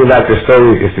 it seems like the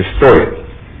story is distorted.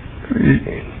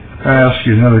 I ask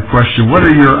you another question. What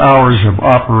are your hours of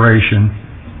operation?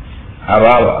 Our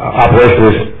operation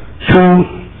is 2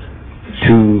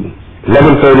 to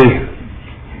 11:30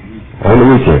 on the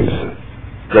weekends,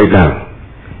 right now.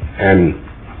 And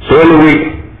during the week,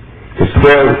 it's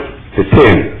 12 to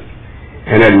 10.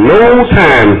 And at no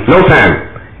time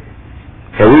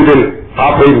have we been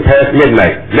operating past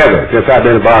midnight. Never, since I've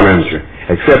been a bar manager.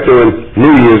 Except during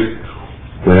New Year's,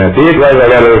 when I did write a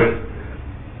letter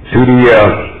to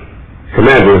the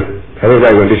commander, I was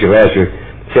right when this year last year,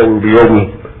 said we'll be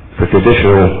open for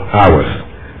traditional hours.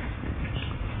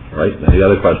 All right, any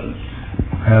other questions?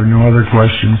 I have no other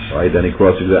questions. All right, any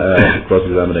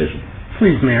cross-examination?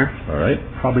 Please, Mayor. All right.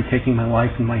 Probably taking my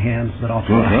life in my hands, but I'll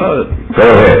try. Go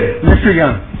ahead. Mr.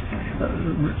 Young,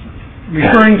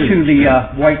 referring to the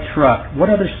white truck, what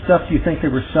other stuff do you think they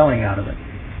were selling out of it?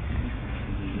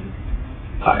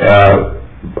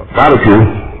 Barbecue,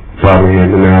 probably,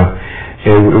 and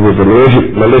it was a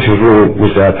malicious rule,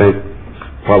 which I think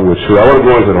probably was true. I won't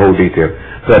go into the whole detail,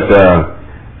 but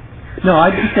no, I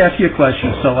just asked you a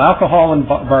question. So alcohol and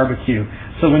barbecue.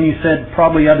 So when you said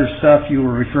probably other stuff, you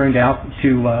were referring to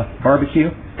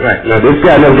barbecue? Right. Now this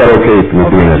guy never got okay for me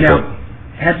doing that stuff. Now,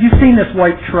 have you seen this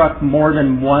white truck more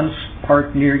than once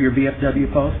parked near your VFW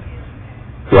post?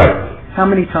 Right. How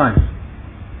many times?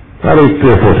 Probably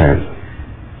 3 or 4 times.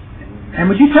 And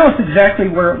would you tell us exactly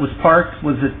where it was parked?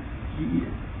 Was it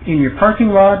in your parking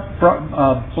lot,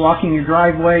 blocking your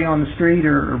driveway on the street,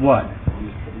 or what?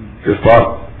 Just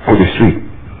parked on the street.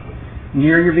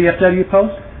 Near your VFW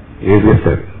post? Yes,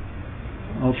 sir.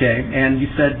 Okay, and you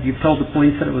said you told the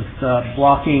police that it was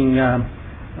blocking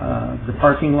the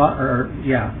parking lot,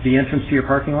 the entrance to your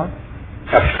parking lot?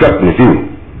 Obstructing the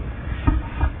view.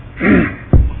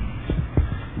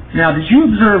 Now, did you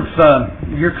observe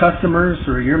your customers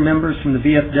or your members from the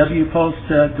VFW post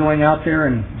going out there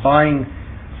and buying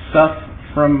stuff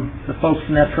from the folks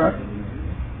in that truck?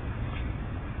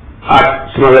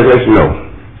 To my recollection, no.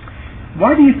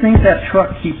 Why do you think that truck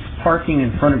keeps parking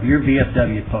in front of your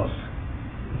VFW post?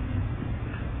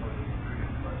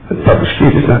 The public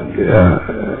street is not.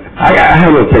 I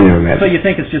have no opinion on that. So you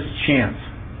think it's just chance?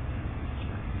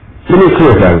 Let me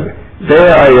clarify.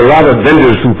 There are a lot of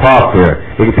vendors who park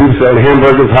there. They can people selling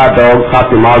hamburgers, hot dogs, hot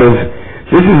tamales.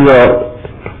 This is a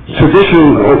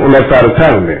tradition on that side of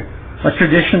town there. A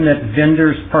tradition that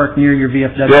vendors park near your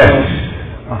VFW yes. post?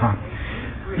 Uh-huh.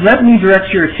 Let me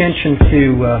direct your attention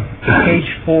to page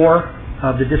 4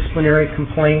 of the disciplinary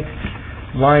complaint,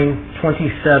 line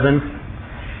 27,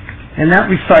 and that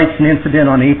recites an incident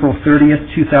on April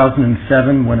 30th,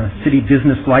 2007, when a city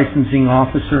business licensing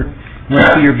officer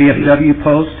went to your VFW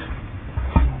post.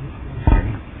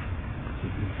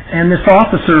 And this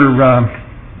officer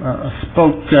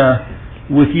spoke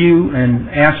with you and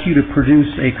asked you to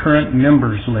produce a current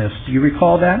members list. Do you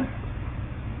recall that?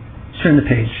 Turn the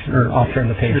page, or I'll turn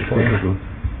the page for you.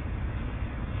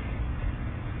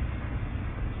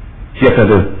 Yes, I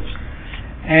do.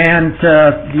 And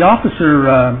the officer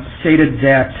stated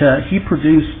that you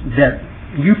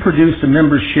produced a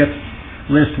membership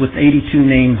list with 82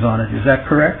 names on it. Is that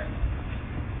correct?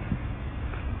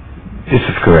 This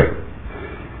is correct.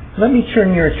 Let me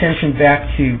turn your attention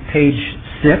back to page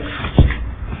 6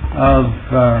 of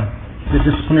the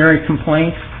disciplinary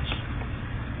complaint.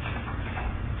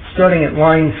 Starting at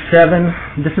line 7,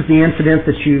 this is the incident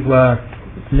that you,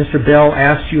 Mr. Bell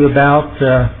asked you about,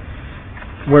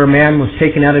 where a man was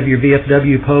taken out of your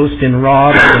VFW post and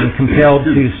robbed and compelled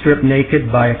to strip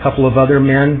naked by a couple of other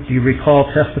men. Do you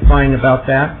recall testifying about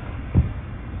that?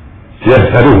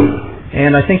 Yes, I do.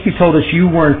 And I think you told us you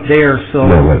weren't there, so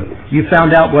you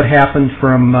found out what happened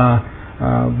from,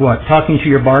 talking to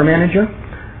your bar manager?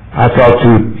 I talked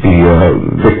to the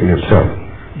victim himself.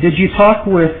 Did you talk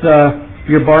with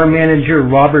your bar manager,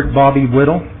 Robert Bobby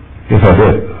Whittle? Yes, I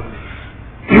did.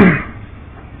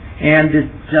 And did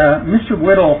Mr.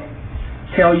 Whittle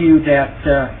tell you that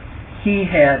he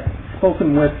had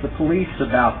spoken with the police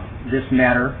about this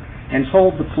matter and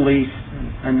told the police,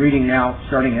 I'm reading now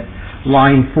starting at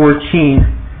line 14,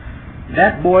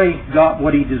 that boy got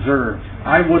what he deserved.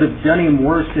 I would have done him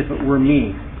worse if it were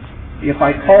me. If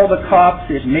I call the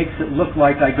cops, it makes it look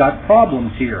like I got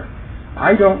problems here.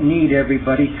 I don't need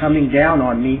everybody coming down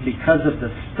on me because of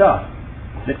the stuff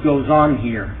that goes on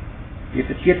here. If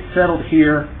it gets settled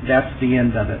here, that's the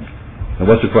end of it. Now,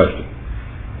 what's the question?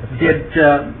 Did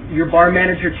your bar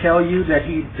manager tell you that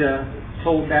he'd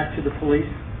told that to the police?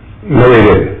 No, he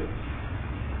didn't.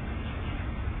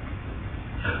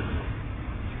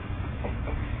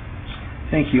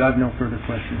 Thank you. I have no further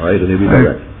questions. All right,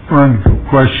 anybody? One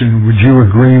question. Would you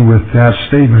agree with that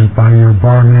statement by your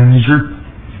bar manager?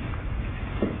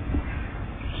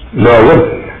 No, I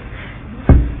wouldn't.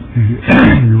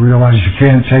 You realize you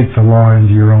can't take the law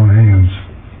into your own hands.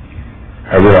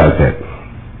 I realize that.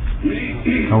 Yes,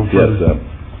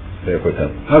 Mayor Portel.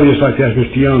 I would just like to ask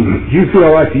Mr. Young, do you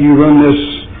feel like you run this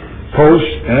post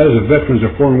as a Veterans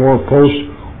of Foreign War post,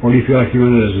 or do you feel like you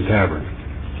run it as a tavern?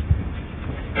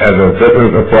 As a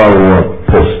Veterans of Foreign War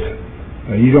post.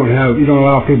 You don't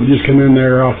allow people to just come in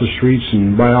there off the streets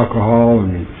and buy alcohol,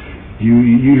 and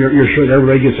you're sure that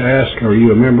everybody gets asked, are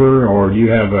you a member, or do you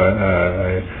have from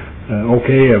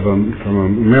a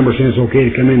member saying it's okay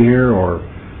to come in here, or?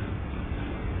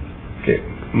 Okay.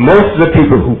 Most of the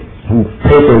people who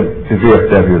pay for the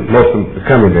VFW, most of them are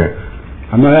coming there.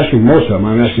 I'm not asking most of them.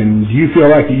 I'm asking, do you feel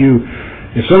like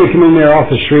if somebody came in there off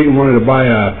the street and wanted to buy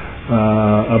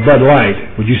a Bud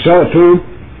Light, would you sell it to them?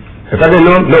 If I didn't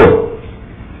know, no.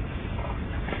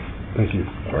 Thank you.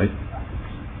 All right.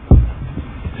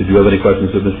 Did you have any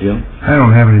questions of Mr. Young? I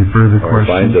don't have any further All right,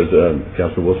 fine. questions. Does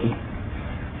Councilor Wilson?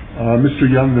 Mr.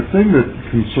 Young, the thing that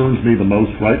concerns me the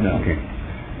most right now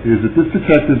is that this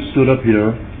detective stood up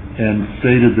here and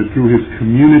stated that through his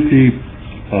community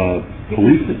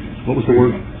policing, what was the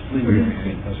word?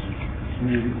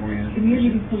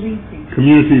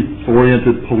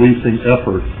 Community-oriented policing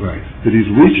efforts, that he's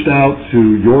reached out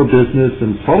to your business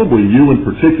and probably you in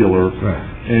particular,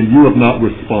 and you have not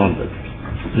responded.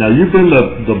 Now, you've been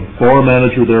the bar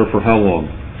manager there for how long?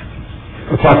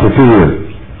 Approximately 2 years.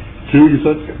 2, you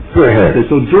said? Go ahead. Okay,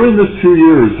 so during this 2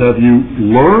 years, have you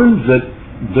learned that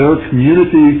their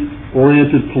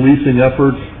community-oriented policing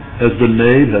efforts has been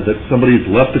made, that somebody's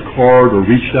left a card or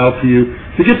reached out to you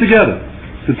to get together,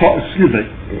 to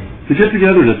get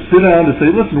together to sit down and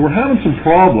say, listen, we're having some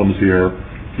problems here.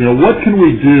 What can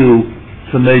we do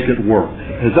to make it work?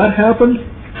 Has that happened?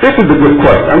 This is a good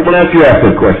question. I'm going to ask you a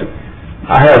good question.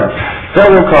 I have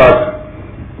several cards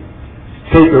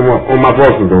taped on my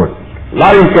voicemail door. A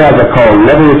lot of these guys I call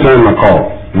never return my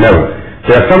call. Never.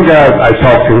 There are some guys I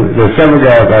talk to. There are several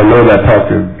guys I know that I talk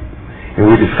to,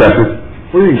 and we discuss it.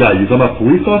 What do you mean, guy? You talking about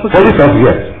police officers? Police officers,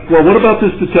 yes. Well, what about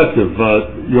this detective?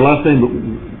 Your last name?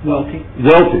 Welty.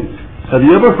 Welty. Have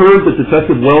you ever heard that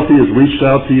Detective Welty has reached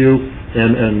out to you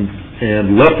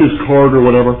and left his card or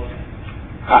whatever?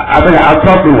 I think I've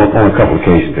talked to him on a couple of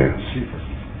occasions there.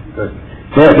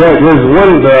 There's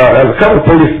a couple of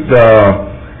police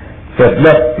that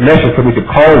left message for me to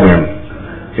call them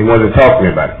They wanted to talk to me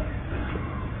about it.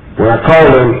 When I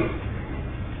called them,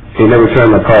 they never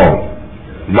returned my call.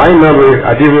 My number,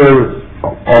 I did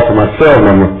offer my cell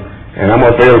number, and I'm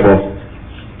available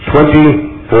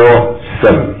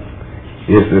 24/7.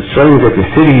 It's strange that the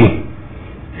city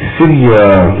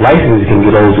license can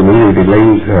get over to me, the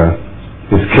ladies,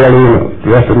 Miss Kelly and the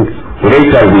rest of them, when they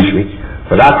try to reach me.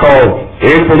 But I called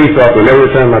every police officer, never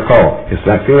returned my call. It seems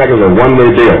like it's a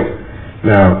one-way deal.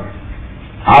 Now,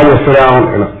 I will sit down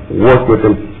and work with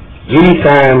them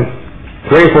anytime,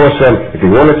 24/7. If they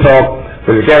want to talk,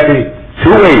 but it's got to be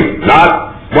two ways,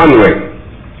 not one way.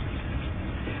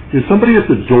 Is somebody at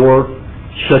the door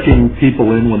checking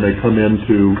people in when they come in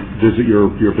to visit your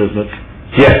business?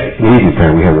 Yes,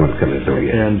 anytime we have one come in the door,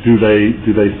 yes. And do they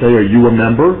say, are you a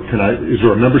member? Is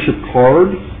there a membership card?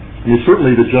 I mean,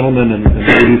 certainly the gentlemen and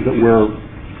ladies that wear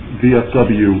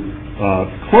VFW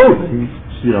clothing,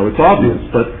 it's obvious,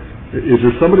 but is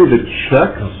there somebody that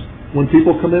checks when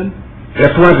people come in?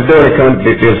 That's one at the door.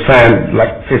 They sign,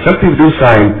 like, some people do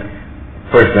sign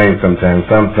first name sometimes,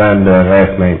 some sign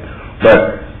last name,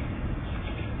 but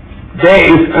there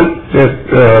is,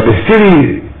 the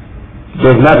city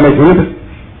does not make any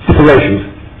stipulations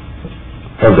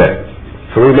of that.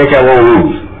 So we make our own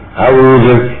rules. Our rules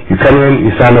is, you come in,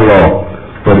 you sign the law.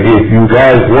 But if you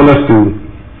guys want us to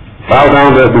bow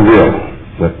down to it, we will.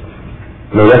 But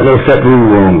there's no set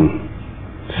rule on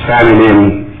signing in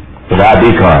with the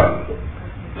ID card.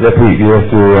 Yes,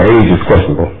 your age is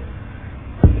questionable.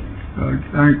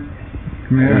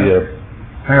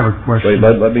 I have a question.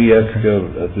 Wait, let me ask,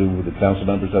 do the council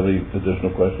members have any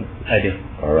additional questions? I do.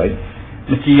 All right.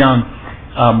 Mr. Young,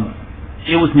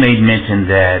 it was made mention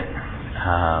that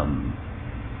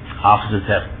officers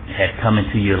had come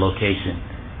into your location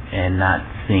and not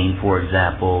seen, for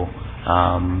example,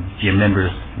 your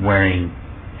members wearing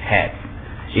hats.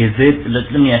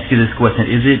 Let me ask you this question,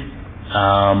 is it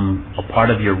a part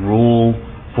of your rule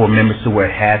for members to wear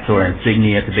hats or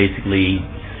insignia to basically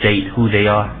state who they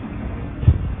are?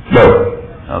 No.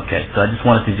 Okay, so I just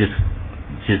wanted to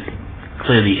just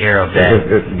clear the air of that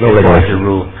no as far as the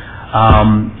rule.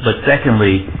 But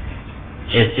secondly,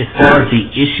 as far as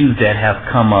the issues that have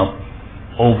come up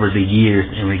over the years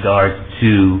in regards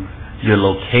to your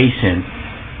location,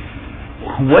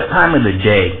 what time of the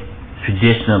day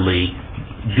traditionally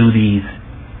do these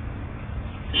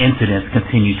incidents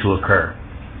continue to occur?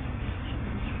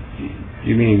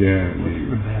 You mean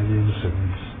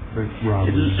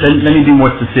Let me be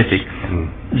more specific.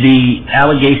 The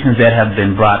allegations that have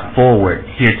been brought forward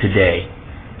here today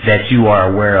that you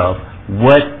are aware of,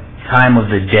 what time of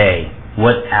the day,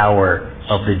 what hour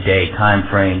of the day, time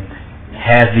frame,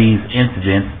 has these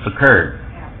incidents occurred?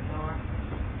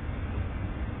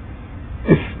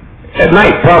 It's at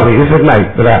night, probably. It's at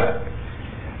night, but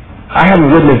I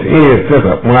haven't witnessed any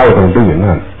of when I was on duty,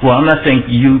 none. Well, I'm not saying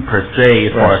you per se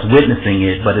as far as witnessing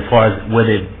it, but as far as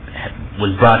whether it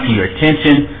was brought to your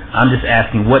attention, I'm just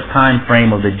asking what time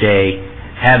frame of the day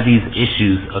have these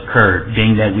issues occurred,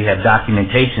 being that we have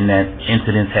documentation that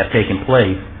incidents have taken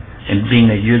place, and being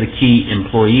that you're the key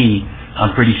employee,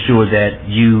 I'm pretty sure that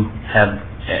you have,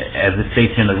 as it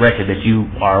states in the record, that you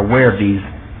are aware of these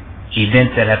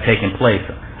events that have taken place.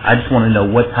 I just want to know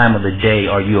what time of the day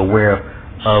are you aware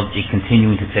of it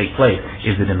continuing to take place?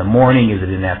 Is it in the morning? Is it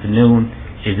in the afternoon?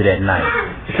 Is it at night?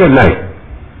 It's at night.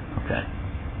 Okay.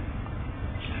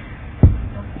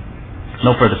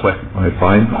 No further questions. All right,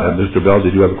 fine. Mr. Bell,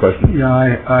 did you have a question? Yeah,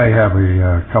 I have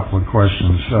a couple of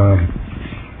questions.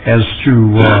 As to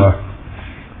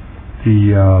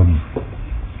the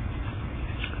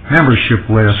membership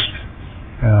list,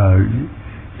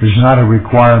 there's not a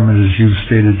requirement, as you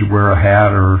stated, to wear a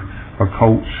hat or a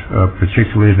coat,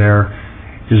 particularly there.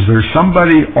 Is there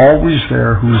somebody always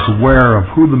there who's aware of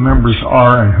who the members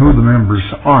are and who the members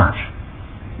aren't?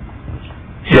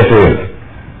 Yes, there is.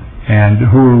 And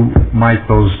who might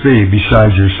those be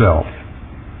besides yourself?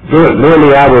 During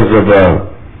the hours of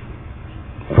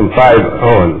from 5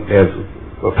 on, as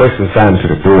a person signs to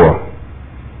the door,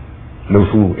 knows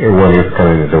who everyone is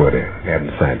coming in the door there. They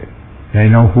haven't signed it. They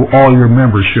know who all your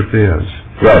membership is.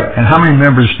 Right. And how many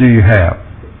members do you have?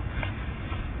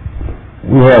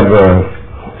 We have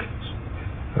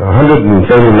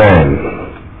 139.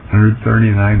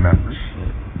 139 members.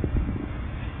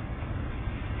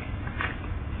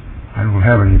 I don't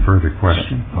have any further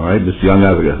questions. All right, Mr. Young, I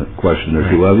have a question or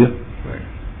two of you.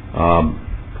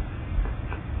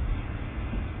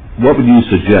 What would you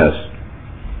suggest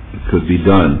could be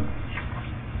done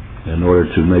in order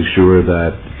to make sure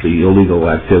that the illegal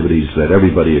activities that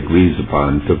everybody agrees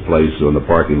upon took place on the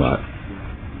parking lot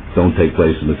don't take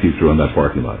place in the future on that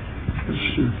parking lot?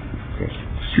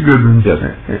 Mr. Goodman. Yes.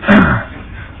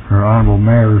 Or Honorable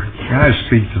Mayor, can I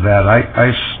speak to that?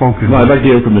 I've spoken... No, I'd like to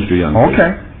hear from Mr. Young.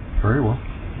 Okay, very well.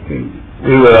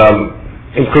 We would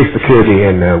increase security,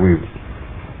 and we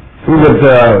would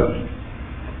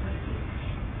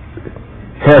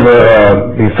have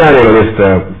the signing on this,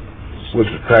 which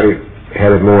probably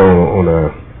had it more on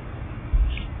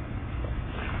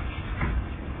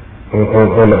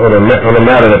a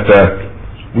matter that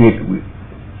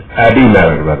ID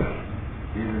matter, rather.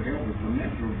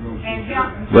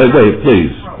 Wait,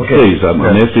 please. Okay. Please, I'm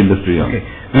asking Mr. Young. Okay.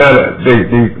 Now,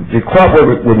 the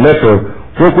cooperate with Metro,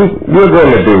 what we're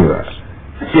going to do,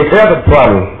 if there's a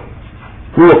problem,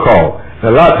 we will call. Now,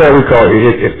 a lot of times we call,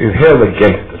 it's held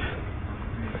against us.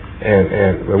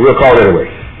 And we'll call anyway.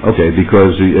 Okay,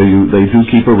 because they do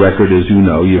keep a record, as you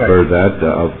know, you've heard that,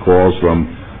 of calls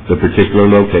from the particular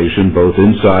location, both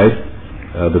inside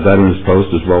the Veterans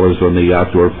Post as well as on the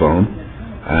outdoor phone.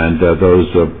 And those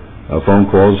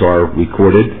phone calls are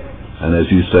recorded, and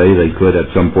as you say, they could at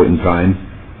some point in time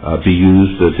be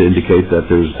used to indicate that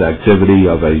there's activity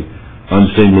of a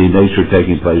unseemly nature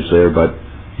taking place there, but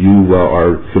you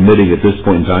are committing at this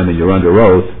point in time, and you're under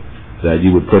oath, that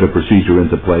you would put a procedure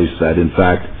into place that, in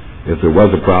fact, if there was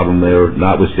a problem there,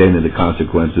 notwithstanding the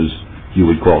consequences, you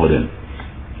would call it in.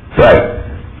 Right.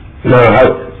 No,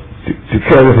 to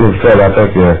carry this in I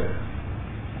think,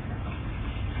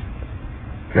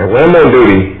 now when I'm on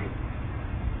duty,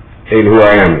 ain't who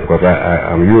I am, because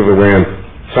I'm usually wearing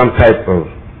some type of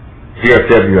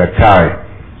VFW attire.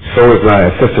 So is my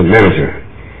assistant manager.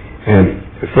 And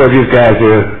as far as these guys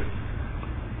here,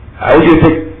 I want you to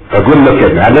take a good look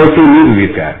at me. I've never seen either of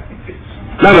these guys.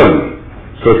 None of them.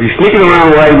 So if you're sneaking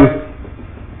around writing,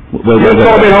 just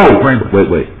call me home.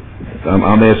 Wait.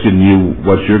 I'm asking you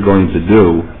what you're going to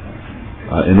do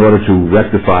in order to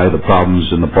rectify the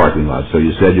problems in the parking lot. So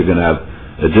you said you're going to have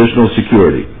additional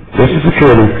security. This is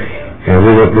security. And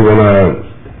we're going to...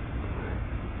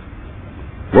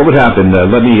 What would happen,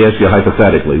 let me ask you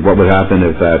hypothetically, what would happen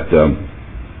if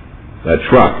that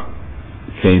truck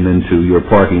came into your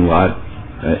parking lot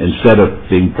instead of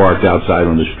being parked outside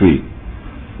on the street?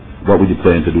 What would you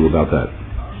plan to do about that?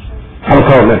 I would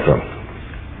call Metro.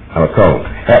 I would call them.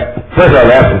 First I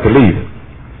would ask them to leave.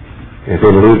 If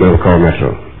they would leave, I would call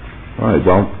Metro. All right,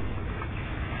 well,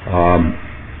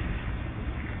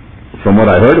 from what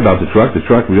I heard about the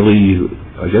truck really,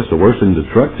 I guess the worst thing the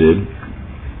truck did,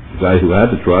 the guy who had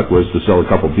the truck, was to sell a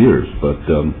couple beers. But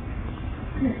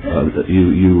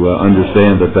you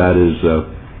understand that is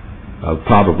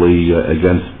probably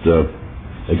against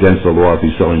the law if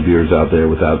he's selling beers out there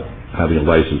without having a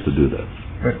license to do that.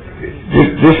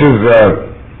 This is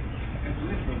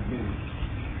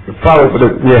the problem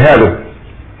that we're having.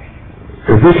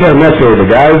 If we tell Metro, the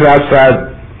guys outside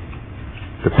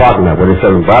the parking lot, where they're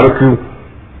selling barbecue,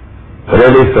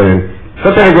 whatever they're saying,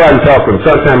 sometimes go out and talk to them,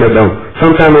 sometimes they don't.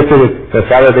 Sometimes they think that's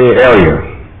out of their area,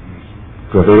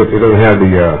 because they don't have the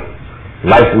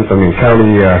license,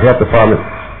 county health department.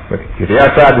 But if they're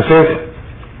outside the fence,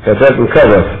 that doesn't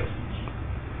cover us.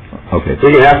 Okay.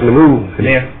 They can ask them to move.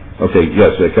 Mayor? Okay,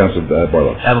 yes, Councilor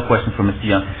Barlow. I have a question for Mr.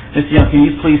 Young. Mr. Young, can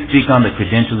you please speak on the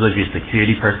credentials of your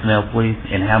security personnel, please,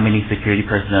 and how many security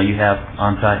personnel you have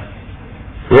on site?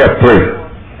 We have 3.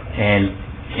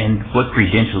 And what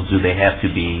credentials do they have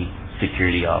to be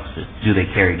security officers? Do they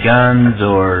carry guns,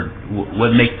 or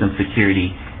what makes them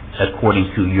security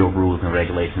according to your rules and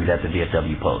regulations at the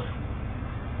VFW post?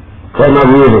 According to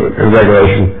my rules and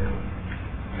regulations,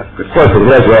 of course, it's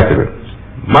retroactive.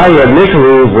 My initial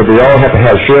rules were they all have to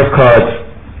have sheriff cards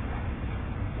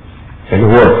and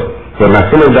work. So when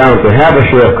I send them down to have a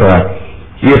sheriff card,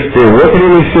 if they're working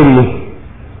in the city,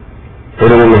 they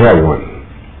don't really have one.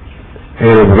 And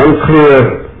it was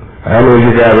unclear, I don't know if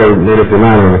you guys ever made up your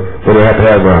mind on it, whether they have to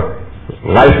have a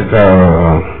license,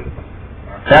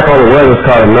 alcohol awareness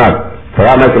card or not. So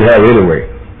I'd like them to have it anyway.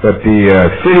 But the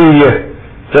city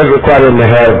does require them to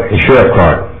have a sheriff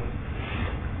card.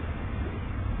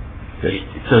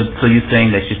 So you're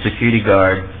saying that your security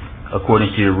guards,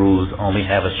 according to your rules, only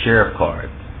have a sheriff card?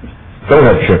 Don't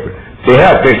have a sheriff. They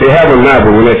have them now,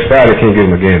 but when they expire, they can't get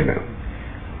them again now.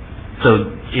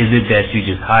 So is it that you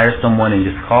just hire someone and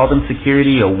just call them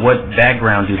security, or what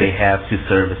background do they have to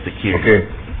serve as security?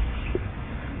 Okay.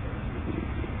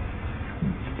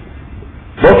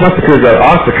 Both my security guards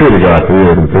are security guards.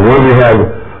 The one we have,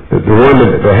 the one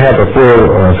that had before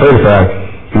certified,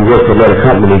 he worked for another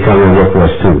company, he come and work for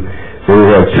us too. So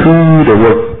we have 2 that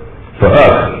work for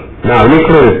us. Now, let me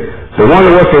clear this. The one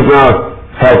that works for us now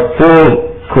has full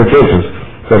credentials.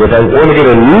 So if I want to get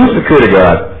a new security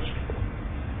guard,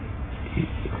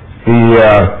 the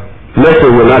Metro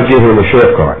will not give him a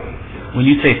sheriff card. When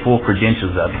you say full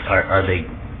credentials, are they?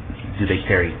 Do they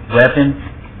carry weapons?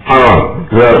 Well,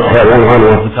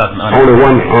 only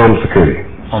one armed security.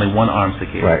 Only one armed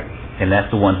security. Right. And that's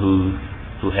the one who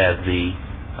has the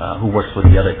who works for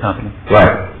the other company.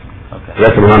 Right. Okay.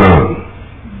 That's the one armed.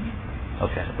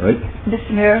 Okay. Right?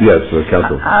 Mr. Mayor? Yes,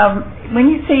 Council. When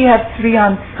you say you have 3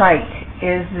 on site,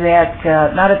 is that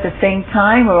not at the same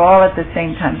time or all at the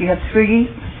same time? Do you have 3?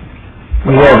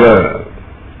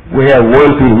 We have 1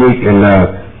 through the week and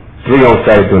 3 on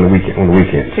site on the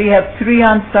weekend. So you have 3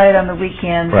 on site on the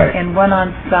weekend, right, and 1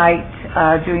 on site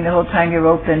during the whole time you're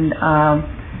open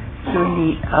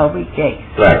during the weekdays.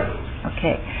 Right.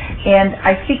 Okay. And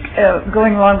I think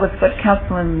going along with what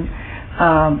Councilman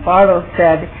Barlow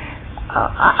said,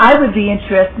 I would be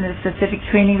interested in the specific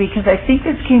training because I think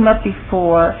this came up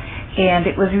before, and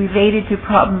it was related to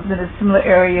problems in a similar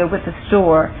area with the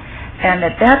store. And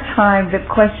at that time, the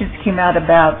questions came out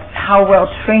about how well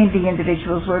trained the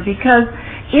individuals were, because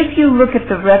if you look at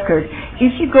the record,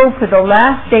 if you go for the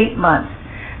last 8 months,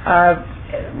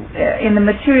 in the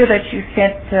material that you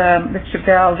sent, Mr.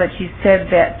 Bell, that you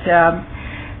said that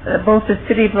both the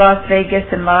City of Las Vegas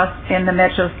and the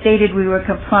Metro stated we were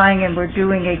complying and were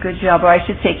doing a good job, or I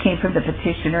should say it came from the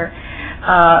petitioner.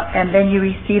 And then you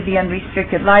received the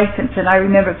unrestricted license, and I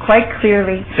remember quite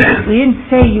clearly, we didn't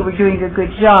say you were doing a good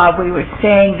job, we were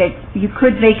saying that you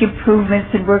could make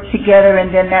improvements and work together, and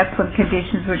then that's when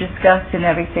conditions were discussed and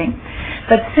everything.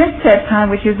 But since that time,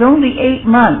 which is only 8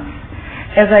 months,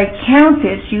 as I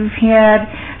counted, you've had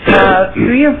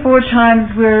 3 or 4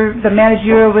 times where the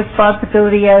managerial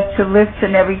responsibility as to lists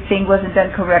and everything wasn't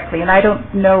done correctly, and I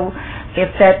don't know if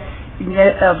that's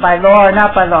by law or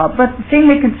not by law. But the thing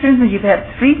that concerns me, you've had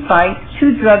 3 fights,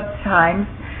 2 times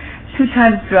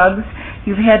drugs.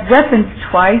 You've had weapons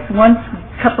twice, once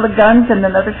a couple of guns and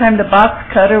another time the box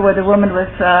cutter where the woman was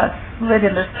slit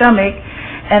in the stomach,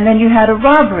 and then you had a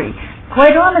robbery.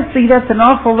 Quite honestly, that's an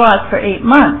awful lot for 8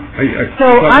 months.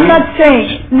 So I'm not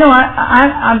saying, no,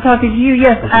 I'm talking to you,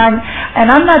 yes,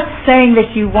 and I'm not saying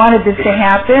that you wanted this to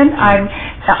happen.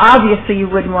 Obviously you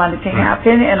wouldn't want it to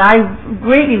happen, and I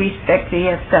greatly respect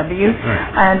the SW,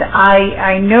 and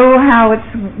I know how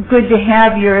it's good to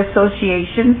have your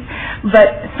associations,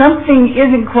 but something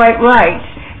isn't quite right,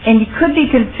 and you could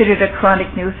be considered a chronic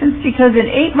nuisance, because in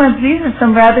 8 months these are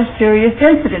some rather serious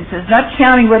incidences, not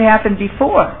counting what happened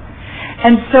before.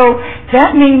 And so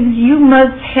that means you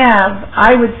must have,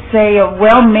 I would say, a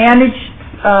well-managed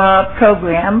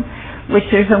program, which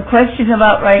there's some questions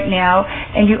about right now,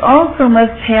 and you also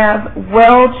must have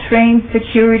well-trained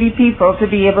security people to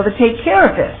be able to take care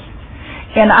of this.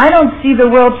 And I don't see the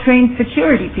well-trained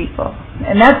security people,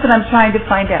 and that's what I'm trying to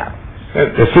find out.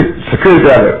 The security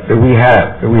guards that we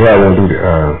have on duty,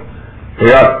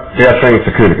 they are trained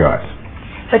security guards.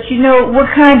 But you know,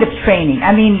 what kind of training?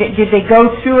 I mean, did they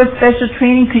go through a special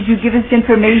training? Could you give us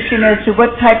information as to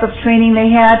what type of training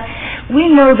they had? We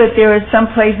know that there are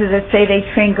some places that say they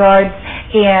train guards,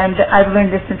 and I've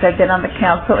learned this since I've been on the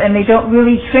council, and they don't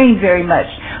really train very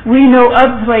much. We know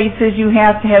other places you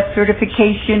have to have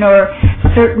certification or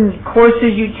certain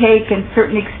courses you take and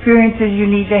certain experiences you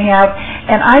need to have,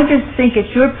 and I just think at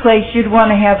your place you'd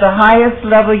want to have the highest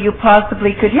level you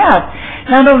possibly could have,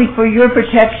 not only for your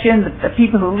protection, the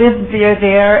people who live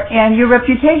there, and your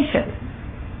reputation.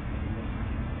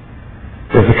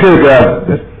 The security guards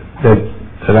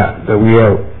that we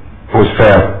have on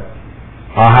staff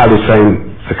are highly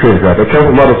trained security guards. They come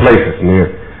from other places, and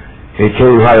they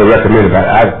came highly recommended.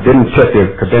 I didn't check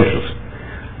their credentials.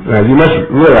 Now, you must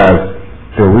realize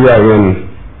that we are in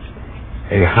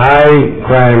a high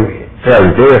crime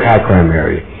area, very high crime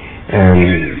area,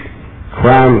 and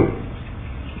crime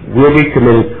will be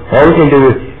committed. All we can do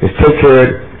is take care of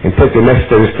it and take the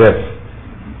necessary steps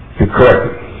to correct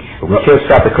it. But we can't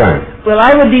stop the crime. Well,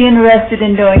 I would be interested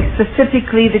in knowing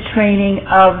specifically the training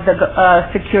of the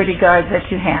security guards that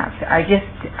you have.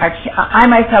 I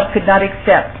myself could not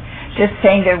accept just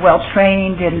saying they're well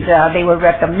trained and they were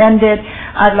recommended.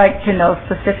 I'd like to know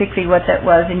specifically what that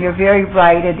was, and you're very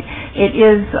right. It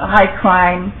is high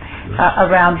crime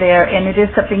around there, and it is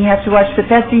something you have to watch, but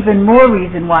that's even more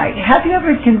reason why. Have you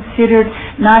ever considered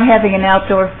not having an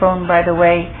outdoor phone, by the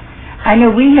way? I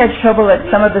know we had trouble at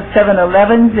some of the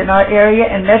 7-Elevens in our area,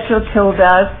 and Metro told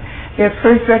us their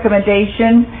first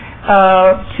recommendation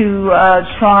to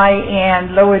try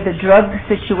and lower the drug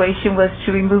situation was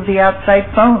to remove the outside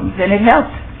phones, and it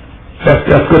helped. That's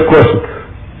a good question.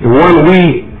 The one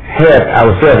we had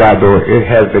ourselves outdoor, it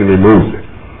has been removed.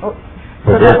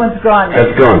 So that one's gone.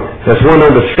 That's gone. That's one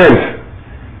on the fence,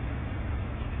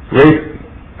 right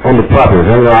on the property. It's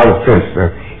under our fence.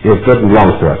 It doesn't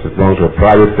belong to us. It belongs to a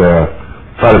private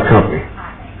private company.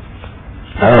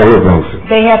 I don't know who it belongs to.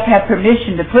 They have to have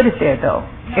permission to put it there, though.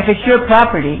 If it's your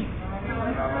property,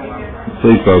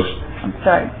 Please, folks. I'm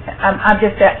sorry, I'm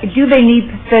just, do they need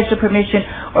special permission,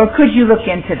 or could you look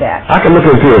into that? I can look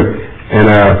into it, and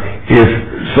if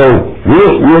so,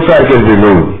 we'll try to get it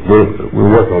removed.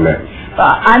 We'll work on that.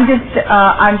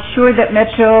 I'm sure that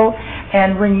Metro,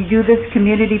 and when you do this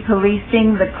community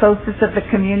policing, the closest of the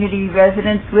community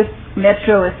residents with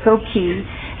Metro is so key,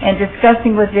 and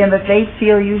discussing with them if they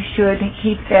feel you should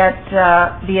keep that,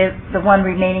 the one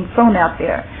remaining phone out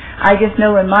there. I just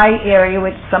know in my area,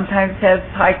 which sometimes has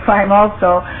high crime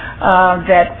also,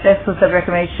 that this was the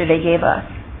recommendation they gave us.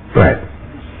 Right.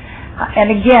 And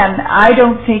again, I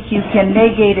don't think you can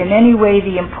negate in any way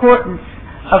the importance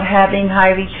of having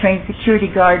highly trained security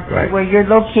guards where you're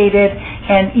located,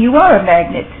 and you are a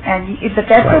magnet, but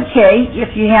that's okay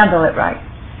if you handle it right.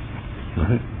 All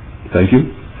right. Thank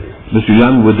you. Mr.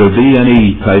 Young, would there be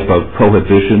any type of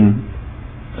prohibition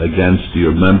against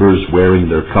your members wearing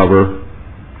their cover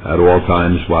at all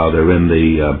times while they're in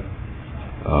the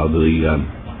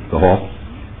hall?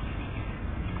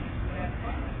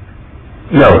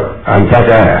 No. In fact,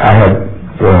 I have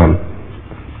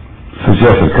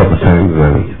suggested a couple of times,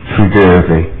 through there,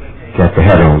 they got the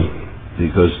hat on.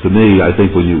 Because to me, I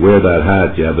think when you wear that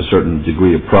hat, you have a certain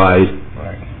degree of pride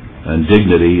and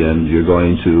dignity, and you're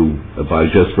going to, by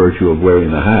just virtue of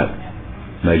wearing the hat,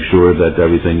 make sure that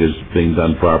everything is being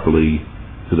done properly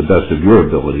to the best of your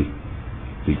ability,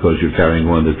 because you're carrying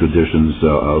one of the traditions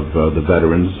of the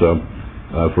veterans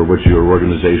for which your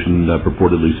organization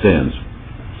purportedly stands.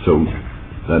 So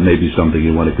that may be something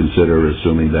you want to consider,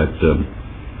 assuming that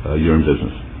you're in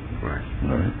business. Right.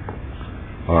 All right.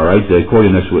 All right. Call your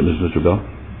next witness, Mr. Bell.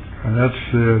 And that's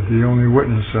the only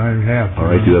witness I have. All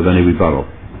right. Do you have any rebuttal?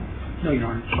 No,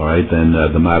 Your Honor. All right. Then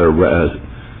the matter,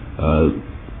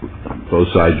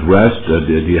 both sides rest. Do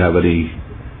you have any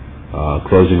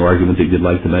closing argument that you'd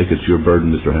like to make? It's your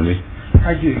burden, Mr. Henry.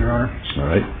 I do, Your Honor. All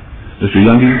right. Mr.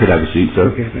 Young, you could have a seat, sir.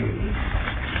 Okay, thank you.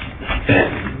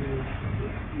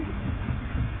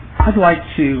 I'd like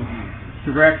to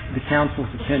direct the council's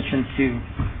attention to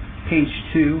page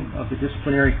 2 of the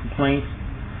disciplinary complaint,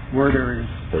 where there is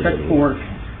set forth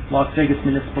Las Vegas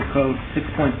Municipal Code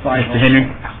 6.50. Mr. Henry,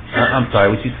 I'm sorry,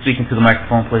 would you speak into the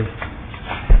microphone, please?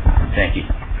 Thank you.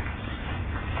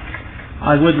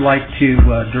 I would like to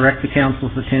direct the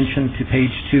council's attention to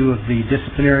page 2 of the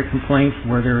disciplinary complaint,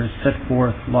 where there is set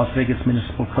forth Las Vegas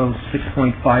Municipal Code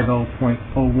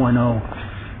 6.50.010,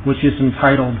 which is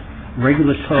entitled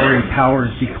Regulatory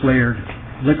Powers Declared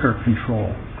Liquor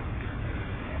Control.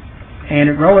 And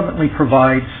it relevantly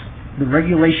provides the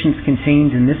regulations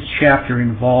contained in this chapter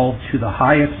involve to the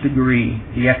highest degree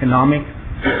the economic,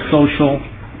 social,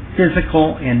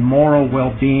 physical, and moral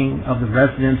well-being of the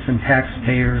residents and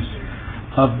taxpayers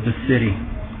of the city.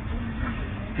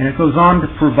 And it goes on to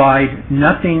provide,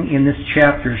 nothing in this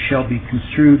chapter shall be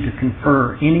construed to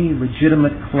confer any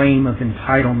legitimate claim of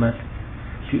entitlement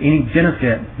to any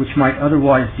benefit which might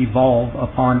otherwise devolve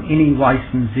upon any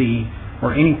licensee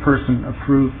or any person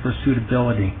approved for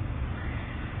suitability.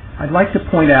 I'd like to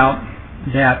point out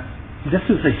that this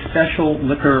is a special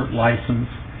liquor license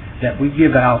that we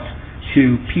give out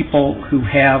to people who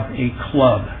have a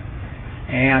club,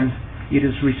 and it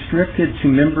is restricted to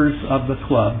members of the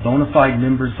club, bona fide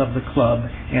members of the club,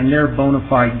 and their bona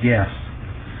fide guests.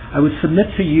 I would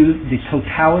submit to you the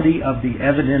totality of the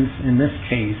evidence in this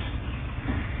case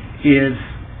is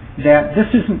that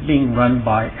this isn't being run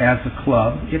as a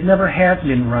club. It never has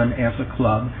been run as a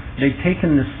club. They've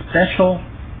taken this special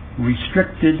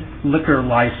restricted liquor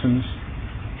license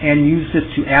and used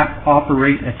it to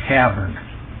operate a tavern.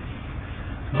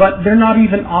 But they're not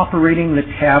even operating the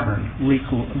tavern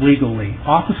legally.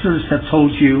 Officers have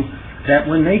told you that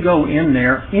when they go in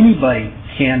there, anybody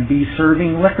can be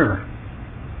serving liquor.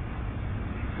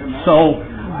 So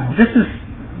this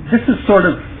is sort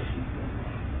of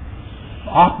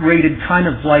operated kind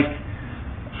of like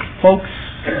folks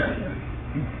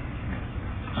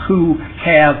who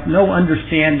have no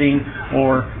understanding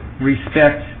or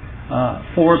respect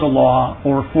for the law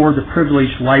or for the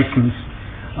privileged license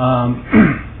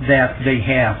that they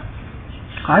have.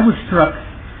 I was struck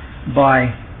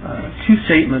by two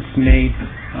statements made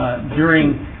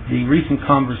during the recent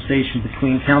conversation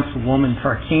between Councilwoman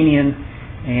Tarkanian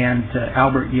and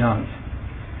Albert Young.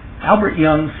 Albert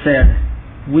Young said,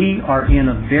 "We are in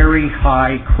a very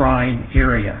high crime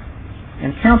area."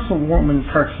 And Councilwoman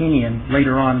Tarkanian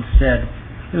later on said,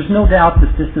 "There's no doubt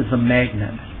that this is a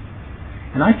magnet."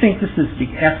 And I think this is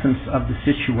the essence of the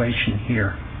situation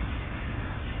here.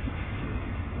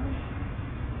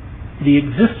 The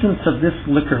existence of this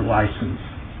liquor license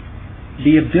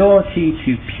the ability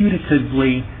to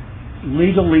putatively,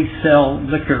 legally sell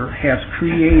liquor has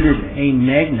created a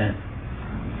magnet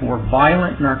for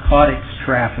violent narcotics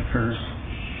traffickers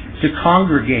to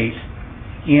congregate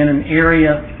in an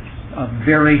area of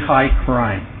very high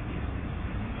crime.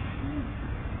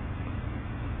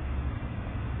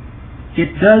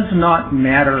 It does not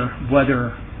matter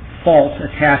whether fault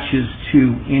attaches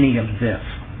to any of this.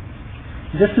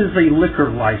 This is a liquor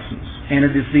license, and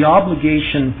it is the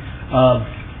obligation of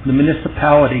the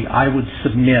municipality, I would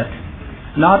submit,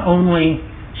 not only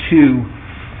to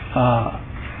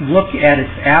look at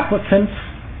its applicants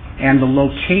and the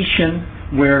location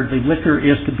where the liquor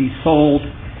is to be sold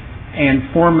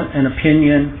and form an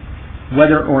opinion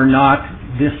whether or not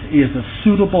this is a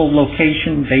suitable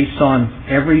location based on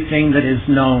everything that is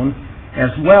known, as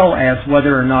well as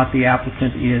whether or not the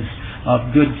applicant is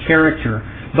of good character.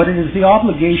 But it is the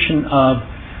obligation of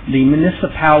the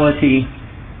municipality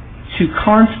to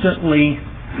constantly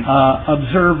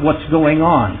observe what's going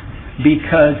on,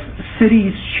 because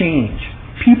cities change,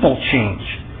 people change.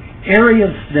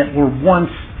 Areas that were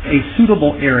once a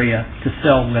suitable area to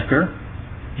sell liquor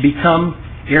become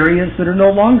areas that are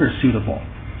no longer suitable.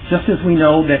 Just as we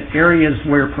know that areas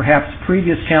where perhaps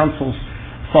previous councils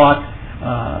thought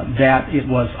that it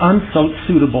was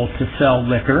unsuitable to sell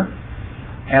liquor,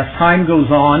 as time goes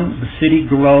on, the city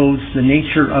grows, the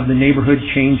nature of the neighborhood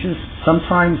changes.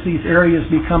 Sometimes these areas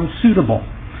become suitable.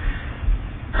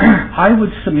 I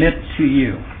would submit to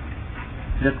you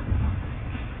that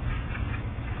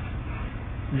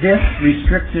this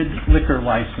restricted liquor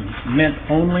license meant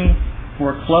only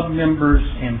for club members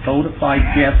and bona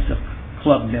fide guests of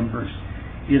club members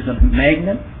is a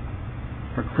magnet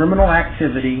for criminal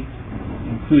activity,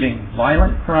 including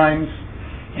violent crimes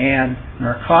and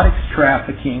narcotics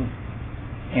trafficking,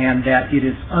 and that it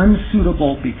is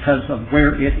unsuitable because of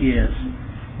where it is,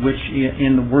 which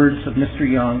in the words of Mr.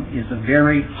 Young is a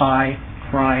very high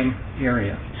crime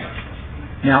area.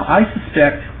 Now I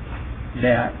suspect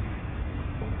that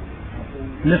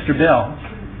Mr. Bell,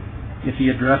 if he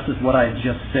addresses what I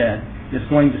just said, is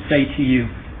going to say to you,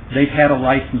 they've had a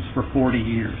license for 40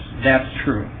 years. That's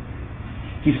true.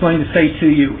 He's going to say to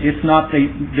you, it's not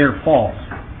their fault.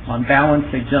 On balance,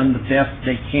 they've done the best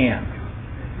they can.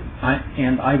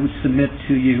 And I would submit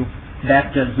to you,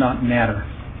 that does not matter.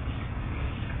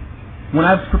 When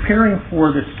I was preparing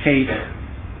for this case,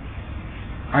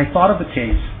 I thought of a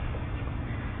case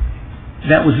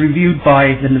that was reviewed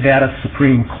by the Nevada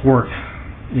Supreme Court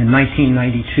in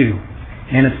 1992.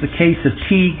 And it's the case of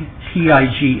Teague,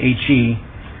 T-I-G-H-E,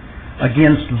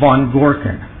 against Von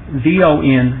Gorken,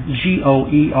 V-O-N-G-O-E-R-K-E-N.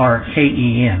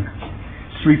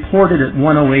 It's reported at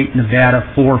 108 Nevada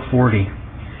 440.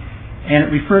 And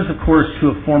it refers, of course, to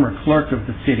a former clerk of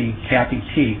the city, Kathy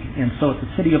Teague. And so it's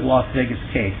a City of Las Vegas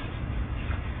case.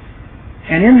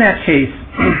 And in that case,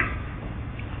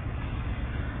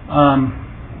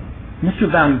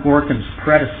 Mr. Von Gorken's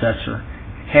predecessor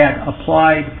had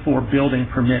applied for building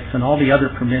permits and all the other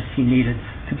permits he needed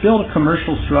to build a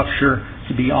commercial structure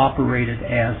to be operated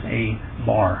as a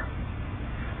bar.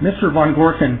 Mr. Von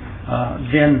Gorken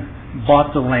then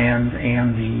bought the land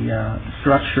and the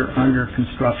structure under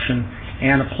construction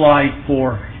and applied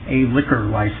for a liquor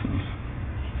license.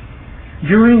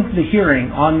 During the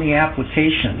hearing on the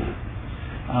application,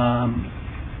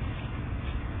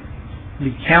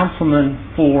 the councilman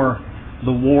for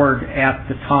the ward at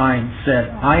the time said,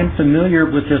 I am familiar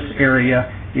with this area.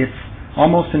 It's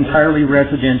almost entirely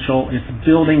residential. It's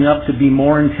building up to be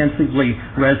more intensively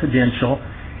residential.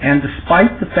 And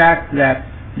despite the fact that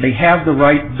they have the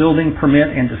right building permit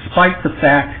and despite the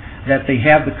fact that they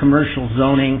have the commercial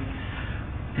zoning,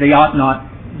 they ought not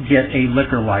get a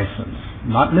liquor license.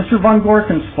 Not Mr. Von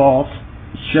Gorken's fault.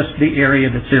 It's just the area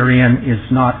that they're in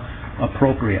is not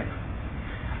appropriate.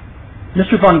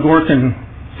 Mr. Von Gorken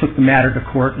took the matter to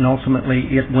court, and ultimately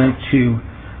it went to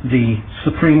the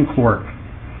Supreme Court.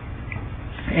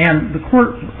 And the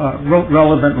court wrote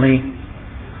relevantly,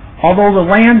 although the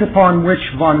land upon which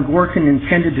Von Gorken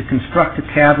intended to construct a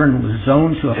tavern was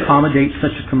zoned to accommodate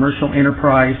such a commercial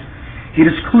enterprise, it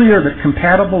is clear that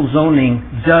compatible zoning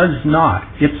does not,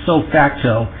 ipso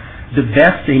facto,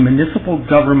 divest a municipal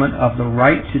government of the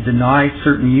right to deny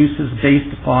certain uses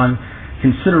based upon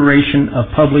consideration of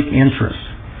public interest.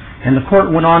 And the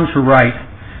court went on to write,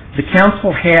 the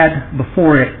council had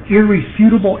before it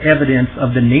irrefutable evidence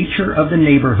of the nature of the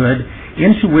neighborhood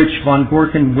into which Von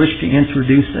Gorken wished to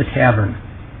introduce a tavern.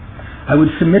 I would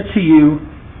submit to you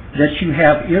that you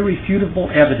have irrefutable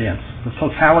evidence, the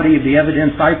totality of the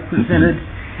evidence I've presented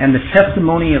and the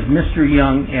testimony of Mr.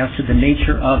 Young as to the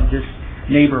nature of this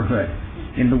neighborhood.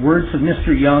 in the words of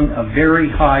Mr. Young, a very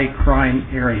high crime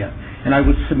area. And I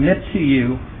would submit to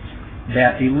you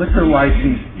that a liquor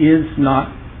license is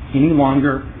not any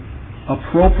longer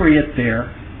appropriate there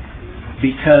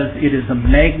because it is a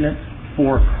magnet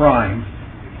for crime.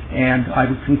 And I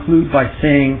would conclude by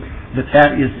saying that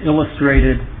that is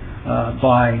illustrated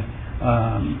by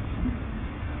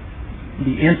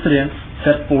the incidents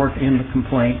set forth in the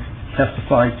complaint,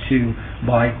 testified to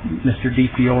by Mr.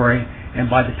 DiFiore, and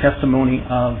by the testimony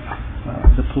of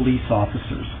the police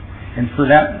officers. And for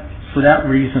that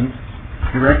reason,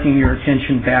 directing your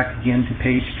attention back again to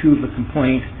page 2 of the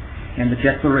complaint and the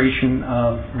declaration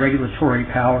of regulatory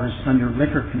powers under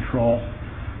liquor control,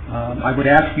 I would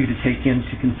ask you to take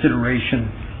into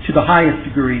consideration, to the highest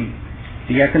degree,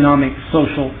 the economic,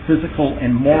 social, physical,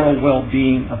 and moral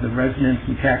well-being of the residents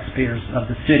and taxpayers of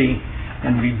the city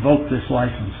and revoke this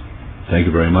license. Thank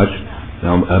you very much.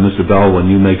 Now, Mr. Bell, when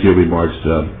you make your remarks,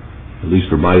 at least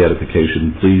for my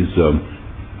edification, please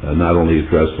not only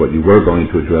address what you were going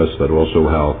to address, but also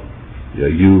how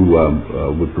you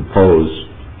would propose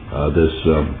this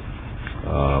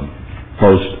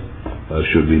post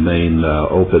should remain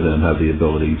open and have the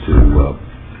ability to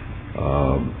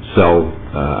sell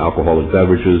alcoholic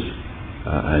beverages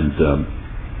and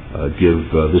give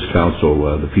this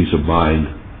council the peace of mind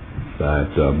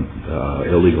that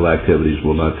illegal activities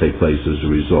will not take place as a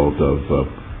result of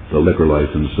the liquor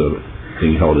license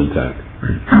being held intact.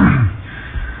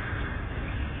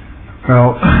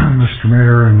 Well, Mr.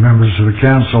 Mayor and members of the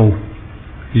council,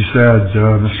 he said,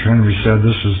 Mr. Henry said,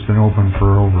 this has been open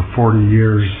for over 40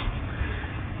 years.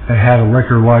 It had a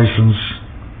liquor license.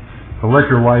 The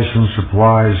liquor license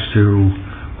applies to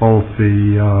both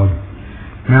the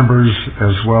members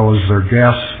as well as their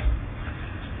guests.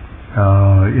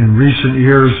 In recent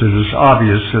years, it is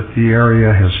obvious that the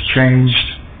area has changed,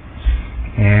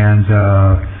 and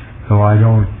though I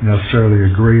don't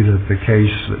necessarily agree that the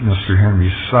case that Mr.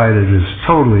 Henry cited is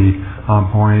totally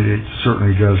on point, it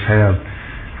certainly does have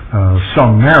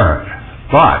some merit.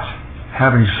 But,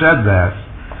 having said that,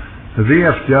 the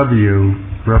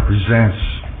VFW represents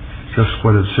just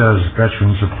what it says,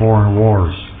 veterans of foreign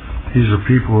wars. These are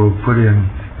people who put in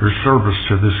their service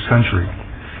to this country.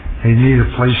 They need a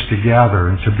place to gather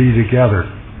and to be together.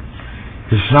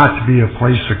 It's not to be a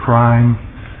place of crime.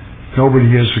 Nobody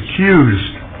has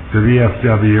accused the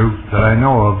VFW that I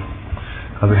know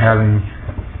of having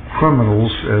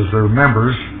criminals as their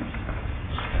members,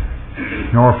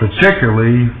 nor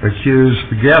particularly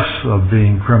accused the guests of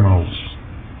being criminals.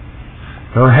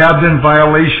 There have been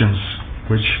violations,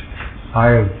 which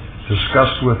I have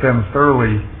discussed with them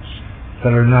thoroughly,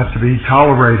 that are not to be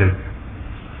tolerated.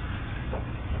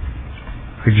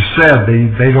 Like you said,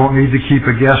 they don't need to keep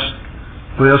a guest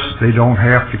list. They don't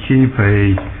have to keep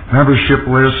a membership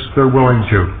list. They're willing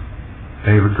to.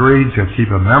 They've agreed to keep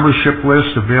a membership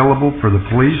list available for the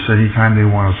police anytime they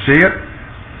want to see it,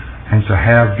 and to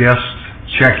have guests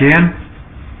check in,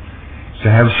 to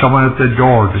have someone at the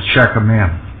door to check them in.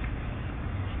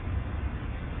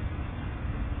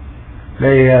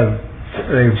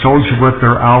 They've told you what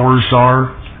their hours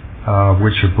are,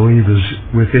 which I believe is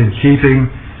within keeping.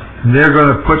 And they're going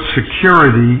to put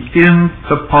security in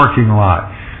the parking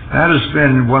lot. That has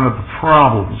been one of the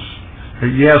problems.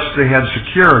 Yes, they had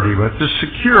security, but the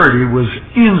security was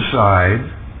inside,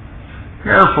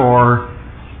 therefore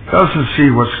doesn't see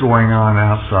what's going on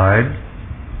outside.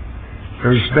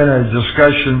 There's been a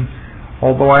discussion,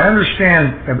 although I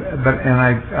understand, and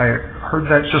I heard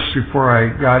that just before I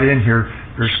got in here,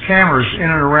 there's cameras in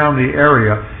and around the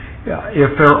area.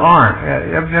 If there aren't,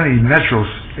 evidently Metro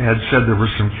had said there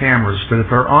were some cameras, but if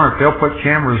there aren't, they'll put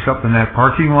cameras up in that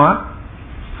parking lot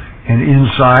and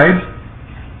inside.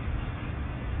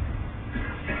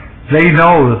 They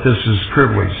know that this is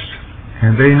privileged,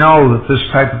 and they know that this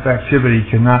type of activity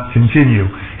cannot continue.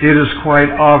 It is quite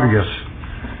obvious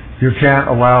you can't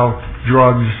allow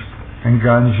drugs and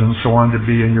guns and so on to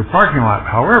be in your parking lot.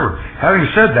 However, having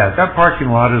said that, that parking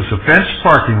lot is a fenced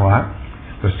parking lot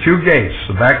with two gates.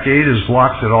 The back gate is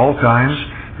locked at all times.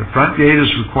 The front gate is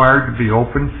required to be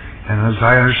open, and as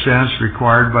I understand, it's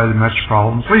required by the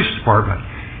Metropolitan Police Department.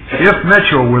 If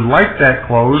Metro would like that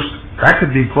closed, that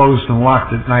could be closed and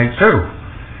locked at night too.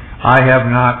 I have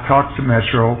not talked to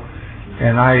Metro,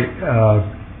 and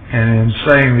in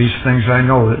saying these things, I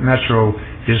know that Metro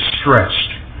is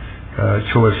stretched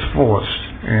to its fullest,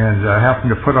 and happen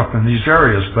to put up in these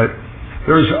areas. But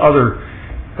there's other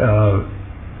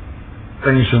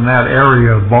things in that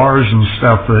area, bars and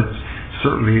stuff, that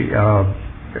certainly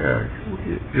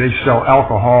they sell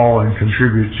alcohol and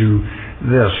contribute to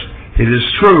this. It is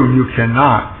true you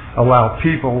cannot allow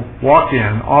people walk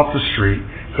in off the street,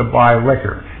 to buy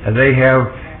liquor. And they have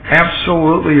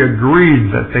absolutely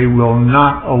agreed that they will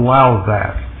not allow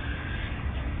that.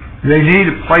 They need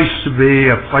a place to be,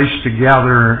 a place to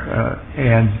gather,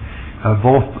 and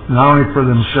both not only for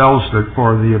themselves but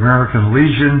for the American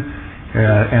Legion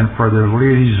and for their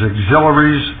ladies'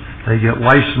 auxiliaries. They get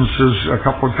licenses a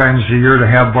couple of times a year to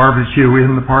have barbecue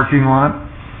in the parking lot.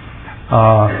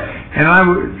 And I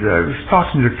was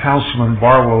talking to Councilman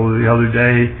Barlow the other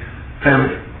day,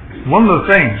 and one of the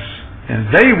things, and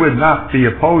they would not be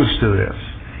opposed to this,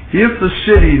 if the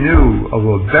city knew of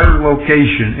a better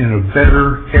location in a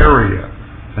better area,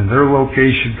 and their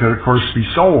location could of course be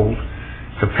sold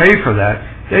to pay for that,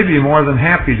 they'd be more than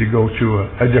happy to go to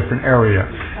a different area.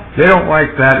 They don't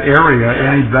like that area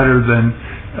any better than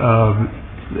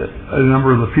a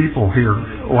number of the people here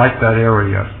like that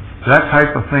area. That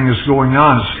type of thing is going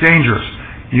on. It's dangerous.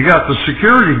 You got the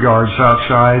security guards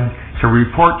outside to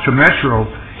report to Metro,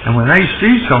 and when they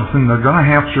see something, they're going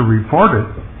to have to report it.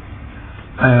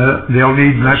 They'll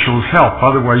need Metro's help.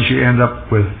 Otherwise, you end up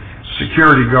with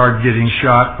security guard getting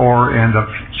shot or end up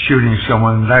shooting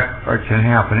someone. That can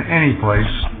happen any place,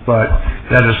 but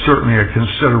that is certainly a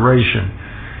consideration.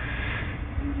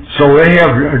 So they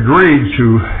have agreed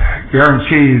to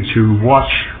guarantee to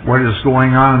watch what is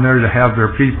going on in there, to have their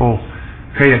people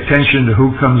pay attention to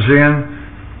who comes in.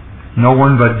 No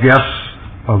one but guests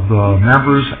of the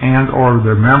members and or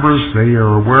their members. They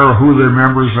are aware of who their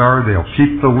members are. They'll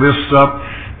keep the lists up.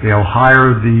 They'll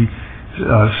hire the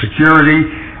security.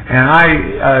 And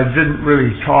I didn't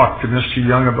really talk to Mr.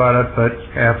 Young about it, but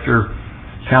after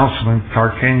Councilman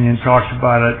Tarkanian talked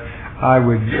about it, I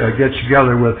would get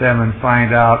together with them and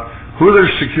find out who their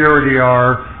security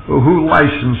are, who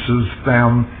licenses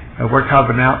them, what kind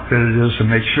of an outfit it is, and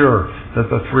make sure that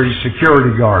the 3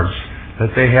 security guards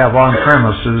that they have on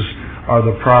premises are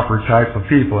the proper type of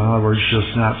people. In other words,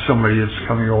 just not somebody that's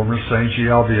coming over and saying, gee,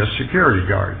 I'll be a security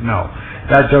guard. No,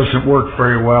 that doesn't work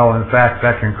very well. In fact,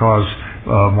 that can cause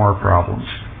more problems.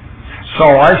 So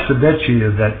I submit to you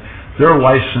that their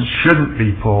license shouldn't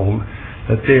be pulled,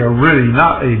 that they are really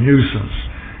not a nuisance.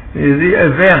 The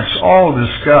events all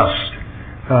discussed,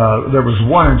 there was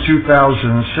one in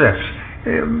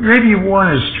 2006. Maybe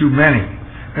one is too many.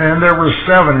 And there were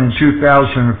 7 in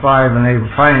 2005, and they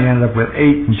finally ended up with 8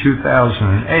 in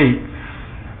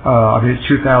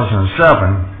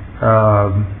 2007.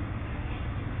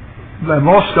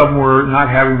 Most of them were not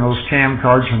having those CAM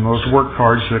cards and those work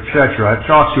cards, etc. I've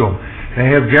talked to them. They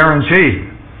have guaranteed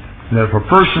that if a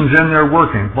person's in there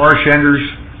working, bartenders,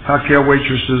 cocktail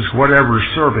waitresses, whatever,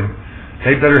 serving,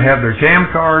 they better have their CAM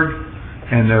card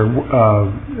and their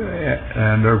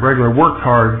regular work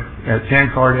card,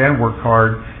 CAM card and work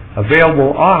card,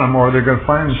 available on them, or they're going to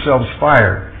find themselves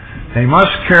fired. They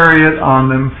must carry it on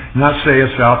them, not say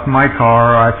it's out in my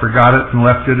car, I forgot it and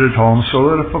left it at home, so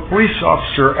that if a police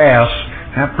officer asks,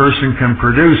 that person can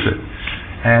produce it.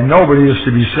 And nobody is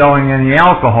to be selling any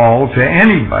alcohol to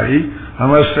anybody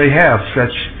unless they have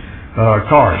such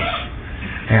cards.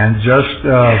 And just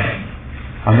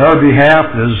on their behalf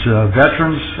as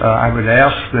veterans, I would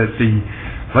ask that the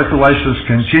liquor license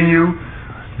continue.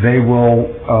 They will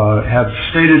have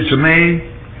stated to me,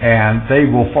 and they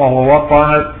will follow up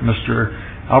on it. Mr.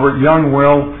 Albert Young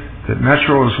will, that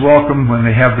Metro is welcome when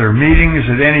they have their meetings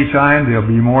at any time. They'll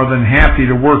be more than happy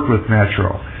to work with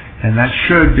Metro. And that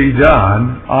should be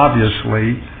done,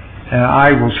 obviously, and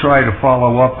I will try to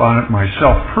follow up on it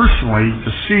myself personally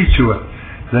to see to it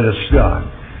that it's done.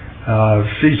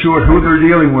 See to it who they're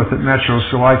dealing with at Metro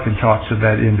so I can talk to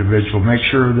that individual, make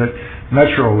sure that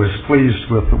Metro is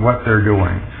pleased with what they're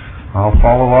doing. I'll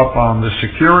follow up on the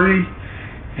security,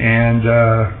 and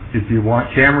if you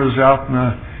want cameras out in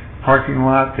the parking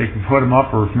lot, they can put them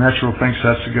up, or if Metro thinks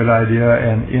that's a good idea,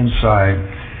 and inside.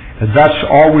 And that's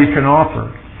all we can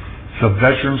offer. It's a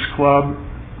veterans club.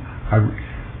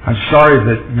 I'm sorry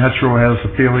that Metro has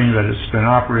the feeling that it's been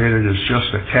operated as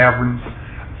just a tavern.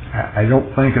 I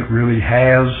don't think it really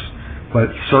has, but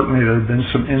certainly there have been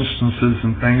some instances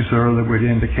and things there that would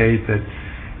indicate that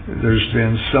there's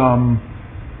been some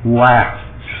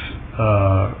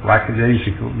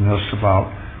lackadaisicalness about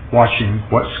watching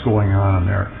what's going on in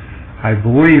there. I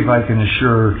believe I can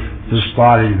assure this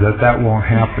body that that won't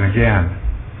happen again.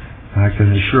 And I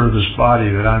can assure this body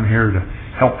that I'm here to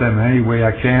help them any way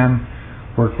I can,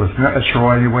 work with Metro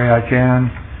any way I can,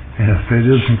 and if it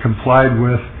isn't complied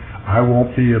with, I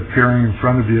won't be appearing in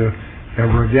front of you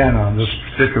ever again on this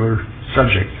particular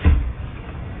subject.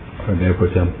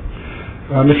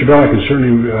 Mr. Bell, I can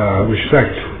certainly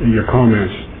respect your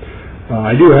comments.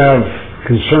 I do have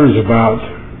concerns about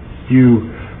you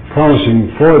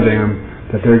promising for them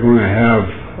that they're going to have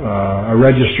a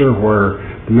register where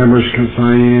members can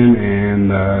sign in and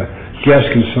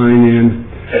guests can sign in.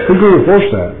 Who's going to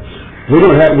enforce that? We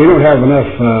don't have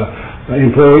enough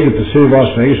employees at the city of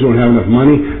Las Vegas. We don't have enough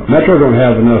money. Metro don't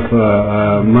have enough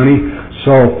money.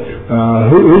 So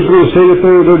who's going to say that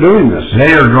they're doing this?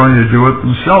 They are going to do it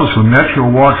themselves. When Metro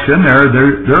walks in there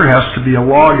has to be a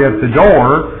log at the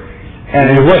door.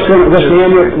 And what's going to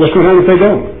happen if they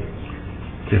don't?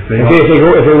 If they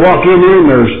walk in there and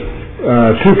there's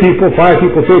 2 people, 5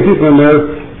 people, 3 people in there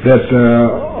that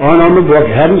aren't on the book,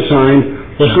 haven't signed,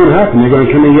 what's going to happen? They're going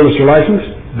to come in and give us their license?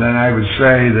 Then I would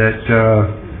say that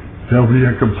there'll be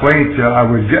a complaint.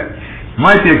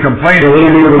 Might be a complaint. We're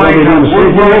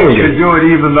willing to do it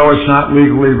even though it's not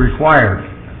legally required.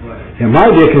 It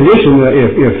might be a condition that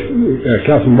if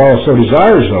Councilman Ball so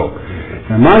desires, though.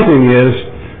 And my thing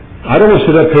is, I don't want to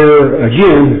sit up here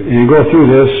again and go through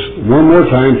this 1 more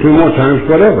time, 2 more times,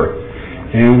 whatever.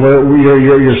 And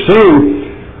you're saying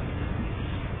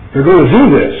they're going to do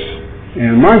this.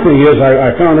 And my thing is,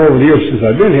 I found over the years since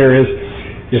I've been here is,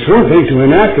 it's one thing to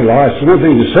enact a law, it's one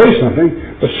thing to say something,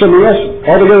 but something else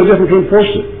altogether different to enforce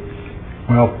it.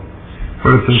 Well,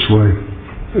 put it this way.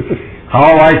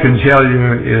 All I can tell you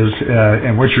is,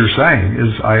 and what you're saying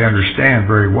is, I understand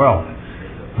very well.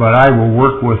 But I will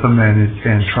work with them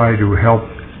and try to help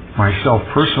myself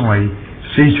personally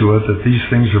see to it that these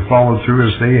things are followed through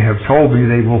as they have told me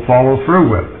they will follow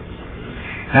through with.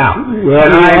 Now,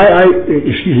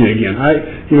 excuse me again.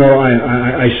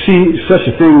 I see such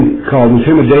a thing called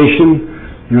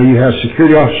intimidation. You have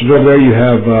security officers over there. You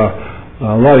have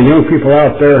a lot of young people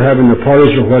out there having their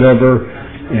parties or whatever,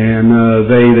 and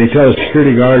they tell the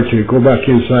security guard to go back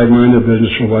inside, mind their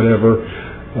business or whatever.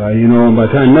 And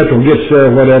by the time Metro gets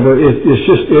there, whatever,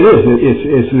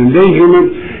 it's an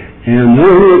endangerment, and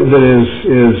one thing that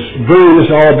is bringing this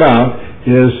all about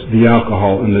is the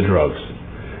alcohol and the drugs.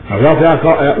 Without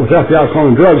the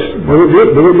alcohol and drugs, there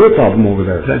would be a problem over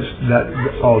there. That's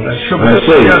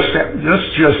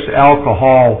just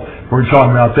alcohol we're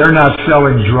talking about. They're not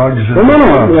selling drugs.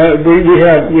 No. We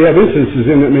have instances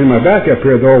in my back up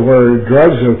here though where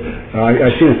drugs have.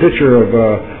 I seen a picture of.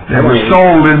 They were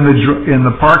sold in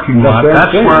the parking lot.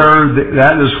 That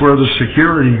is where the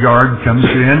security guard comes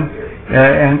in,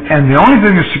 and the only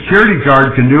thing the security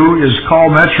guard can do is call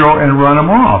Metro and run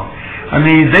them off. I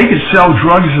mean, they could sell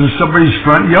drugs in somebody's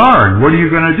front yard. What are you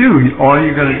going to do? All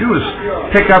you're going to do is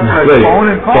pick up the phone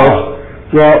and call.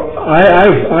 Well,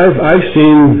 I've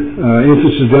seen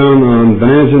instances down on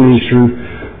Bonanza and Eastern,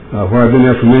 where I've been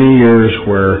there for many years,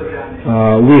 where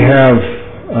we have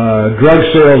drug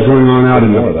sales going on out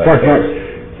in the parking lot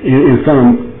in front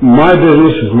of my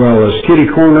business as well as Kitty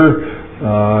Corner,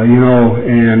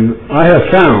 and I have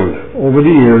found over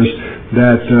the years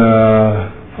that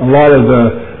a lot of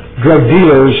the drug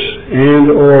dealers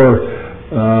and or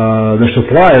the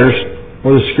suppliers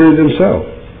or the security themselves.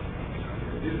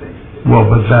 Well,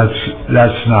 but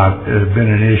that's not been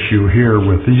an issue here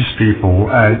with these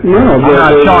people. I'm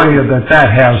not telling you that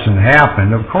hasn't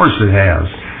happened. Of course it has.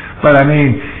 But I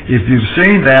mean, if you've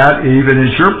seen that, even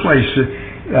at your place,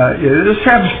 this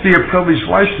happens to be a privileged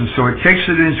license, so it takes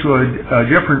it into a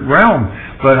different realm.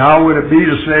 But how would it be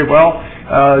to say, well,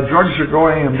 drugs are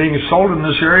going and being sold in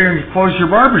this area and you close your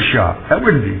barbershop? That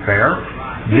wouldn't be fair.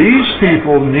 These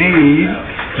people need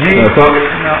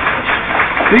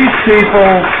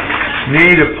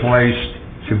a place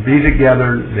to be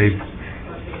together. They've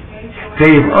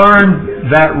earned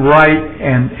that right,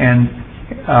 and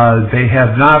they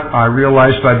have not, I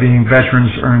realize, by being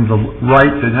veterans, earned the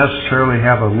right to necessarily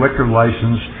have a liquor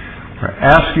license. We're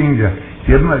asking to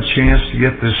give them a chance to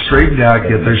get this straightened out,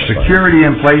 get their security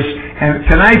in place. And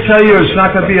can I tell you, it's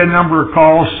not going to be a number of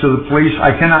calls to the police.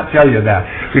 I cannot tell you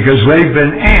that, because they've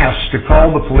been asked to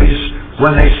call the police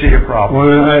when they see a problem. Well,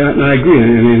 I agree.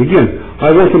 And again,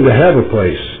 I want them to have a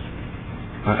place.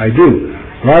 I do.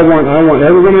 But I want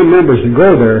every one of the members to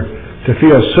go there to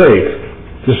feel safe,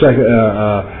 just like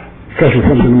a customer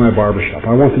comes into my barbershop.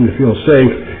 I want them to feel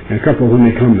safe and comfortable when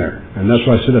they come there. And that's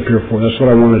what I sit up here for. That's what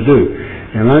I want to do.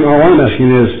 And all I'm asking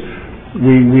is,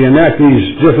 we enact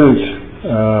these different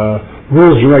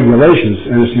rules and regulations,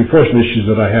 and it's the enforcement issues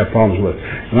that I have problems with.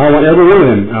 And I want every one of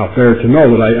them out there to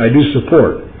know that I do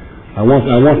support. I want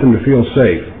them to feel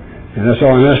safe. And that's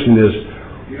all I'm asking is,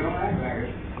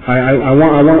 I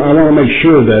want to make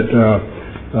sure that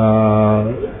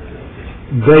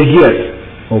they get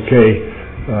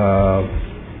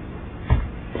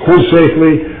home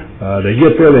safely. They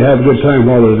get there, they have a good time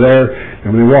while they're there,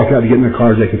 and when they walk out to get in their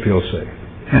cars, they can feel safe.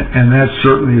 And that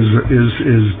certainly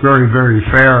is very, very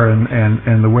fair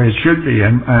and the way it should be.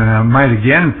 And I might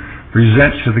again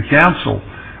present to the council.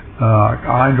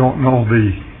 I don't know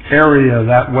the area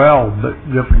that well, but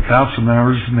different council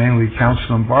members, mainly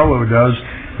Councilman Barlow does.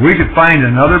 We could find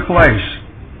another place,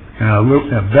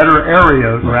 a better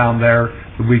area around there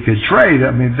that we could trade.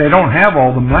 I mean, they don't have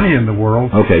all the money in the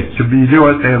world Okay. to do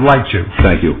it. They'd like to.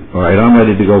 Thank you. All right, I'm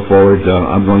ready to go forward.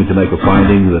 I'm going to make a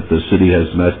finding that the city has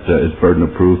met its burden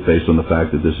of proof based on the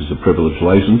fact that this is a privileged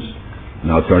license.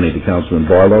 Now turning to Councilman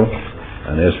Barlow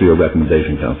and ask for your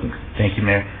recommendation, Councilman. Thank you,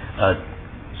 Mayor.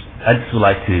 I just would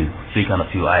like to speak on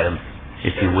a few items,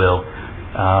 if you will.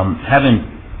 Having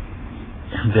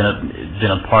been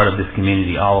a part of this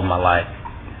community all of my life,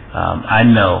 I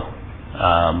know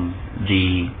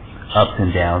the ups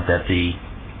and downs that the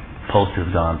Post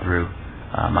has gone through.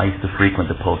 I used to frequent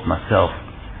the Post myself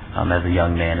as a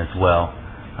young man as well.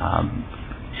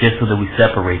 Just so that we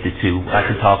separate the two, I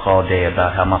could talk all day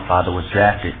about how my father was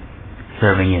drafted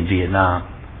serving in Vietnam,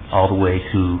 all the way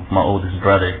to my oldest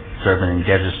brother serving in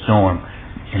Desert Storm,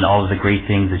 and all of the great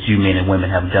things that you men and women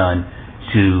have done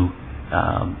to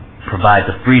provide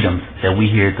the freedoms that we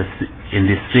here in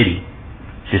this city,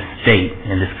 this state,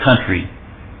 and this country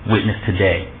witness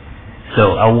today.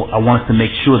 So I want us to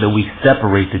make sure that we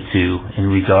separate the two in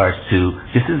regards to,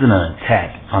 this isn't an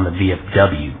attack on the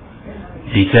VFW,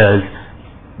 because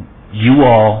you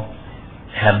all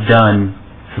have done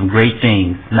some great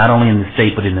things, not only in the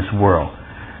state but in this world.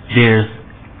 There's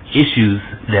issues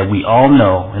that we all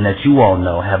know and that you all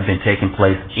know have been taking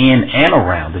place in and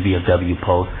around the VFW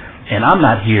Post, and I'm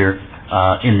not here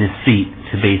in this seat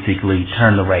to basically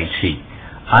turn the right cheek.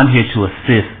 I'm here to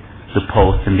assist the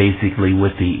Post and basically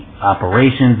with the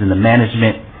operations and the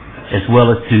management, as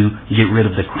well as to get rid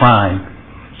of the crime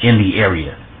in the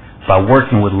area by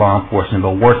working with law enforcement,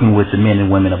 by working with the men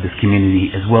and women of this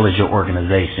community, as well as your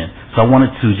organization. So I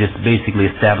wanted to just basically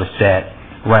establish that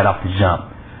right off the jump.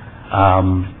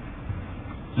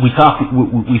 We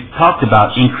talked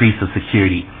about increase of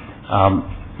security.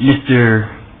 Mr.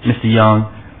 Young,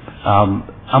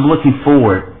 I'm looking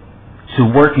forward to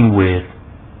working with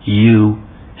you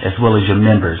as well as your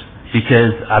members,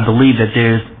 because I believe that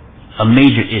there's a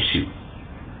major issue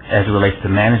as it relates to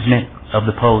management of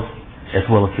the Post as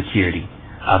well as security.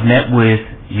 I've met with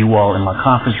you all in my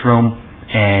conference room,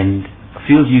 and a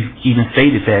few of you even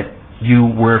stated that you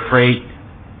were afraid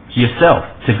yourself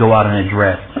to go out and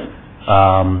address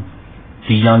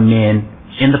the young men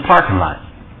in the parking lot.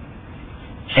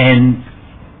 And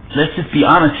let's just be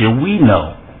honest here, we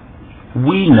know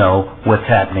what's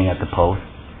happening at the Post,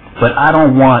 but I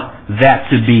don't want that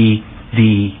to be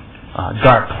the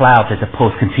dark cloud that the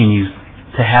Post continues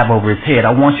to have over its head.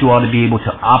 I want you all to be able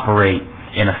to operate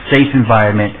in a safe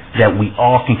environment that we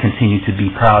all can continue to be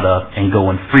proud of and go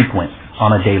and frequent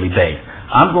on a daily basis.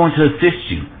 I'm going to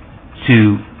assist you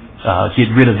to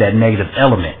get rid of that negative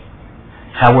element.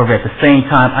 However, at the same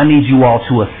time, I need you all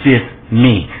to assist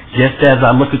me. Just as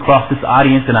I look across this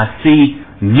audience and I see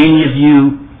many of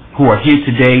you who are here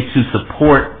today to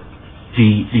support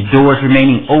the doors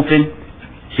remaining open,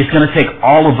 it's going to take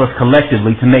all of us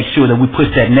collectively to make sure that we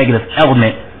push that negative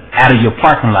element out of your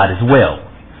parking lot as well.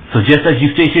 So just as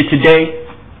you sit here today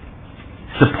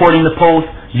supporting the Post,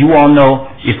 you all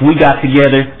know if we got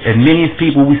together, as many as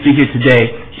people we see here today,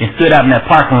 and stood out in that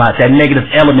parking lot, that negative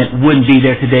element wouldn't be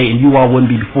there today and you all wouldn't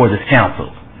be before this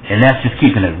council. And that's just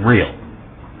keeping it real.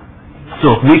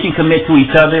 So if we can commit to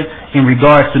each other in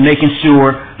regards to making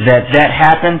sure that that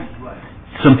happens,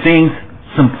 some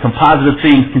positive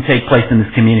things can take place in this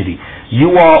community.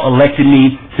 You all elected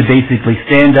me to basically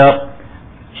stand up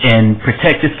and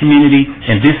protect this community,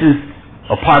 and this is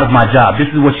a part of my job. This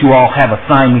is what you all have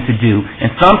assigned me to do. And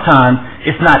sometimes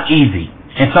it's not easy,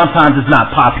 and sometimes it's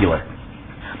not popular.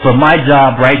 But my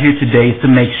job right here today is to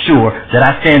make sure that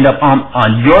I stand up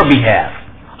on your behalf,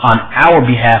 on our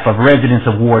behalf of residents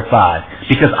of Ward 5,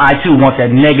 because I too want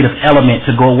that negative element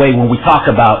to go away when we talk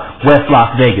about West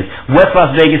Las Vegas. West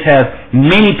Las Vegas has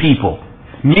many people,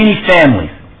 many families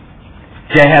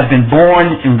that have been born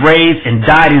and raised and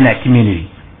died in that community.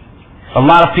 A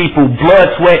lot of people,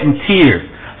 blood, sweat, and tears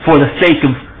for the sake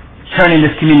of turning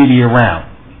this community around.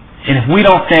 And if we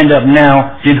don't stand up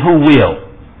now, then who will?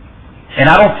 And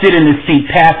I don't sit in this seat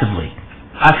passively.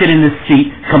 I sit in this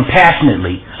seat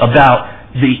compassionately about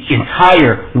the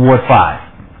entire Ward 5.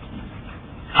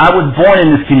 I was born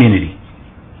in this community.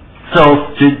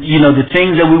 So, the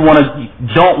things that we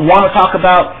don't want to talk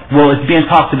about, well, it's being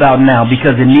talked about now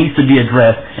because it needs to be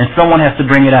addressed and someone has to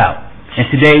bring it out.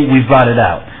 And today we've brought it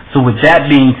out. So with that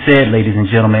being said, ladies and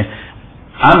gentlemen,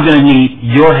 I'm going to need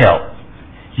your help.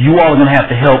 You all are going to have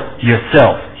to help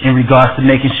yourself in regards to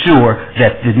making sure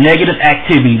that the negative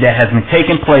activity that has been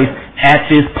taking place at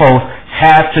this Post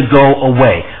has to go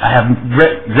away. I have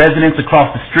residents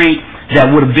across the street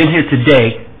that would have been here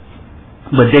today,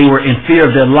 but they were in fear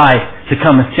of their life to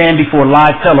come and stand before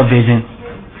live television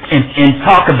and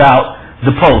talk about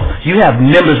the post. You have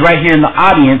members right here in the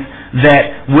audience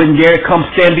that wouldn't dare come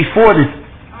stand before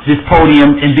this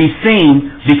podium and be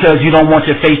seen because you don't want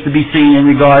your face to be seen in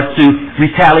regards to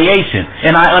retaliation.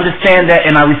 And I understand that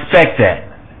and I respect that.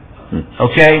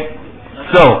 Okay?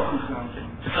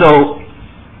 So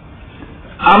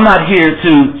I'm not here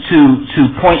to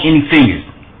point any fingers.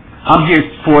 I'm here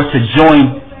for us to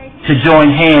join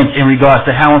hands in regards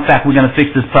to how in fact we're going to fix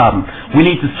this problem. We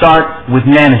need to start with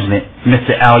management,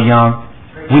 Mr. Al Young.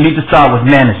 We need to start with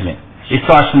management. It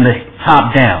starts from the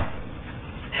top down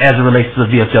as it relates to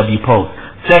the VFW post.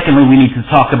 Secondly, we need to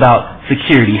talk about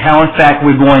security, how in fact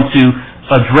we're going to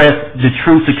address the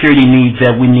true security needs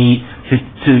that we need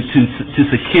to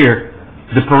secure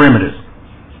the perimeters.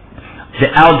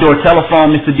 The outdoor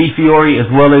telephone, Mr. DeFiore, as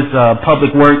well as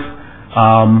Public Works,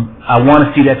 I want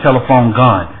to see that telephone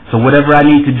gone. So whatever I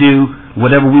need to do,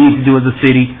 whatever we need to do as a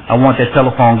city, I want that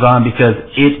telephone gone because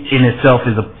it in itself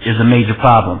is a major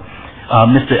problem.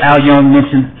 Mr. Al Young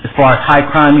mentioned as far as high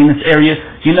crime in this area,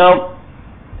 you know,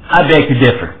 I beg to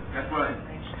differ. That's right.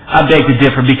 I beg to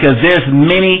differ because there's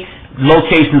many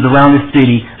locations around the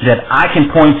city that I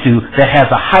can point to that has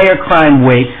a higher crime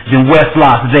rate than West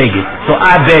Las Vegas. So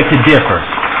I beg to differ.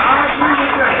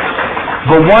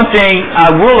 But one thing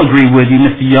I will agree with you,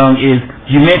 Mr. Young, is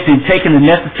you mentioned taking the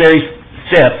necessary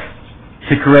steps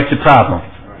to correct the problem.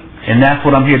 And that's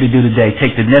what I'm here to do today,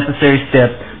 take the necessary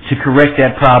steps to correct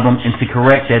that problem and to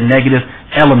correct that negative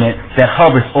element that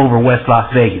hovers over West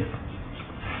Las Vegas.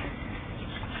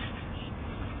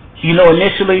 You know,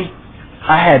 initially,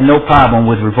 I had no problem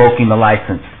with revoking the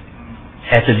license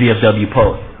at the VFW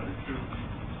post.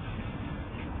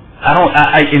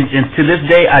 And to this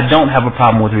day, I don't have a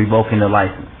problem with revoking the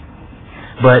license.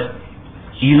 But,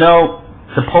 you know,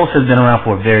 the post has been around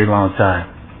for a very long time.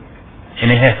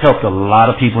 And it has helped a lot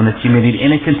of people in this community,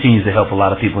 and it continues to help a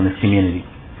lot of people in this community.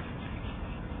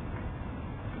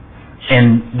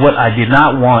 And what I did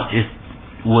not want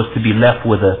was to be left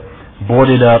with a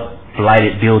boarded up,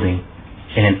 blighted building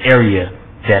in an area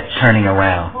that's turning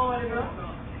around.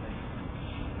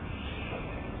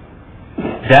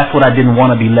 That's what I didn't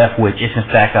want to be left with if in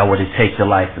fact I were to take the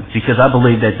license, because I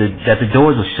believe that the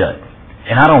doors are shut.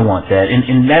 And I don't want that,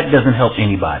 and that doesn't help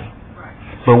anybody.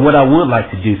 But what I would like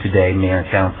to do today, Mayor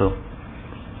and Council,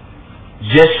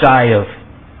 just shy of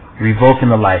revoking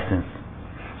the license,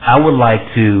 I would like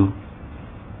to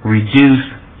reduce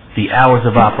the hours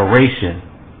of operation,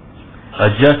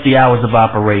 adjust the hours of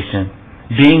operation,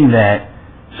 being that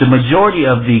the majority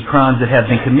of the crimes that have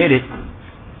been committed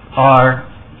are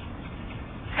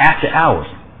after hours,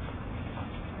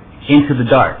 into the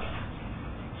dark.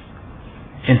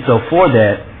 And so for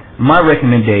that, my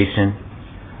recommendation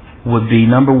would be,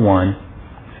 number one,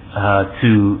 and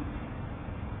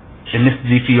Mr.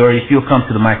 DeFiore, if you'll come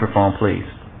to the microphone, please.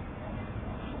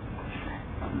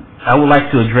 I would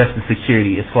like to address the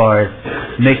security as far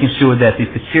as making sure that the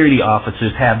security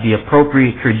officers have the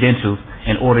appropriate credentials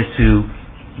in order to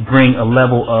bring a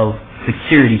level of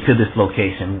security to this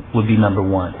location would be number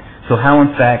one. So how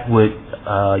in fact would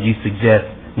you suggest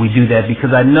we do that?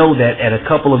 Because I know that at a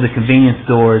couple of the convenience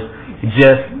stores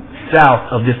just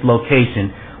south of this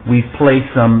location, we've placed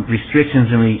some restrictions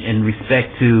in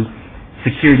respect to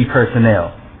security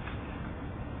personnel.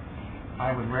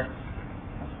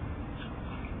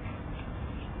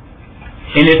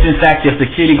 And if in fact the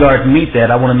security guards meet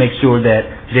that, I want to make sure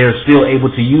that they're still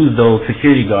able to use those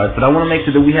security guards. But I want to make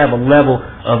sure that we have a level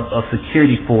of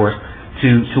security force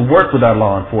to work with our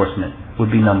law enforcement would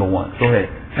be number one. Go ahead.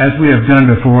 As we have done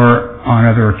before on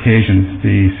other occasions,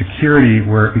 the security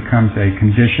where it becomes a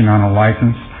condition on a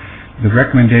license, the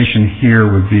recommendation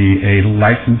here would be a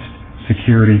licensed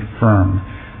security firm.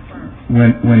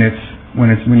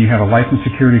 When you have a licensed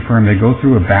security firm, they go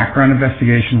through a background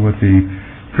investigation with the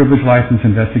Privileged License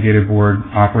Investigative Board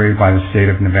operated by the state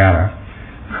of Nevada.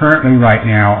 Currently, right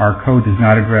now, our code does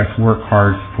not address work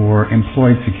cards for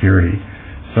employed security.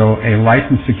 So a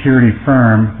licensed security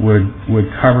firm would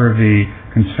cover the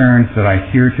concerns that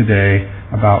I hear today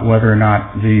about whether or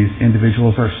not these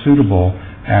individuals are suitable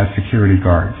as security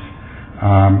guards.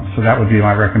 So that would be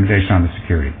my recommendation on the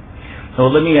security. So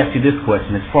let me ask you this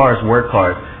question. As far as work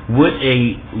cards, would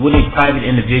a private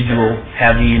individual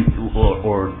have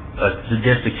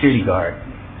their security guard,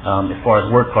 as far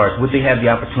as work cards, would they have the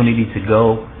opportunity to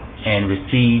go and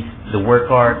receive the work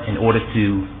card in order to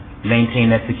maintain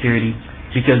that security?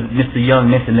 Because Mr. Young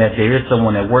mentioned that there is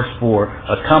someone that works for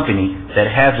a company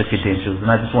that has the credentials, and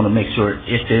I just want to make sure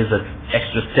if there's an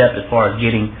extra step as far as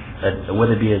getting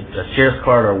whether it be a sheriff's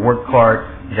card or a work card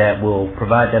that will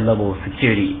provide that level of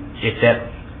security, if that's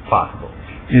possible?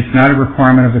 It's not a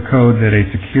requirement of the code that a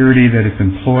security that is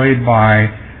employed by,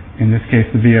 in this case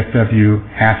the VFW,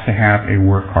 has to have a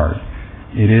work card.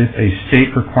 It is a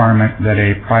state requirement that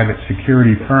a private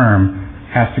security firm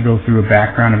has to go through a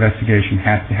background investigation,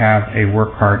 has to have a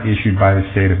work card issued by the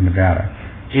state of Nevada.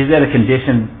 Is that a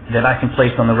condition that I can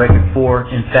place on the record for,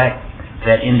 in fact,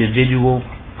 that individual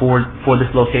for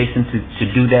this location to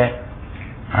do that?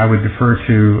 I would defer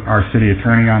to our city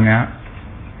attorney on that.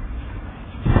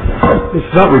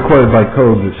 It's not required by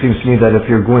code. It seems to me that if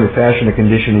you're going to fashion a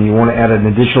condition and you want to add an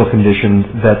additional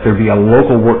condition that there be a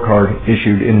local work card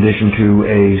issued in addition to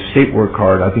a state work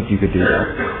card, I think you could do that.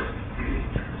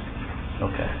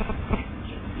 Okay.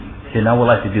 Then I would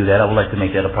like to do that. I would like to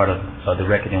make that a part of the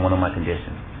record in one of my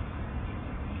conditions.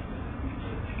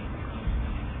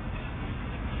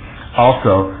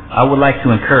 Also, I would like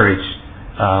to encourage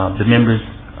the members,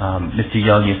 Mr.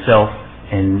 Young, yourself,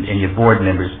 and your board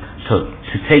members to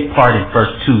take part in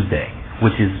First Tuesday,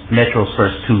 which is Metro's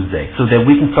First Tuesday, so that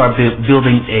we can start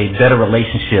building a better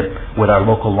relationship with our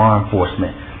local law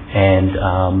enforcement, and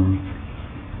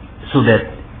so that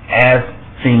as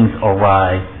things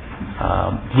arise,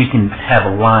 we can have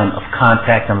a line of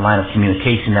contact and line of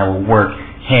communication that will work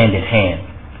hand in hand.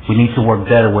 We need to work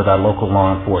better with our local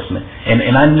law enforcement.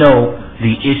 And I know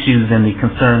the issues and the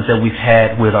concerns that we've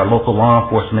had with our local law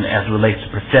enforcement as it relates to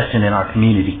perception in our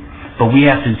community. But we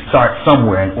have to start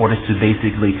somewhere in order to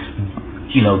basically,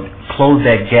 close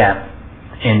that gap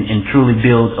and truly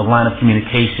build a line of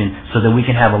communication so that we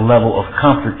can have a level of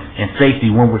comfort and safety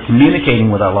when we're communicating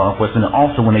with our law enforcement, and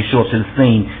also when they show up to the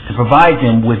scene, to provide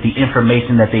them with the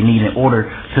information that they need in order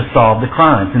to solve the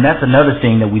crimes. And that's another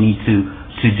thing that we need to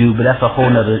do, but that's a whole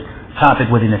other topic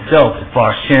within itself as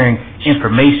far as sharing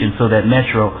information so that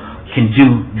Metro can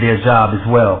do their job as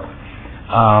well.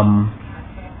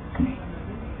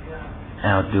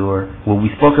 Outdoor. Well,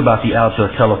 we spoke about the outdoor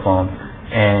telephone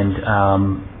and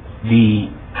the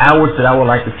hours that I would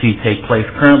like to see take place.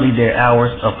 Currently, their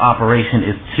hours of operation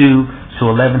is 2 to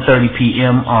 11:30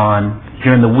 p.m.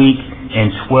 during the week,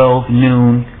 and 12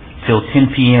 noon till 10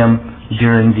 p.m.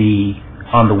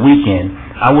 on the weekend.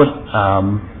 I would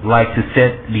like to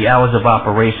set the hours of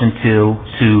operation to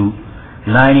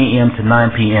 9 a.m. to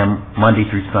 9 p.m. Monday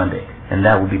through Sunday, and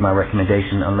that would be my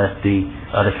recommendation, unless the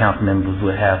other council members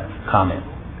would have comments.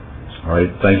 All right,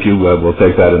 thank you. We'll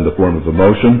take that in the form of a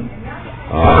motion.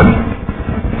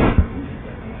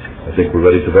 I think we're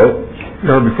ready to vote.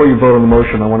 No, before you vote on the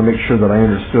motion, I want to make sure that I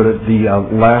understood it. The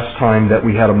last time that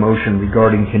we had a motion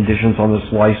regarding conditions on this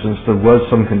license, there was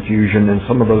some confusion, and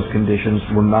some of those conditions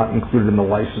were not included in the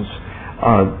license.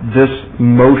 This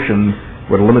motion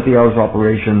would limit the hours of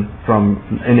operation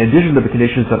in addition to the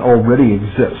conditions that already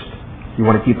exist. You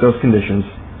want to keep those conditions,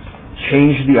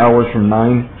 change the hours from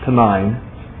 9 to 9,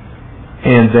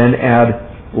 and then add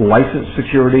licensed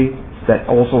security that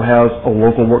also has a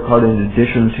local work card in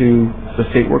addition to the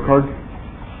state work card?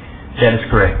 That is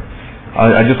correct.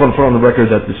 I just want to put on the record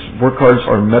that these work cards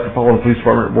are Metropolitan Police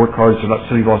Department work cards. They're not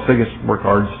City of Las Vegas work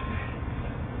cards.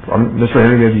 Mr.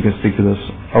 Henry, maybe you can speak to this.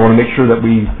 I want to make sure that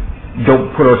we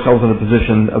don't put ourselves in a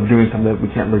position of doing something that we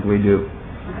can't legally do.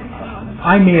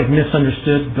 I may have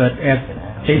misunderstood, but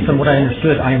based on what I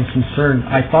understood, I am concerned.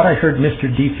 I thought I heard Mr.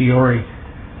 DiFiore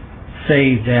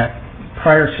say that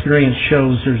prior experience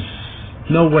shows there's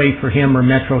no way for him or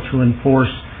Metro to enforce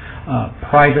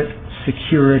private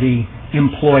security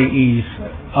employees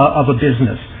of a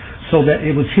business. So that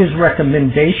it was his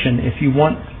recommendation, if you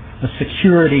want a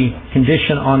security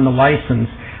condition on the license,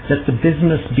 that the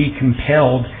business be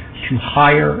compelled to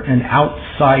hire an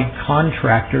outside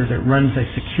contractor that runs a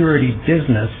security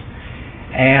business,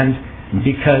 and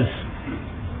because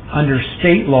under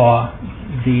state law,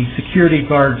 the security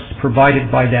guards provided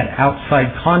by that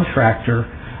outside contractor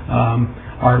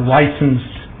are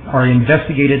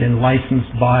investigated and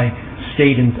licensed by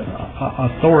state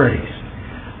authorities.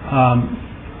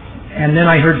 And then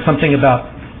I heard something about,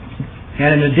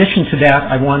 and in addition to that,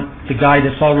 I want the guy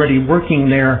that's already working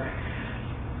there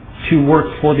to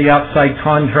work for the outside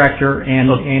contractor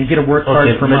and get a work card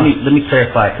from us. Let me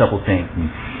clarify a couple things.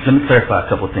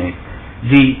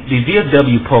 The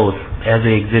VFW posts, as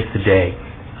they exist today,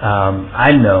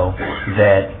 I know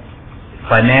that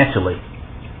financially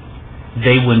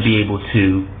they wouldn't be able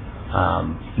to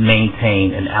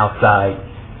maintain an outside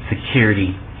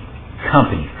security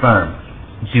company, firm,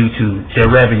 due to their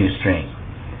revenue stream.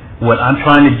 What I'm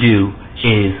trying to do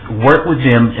is work with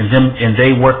them and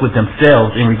they work with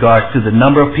themselves in regards to the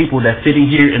number of people that's sitting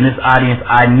here in this audience.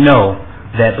 I know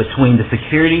that between the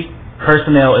security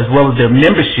personnel as well as their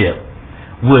membership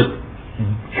would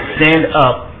stand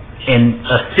up and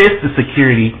assist the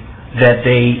security that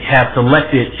they have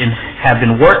selected and have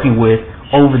been working with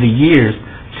over the years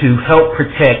to help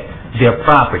protect their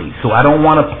property. So I don't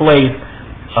want to place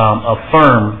a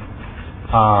firm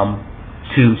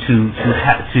to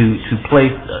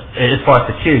place as far as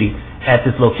security at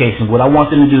this location. What I want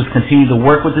them to do is continue to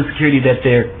work with the security that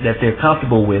they're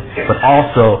comfortable with, but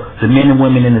also the men and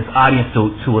women in this audience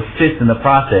to assist in the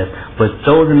process. But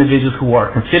those individuals who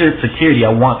are considered security, I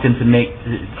want to make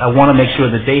sure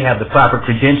that they have the proper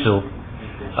credentials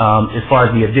as far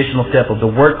as the additional step of the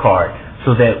work card,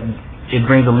 so that it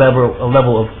brings a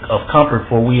level of comfort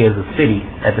for we as a city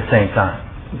at the same time.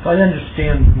 If I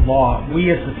understand the law, we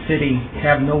as a city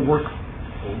have no work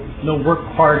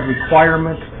card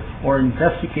requirement or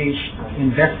investigative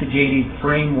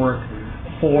framework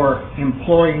for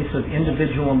employees of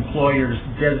individual employers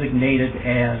designated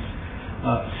as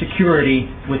security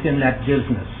within that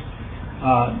business.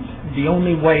 The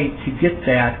only way to get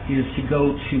that is to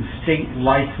go to state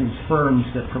licensed firms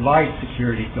that provide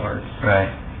security guards.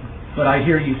 Right. But I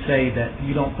hear you say that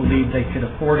you don't believe they could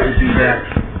afford to do that,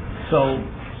 so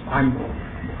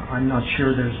I'm not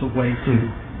sure there's a way to,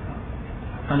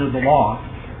 under the law,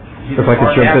 If I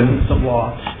could jump in, absence of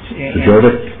law.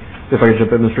 if I could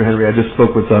jump in, Mr. Henry, I just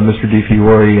spoke with Mr.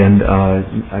 DiFiore, and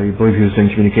I believe he was in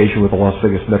communication with the Las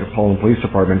Vegas Metropolitan Police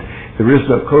Department. There is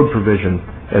no code provision,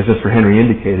 as Mr. Henry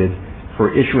indicated,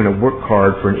 for issuing a work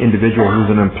card for an individual who's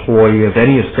an employee of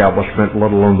any establishment,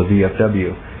 let alone the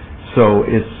VFW. So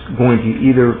it's going to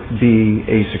either be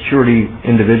a security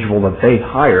individual that they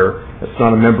hire that's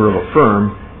not a member of a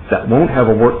firm, that won't have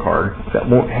a work card, that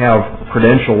won't have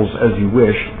credentials as you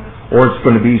wish, or it's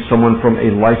going to be someone from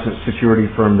a licensed security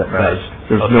firm that does.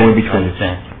 There's no in between.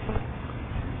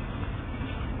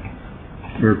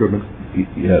 Mayor Goodman?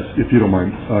 Yes. If you don't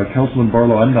mind. Councilman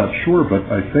Barlow, I'm not sure, but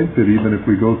I think that even if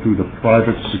we go through the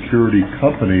private security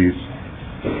companies,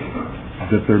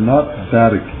 that they're not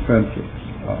that expensive.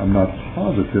 I'm not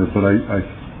positive, but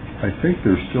I think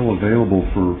they're still available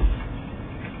for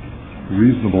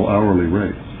reasonable hourly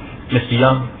rates. Mr.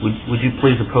 Young, would you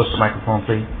please approach the microphone,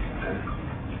 please?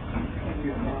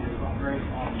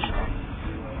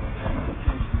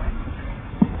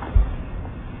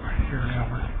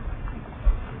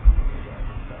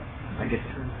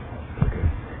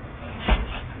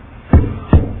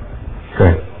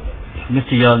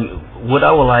 Mr. Young, what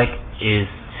I would like is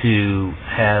to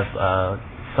have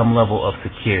some level of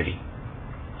security,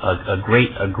 a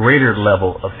greater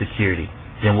level of security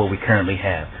than what we currently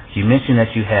have. You mentioned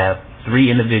that you have 3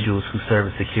 individuals who serve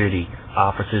as security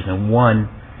officers and 1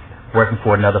 working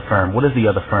for another firm. What is the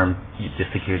other firm the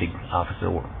security officer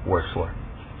works for?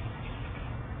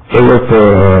 They work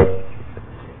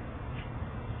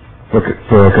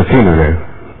for a casino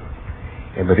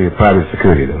there, but they're private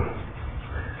security though.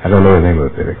 I don't know the name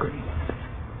of it very quick.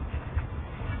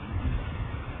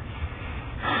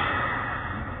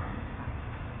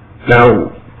 Now,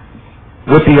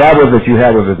 with the hours that you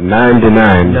have, was it 9 to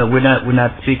 9? No, we're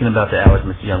not speaking about the hours,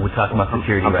 Mr. Young. We're talking about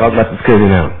security I'm right talking now. about the security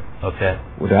now. Okay.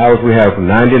 With the hours we have from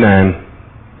 9 to 9,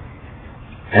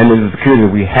 and with the security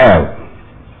we have,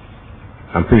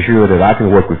 I'm pretty sure that I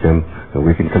can work with them, and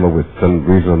we can come up with some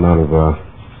reasonable amount of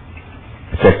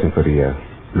protection for the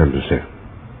members here.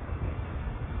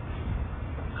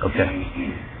 Okay.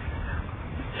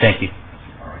 Thank you.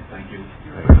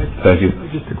 Thank you.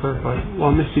 Just to clarify,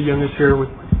 while Mr. Young is here with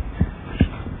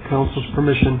council's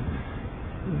permission,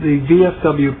 the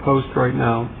VFW post right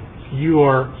now, you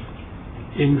are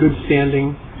in good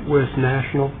standing with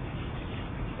National?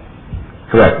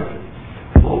 Correct.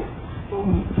 Well,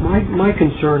 my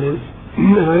concern is,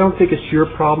 and I don't think it's your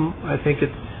problem, I think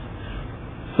it's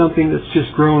something that's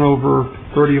just grown over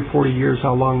 30 or 40 years,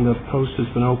 how long the post has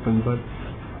been open, but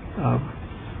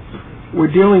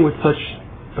we're dealing with such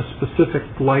a specific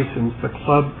license, the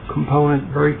club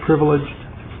component, very privileged.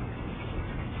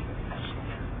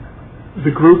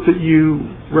 The group that you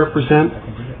represent,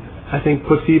 I think,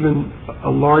 puts even a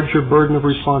larger burden of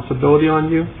responsibility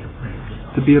on you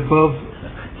to be above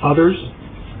others.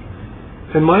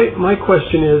 And my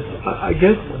question is, I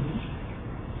guess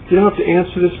you don't have to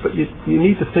answer this, but you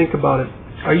need to think about it.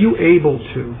 Are you able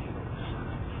to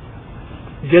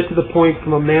get to the point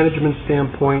from a management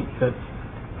standpoint that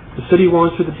the city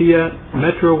wants you to be at,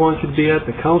 Metro wants you to be at,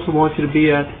 the council wants you to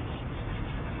be at,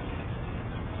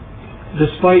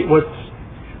 despite what's,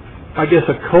 I guess,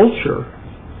 a culture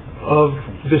of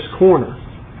this corner?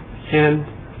 And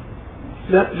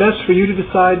that's for you to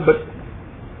decide, but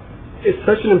it's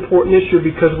such an important issue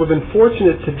because we've been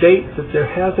fortunate to date that there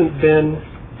hasn't been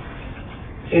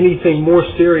anything more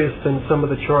serious than some of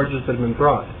the charges that have been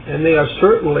brought. And they are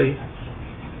certainly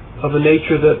of a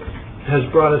nature that has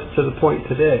brought us to the point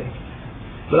today.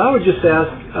 But I would just ask,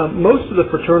 most of the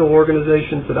fraternal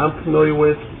organizations that I'm familiar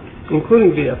with,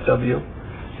 including VFW,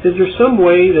 is there some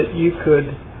way that you could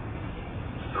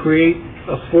create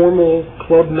a formal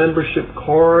club membership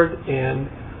card? And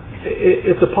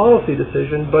it's a policy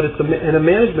decision, but it's and a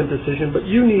management decision, but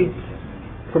you need,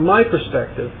 from my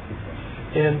perspective,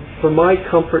 and for my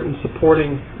comfort in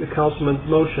supporting the councilman's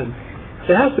motion,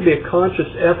 there has to be a conscious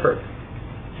effort,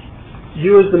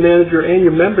 you as the manager and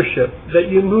your membership, that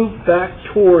you move back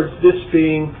towards this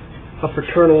being a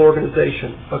fraternal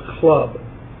organization, a club,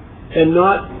 and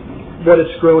not what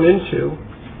it's grown into,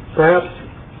 perhaps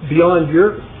beyond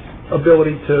your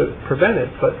ability to prevent it.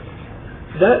 But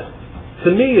that,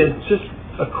 to me, is just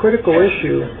a critical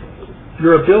issue,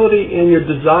 your ability and your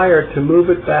desire to move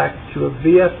it back to a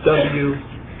VFW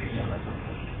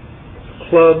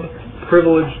club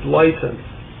privileged license.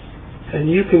 And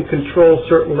you can control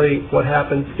certainly what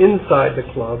happens inside the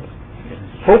club,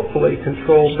 hopefully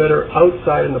control better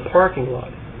outside in the parking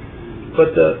lot.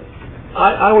 But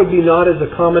I would be not as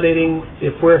accommodating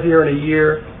if we're here in a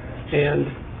year and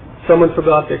someone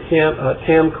forgot their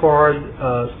TAM card,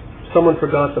 someone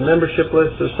forgot the membership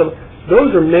list, or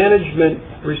those are management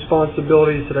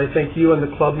responsibilities that I think you and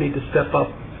the club need to step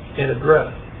up and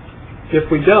address.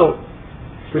 If we don't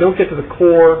get to the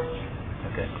core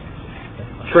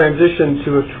transition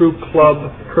to a true club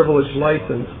privileged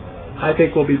license, I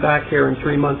think we'll be back here in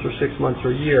 3 months or 6 months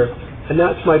or a year. And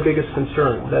that's my biggest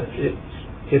concern, that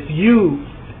if you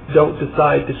don't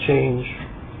decide to change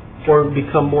or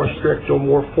become more strict or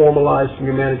more formalized in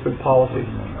your management policies,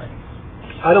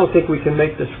 I don't think we can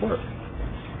make this work.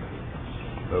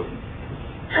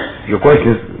 Your question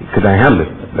is, could I handle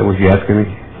it? Is that what you're asking me?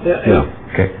 Yeah. No.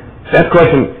 Okay. That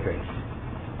question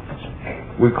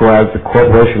requires the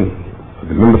cooperation of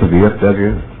the members of the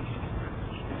VFW,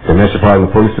 the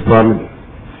Metropolitan Police Department,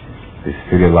 the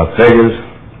City of Las Vegas,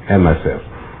 and myself.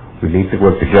 We need to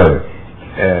work together.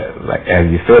 Like as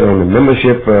you said on the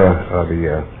membership of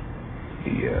the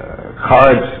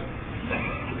cards,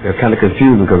 they're kind of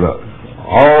confusing because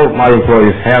all my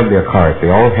employees have their cards. They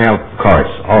all have cards,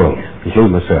 all of them,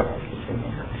 including myself.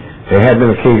 There had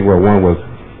been a case where one was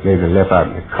maybe left out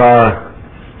in the car,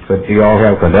 but they all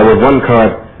have cards. There was one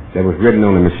card that was written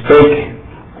on a mistake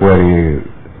where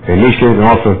the initiator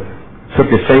also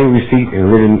took the same receipt and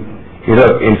written it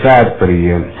up inside for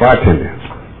the bartender.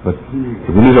 But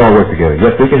we need to all work together.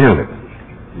 Yes, we can handle it.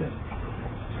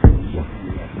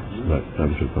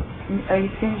 Are you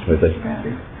finished?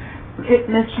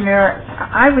 Mr. Mayor,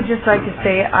 I would just like to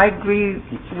say I agree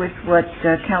with what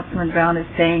Councilman Brown is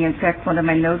saying. In fact, one of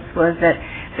my notes was that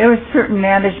there are certain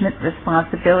management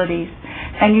responsibilities,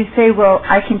 and you say, well,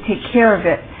 I can take care of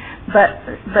it.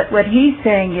 But what he's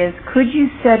saying is, could you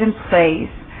set in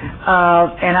place,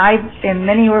 and in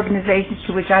many organizations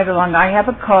to which I belong, I have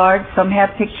a card, some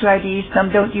have picture ID,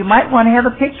 some don't. You might want to have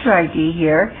a picture ID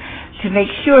here to make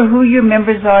sure who your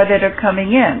members are that are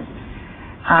coming in.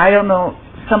 I don't know,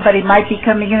 somebody might be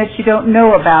coming in that you don't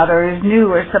know about or is new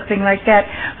or something like that.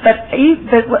 But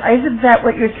isn't that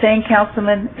what you're saying,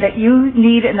 Councilman, that you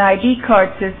need an ID card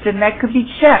system that could be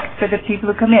checked for the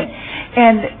people who come in?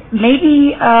 And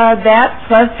maybe that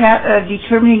plus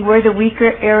determining where the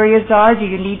weaker areas are. Do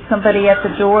you need somebody at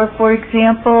the door, for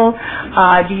example?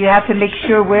 Do you have to make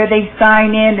sure where they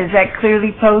sign in? Is that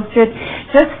clearly posted?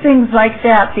 Just things like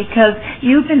that, because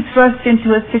you've been thrust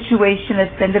into a situation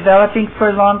that's been developing for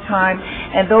a long time,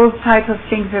 and those type of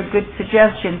things are good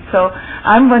suggestions. So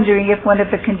I'm wondering if one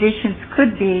of the conditions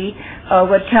could be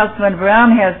what Councilman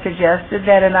Brown has suggested,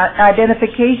 that an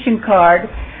identification card,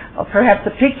 or perhaps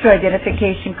a picture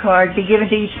identification card, be given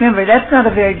to each member. That's not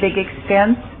a very big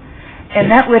expense,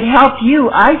 and that would help you,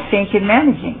 I think, in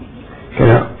managing.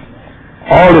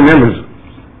 All the members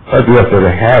of the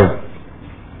VFW have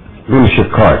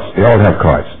membership cards. They all have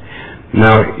cards.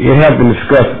 Now, it has been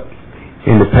discussed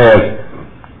in the past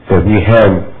that we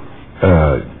have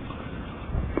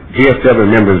VFW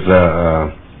members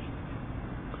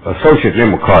associate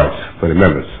member cards for the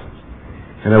members.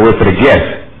 In other words, for the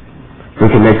guests, we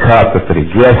can make cards for the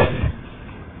guests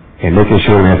and making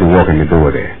sure they have to walk in the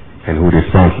door there and who their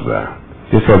sponsors are.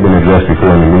 This has been addressed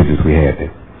before in the meetings we had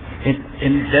there.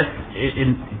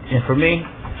 And for me,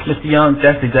 Mr. Young,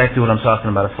 that's exactly what I'm talking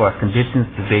about as far as conditions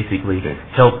to basically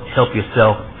help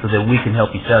yourself so that we can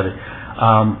help each other.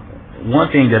 One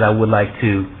thing that I would like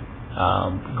to,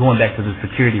 going back to the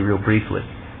security real briefly,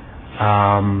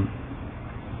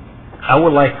 I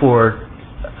would like for,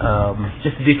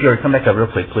 just to come back up real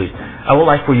quick, please. I would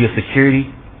like for your security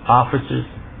officers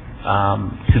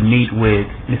to meet with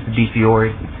Mr.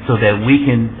 DiFiore so that we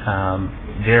can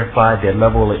verify their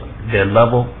level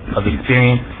of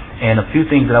experience, and a few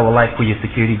things that I would like for your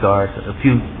security guards, a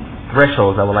few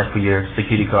thresholds I would like for your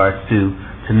security guards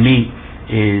to meet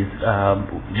is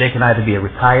they can either be a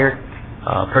retired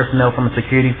personnel from a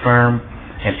security firm,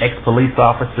 an ex-police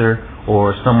officer,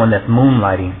 or someone that's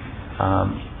moonlighting.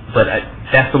 But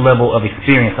that's the level of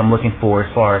experience I'm looking for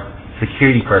as far as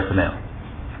security personnel.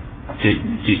 Do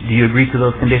you agree to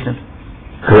those conditions?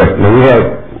 Correct. Now we have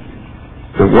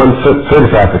the one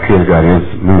certified security guard is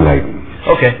moonlighting.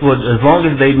 Okay. Well, as long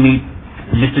as they meet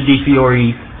Mr.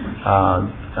 DiFiore's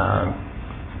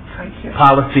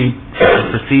policy,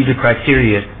 procedure,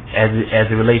 criteria as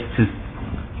it relates to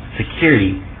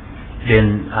security,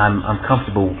 then I'm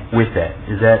comfortable with that.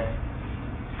 Is that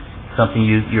something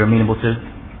you're amenable to?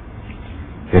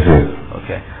 Yes, sir.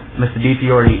 Okay. Mr.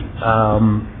 DiFiore,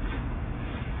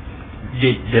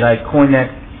 did I coin that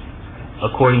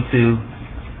according to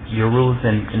your rules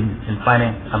in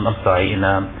finance? I'm sorry, in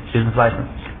business license?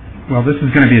 Well, this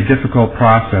is going to be a difficult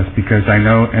process because I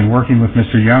know, in working with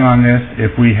Mr. Young on this,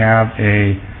 if we have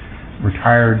a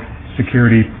retired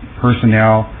security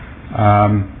personnel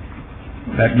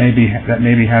that maybe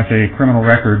has a criminal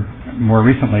record more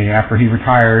recently after he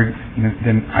retired,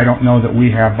 then I don't know that we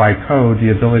have by code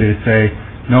the ability to say,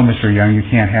 no, Mr. Young, you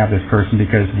can't have this person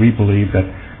because we believe that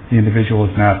the individual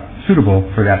is not suitable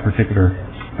for that particular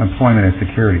employment as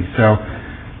security. So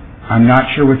I'm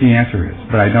not sure what the answer is,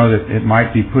 but I know that it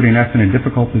might be putting us in a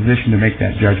difficult position to make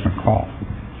that judgment call.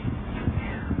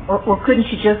 Well, couldn't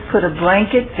you just put a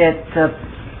blanket that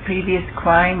previous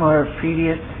crime or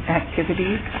previous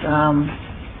activities?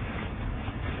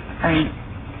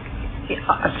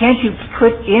 Can't you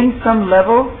put in some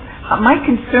level? My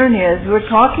concern is we're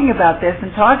talking about this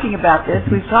and talking about this.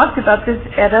 We've talked about this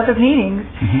at other meetings,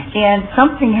 and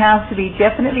something has to be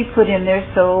definitely put in there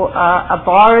so a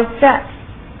bar is set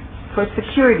for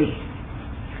security.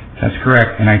 That's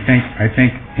correct, and I think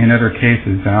in other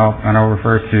cases, and I'll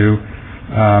refer to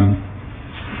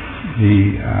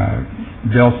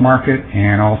the Bill's Market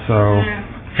and also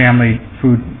Family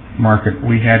Food Market.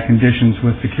 We had conditions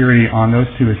with security on those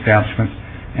two establishments,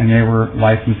 and they were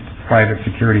licensed private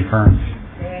security firms.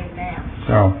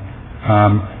 So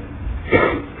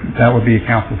that would be a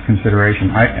council's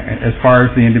consideration. As far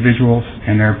as the individuals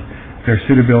and their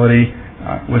suitability,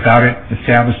 without it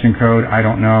established in code, I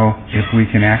don't know if we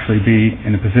can actually be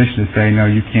in a position to say, no,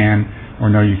 you can, or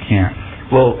no, you can't.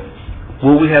 Well,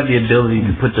 will we have the ability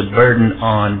to put the burden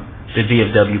on the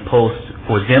VFW post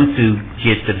for them to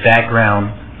get the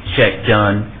background check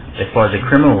done as far as a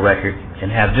criminal record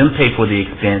and have them pay for the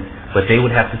expense, but they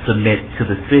would have to submit to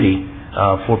the city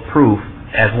for proof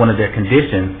as one of their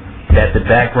conditions that the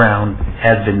background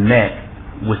has been met,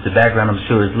 which the background I'm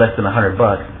sure is less than $100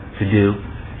 to do,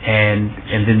 and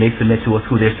then they submit to us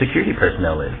who their security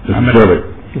personnel is.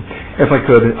 If I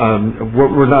could,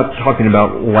 we're not talking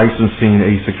about licensing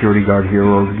a security guard here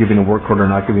or giving a work card or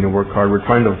not giving a work card. We're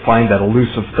trying to find that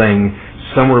elusive thing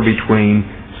somewhere between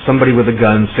somebody with a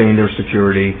gun saying they're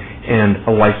security and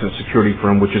a licensed security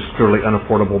firm, which is clearly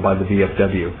unaffordable by the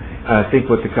VFW. I think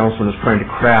what the councilman is trying to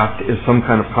craft is some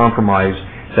kind of compromise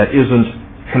that isn't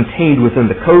contained within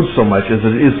the code so much as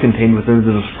it is contained within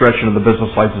the discretion of the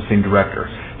business licensing director.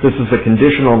 This is a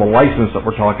condition on the license that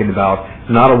we're talking about,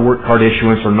 not a work card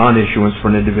issuance or non-issuance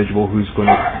for an individual who's going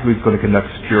to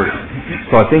conduct security.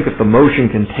 So I think if the motion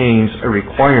contains a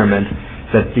requirement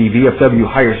that the VFW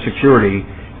hire security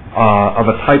of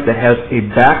a type that has a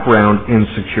background in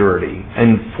security,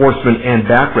 enforcement and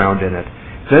background in it,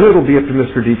 then it'll be up to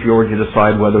Mr. DiFiore to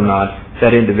decide whether or not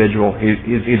that individual is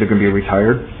either going to be a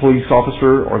retired police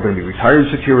officer or going to be retired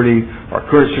security or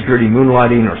current security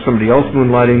moonlighting or somebody else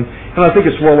moonlighting. And I think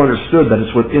it's well understood that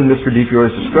it's within Mr.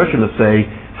 DiFiore's discretion to say,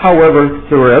 however,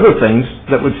 there are other things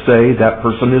that would say that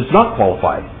person is not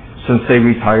qualified. Since they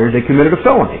retired, they committed a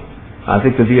felony. I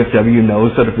think the VFW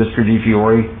knows that if Mr.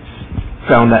 DiFiore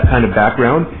found that kind of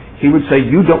background, he would say,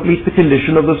 you don't meet the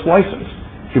condition of this license.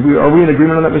 Are we in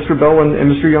agreement on that, Mr. Bell and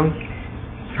Mr. Young?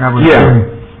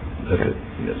 Okay.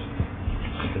 Yes.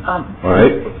 All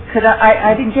right. Could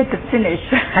I didn't get to finish.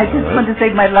 I just wanted to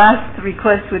say my last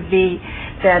request would be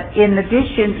that in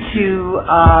addition to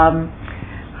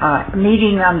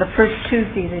meeting on the first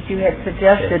Tuesdays, as you had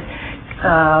suggested,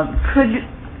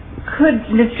 could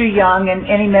Mr. Young and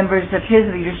any members of his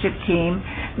leadership team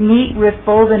meet with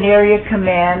Bolden Area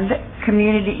Command,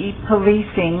 community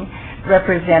policing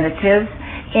representatives,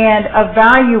 and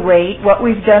evaluate what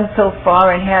we've done so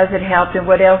far and has it helped and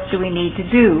what else do we need to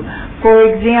do. For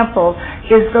example,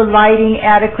 is the lighting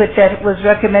adequate that was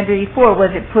recommended before?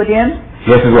 Was it put in?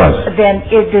 Yes, it was. Then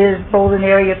does Bolden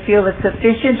area feel it's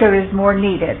sufficient or is more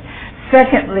needed?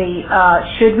 Secondly,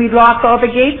 should we lock all the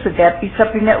gates? Would that be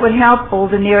something that would help?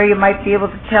 Bolden area might be able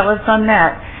to tell us on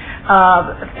that.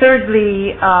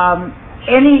 Thirdly,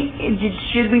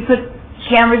 should we put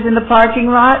cameras in the parking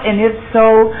lot, and if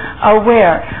so,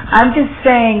 where? I'm just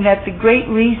saying that the great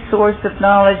resource of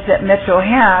knowledge that Metro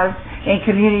has in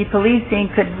community policing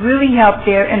could really help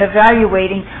there in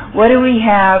evaluating what do we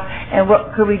have and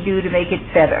what could we do to make it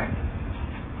better.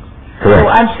 Correct. So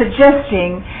I'm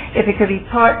suggesting if it could be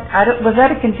was that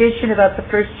a condition about the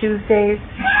first Tuesdays?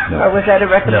 No. Or was that a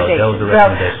recommendation? No, that was a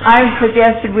recommendation. Well, I'm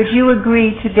suggesting, would you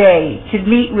agree today to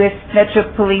meet with Metro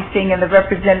Policing and the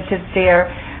representatives there,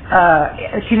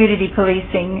 community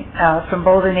policing from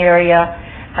Bolden area,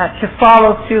 to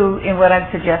follow through in what I'm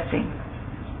suggesting?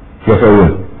 Yes, I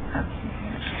would.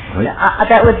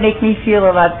 That would make me feel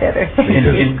a lot better.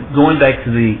 And going back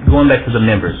to the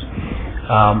members,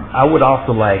 I would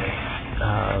also like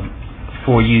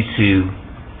for you to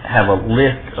have a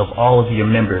list of all of your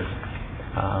members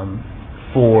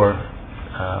for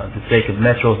the sake of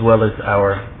Metro as well as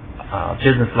our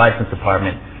business license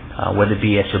department, whether it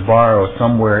be at your bar or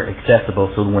somewhere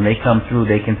accessible, so when they come through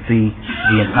they can see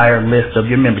the entire list of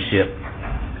your membership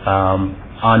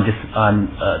on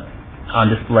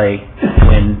display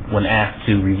when asked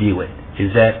to review it.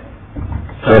 Is that?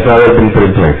 That's already been put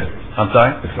in place. I'm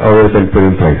sorry? It's already been put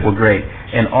in place. Well, great.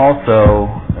 And also,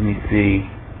 let me see,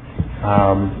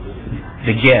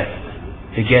 the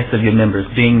guests of your members,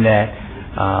 being that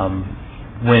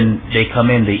when they come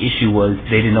in, the issue was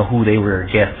they didn't know who they were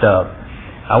a guest of.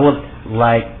 I would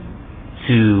like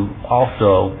to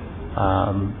also,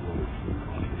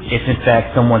 if in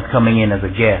fact someone's coming in as a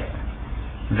guest,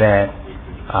 that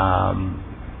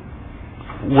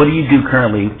what do you do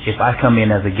currently if I come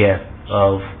in as a guest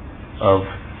of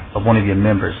one of your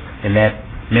members and that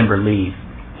member leaves?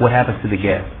 What happens to the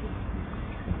guest?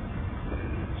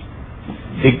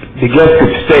 The guest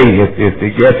could stay if the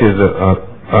guest is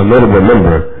a notable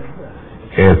member.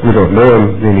 And if we don't know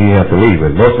him, then he has to leave.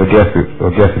 But most of the guests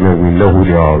we know who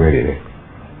they are already.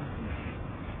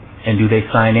 And do they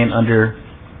sign in under?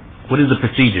 What is the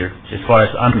procedure as far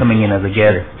as I'm coming in as a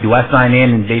guest? Do I sign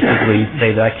in and basically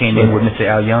say that I came in with Mr.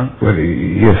 Al Young? Well,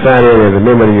 you sign in as a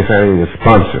member and you sign in as a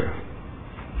sponsor.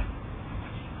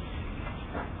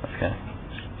 Okay.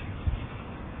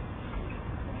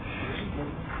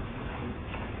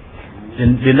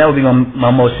 Then that would be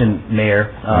my motion,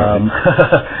 Mayor.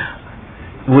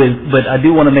 But I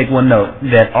do want to make one note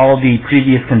that all the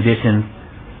previous conditions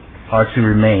are to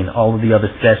remain. All of the other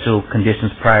special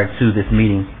conditions prior to this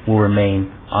meeting will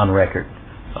remain on record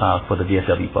for the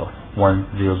DFW post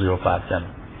 10057.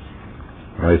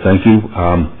 All right, thank you.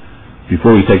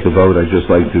 Before we take the vote, I'd just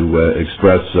like to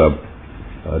express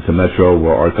to Metro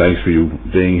our thanks for you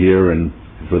being here and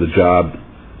for the job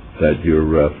that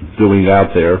you're doing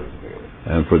out there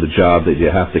and for the job that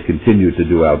you have to continue to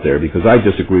do out there, because I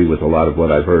disagree with a lot of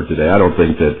what I've heard today. I don't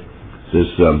think that this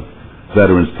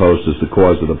Veterans Post is the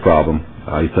cause of the problem.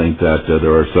 I think that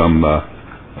there are some...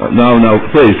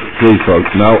 please,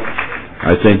 folks, no.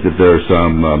 I think that there are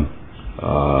some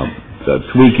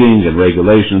tweaking and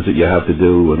regulations that you have to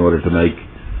do in order to make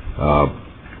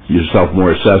yourself more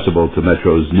accessible to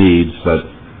Metro's needs, but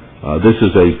this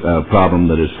is a problem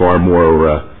that is far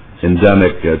more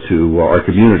endemic to our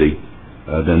community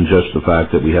than just the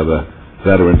fact that we have a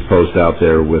Veterans Post out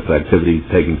there with activity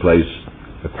taking place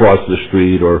across the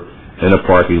street or in a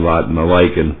parking lot and the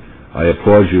like. And I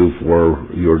applaud you for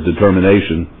your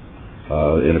determination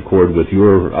in accord with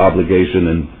your obligation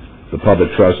and the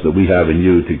public trust that we have in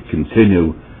you to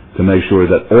continue to make sure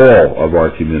that all of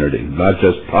our community, not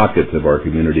just pockets of our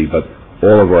community, but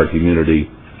all of our community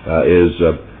is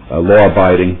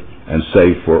law-abiding and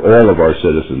safe for all of our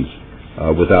citizens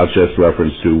without just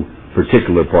reference to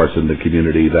particular parts in the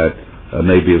community that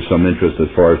may be of some interest as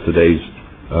far as today's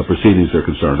proceedings are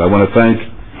concerned. I want to thank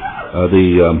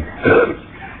the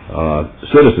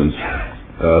citizens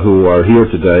who are here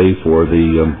today for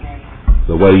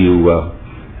the way you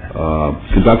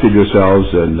conducted yourselves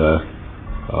in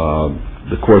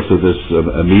the course of this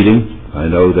meeting. I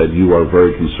know that you are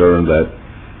very concerned that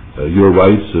your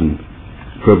rights and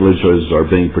privileges are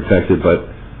being protected,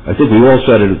 but I think we all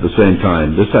said it at the same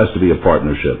time. This has to be a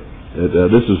partnership.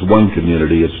 This is one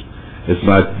community. It's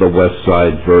not the West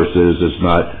Side versus. It's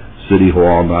not City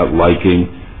Hall not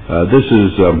liking. This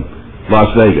is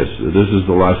Las Vegas. This is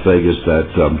the Las Vegas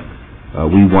that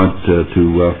we want to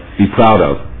be proud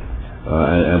of,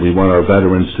 and we want our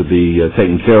veterans to be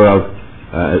taken care of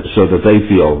so that they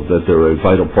feel that they're a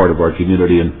vital part of our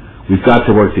community. And we've got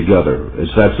to work together.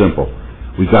 It's that simple.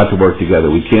 we've got to work together.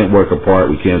 We can't work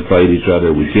apart. We can't fight each other.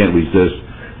 We can't resist.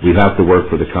 We have to work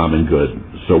for the common good.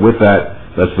 So with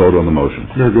that, let's vote on the motion.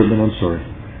 Mayor Goodman, I'm sorry.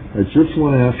 I just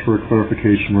want to ask for a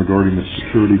clarification regarding the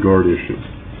security guard issue,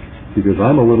 because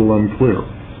I'm a little unclear.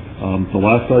 The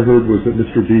last I heard was that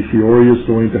Mr. DiFiore is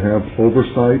going to have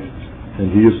oversight,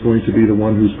 and he is going to be the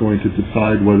one who's going to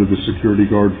decide whether the security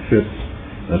guard fits.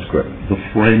 That's correct. The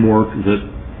framework that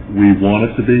we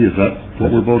want it to be. Is that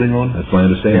what we're voting on? That's my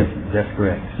understanding. That's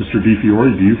correct. Mr.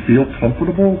 DiFiore, do you feel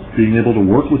comfortable being able to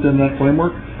work within that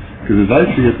framework? Because as I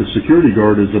see it, the security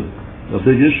guard is a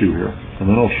big issue here. And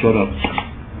then I'll shut up.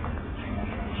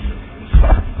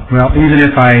 Well, even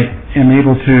if I am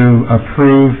able to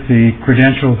approve the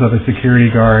credentials of a security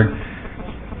guard,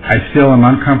 I still am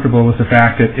uncomfortable with the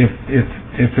fact that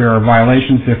if there are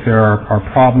violations, if there are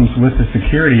problems with the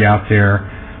security out there,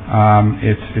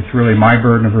 it's really my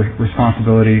burden of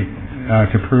responsibility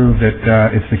to prove that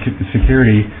it's the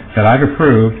security that I've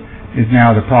approved is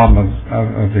now the problem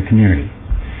of the community.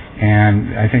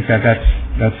 And I think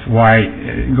that's why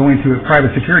going to a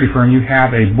private security firm, you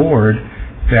have a board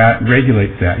that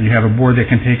regulates that. You have a board that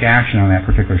can take action on that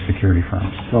particular security firm.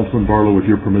 Councilman Barlow, with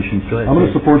your permission, I'm going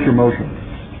to support your motion,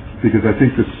 because I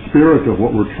think the spirit of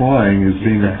what we're trying is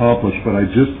being accomplished, but I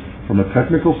just, from a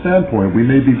technical standpoint, we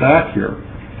may be back here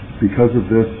because of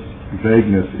this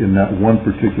vagueness in that one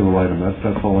particular item.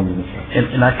 That's all I'm going to say.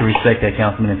 And I can respect that,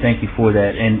 Councilman, and thank you for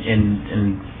that.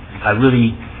 And I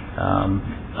really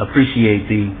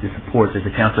appreciate the support that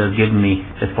the council has given me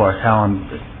as far as how I'm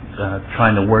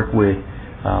trying to work with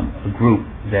a group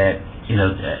that,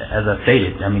 as I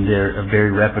stated, I mean, they're a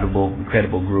very reputable,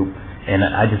 credible group. And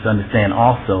I just understand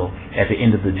also, at the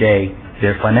end of the day,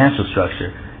 their financial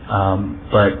structure.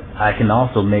 But I can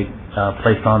also make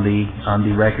place on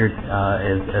the record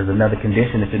as another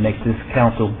condition, if it makes this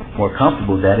council more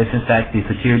comfortable, that if in fact the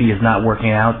security is not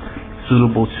working out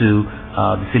suitable to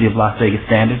the city of Las Vegas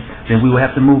standards, then we will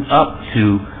have to move up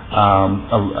to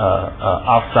a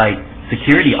off-site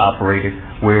security operator,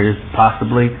 whereas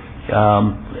possibly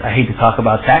I hate to talk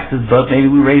about taxes, but maybe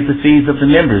we raise the fees of the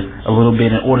members a little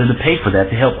bit in order to pay for that,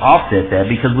 to help offset that,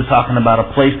 because we're talking about a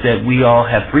place that we all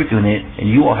have frequented, and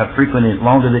you all have frequented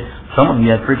longer than some of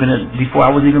you have frequented before I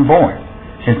was even born.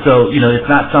 And so, it's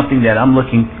not something that I'm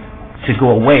looking to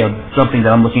go away, or something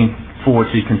that I'm looking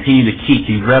forward to continue to keep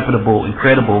the reputable,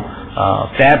 incredible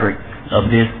fabric of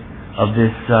this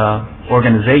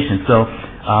organization. So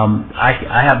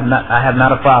I have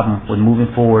not a problem with moving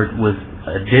forward with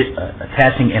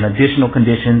attaching an additional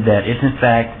condition that if in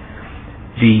fact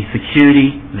the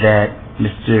security that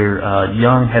Mr.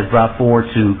 Young has brought forward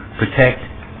to protect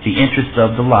the interests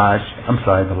of the lodge,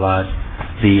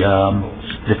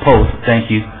 the post, thank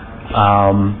you.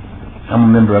 I'm a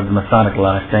member of the Masonic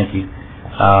Lodge, thank you.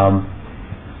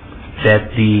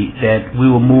 That we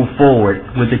will move forward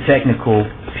with the technical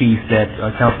piece that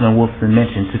Councilman Wolfson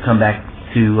mentioned to come back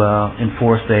to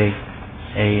enforce a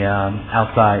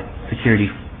outside security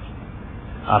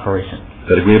operation. Is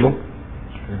that agreeable?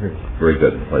 Very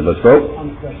good. All right, let's vote.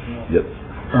 Yep.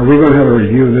 Are we going to have a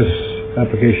review of this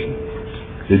application?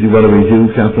 Did you want to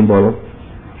review, Councilman Barlow?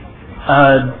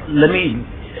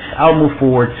 I'll move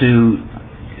forward to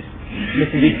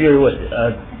Mr. DiFiore,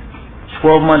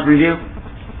 12-month review?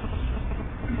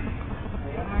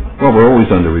 Well, we're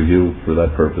always under review for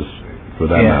that purpose, for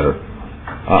that matter.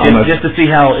 Just to see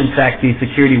how, in fact, the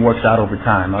security works out over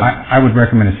time. I would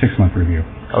recommend a 6-month review.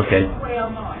 Okay.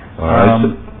 All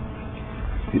right.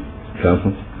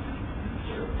 Councilman?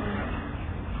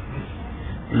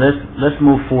 Let's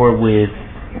move forward with.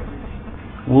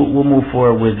 We'll move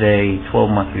forward with a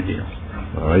 12-month review.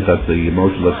 All right, that's the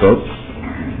motion. Let's vote.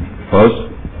 Opposed?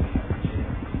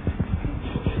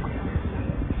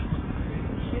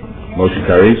 Motion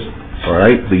carries. All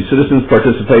right, the citizens'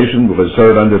 participation was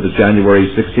heard under the January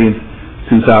 16th,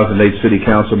 2008 City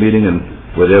Council meeting, and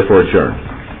we're therefore adjourned.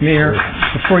 Mayor,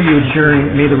 before you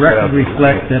adjourn, may the record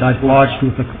reflect that I've lodged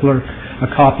with the clerk a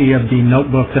copy of the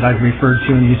notebook that I've referred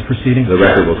to in these proceedings? The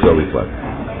record will still reflect.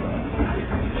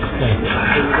 Thank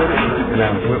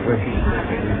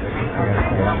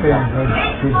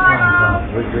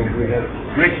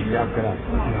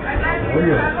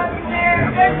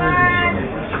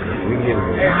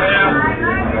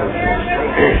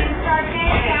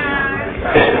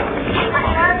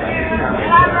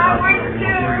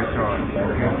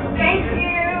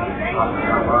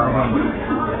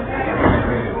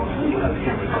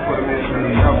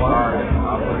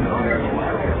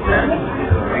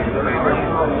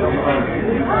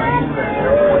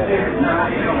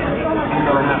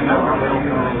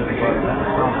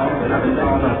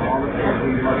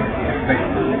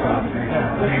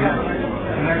you.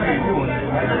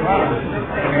 Thank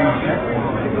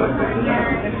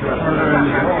you.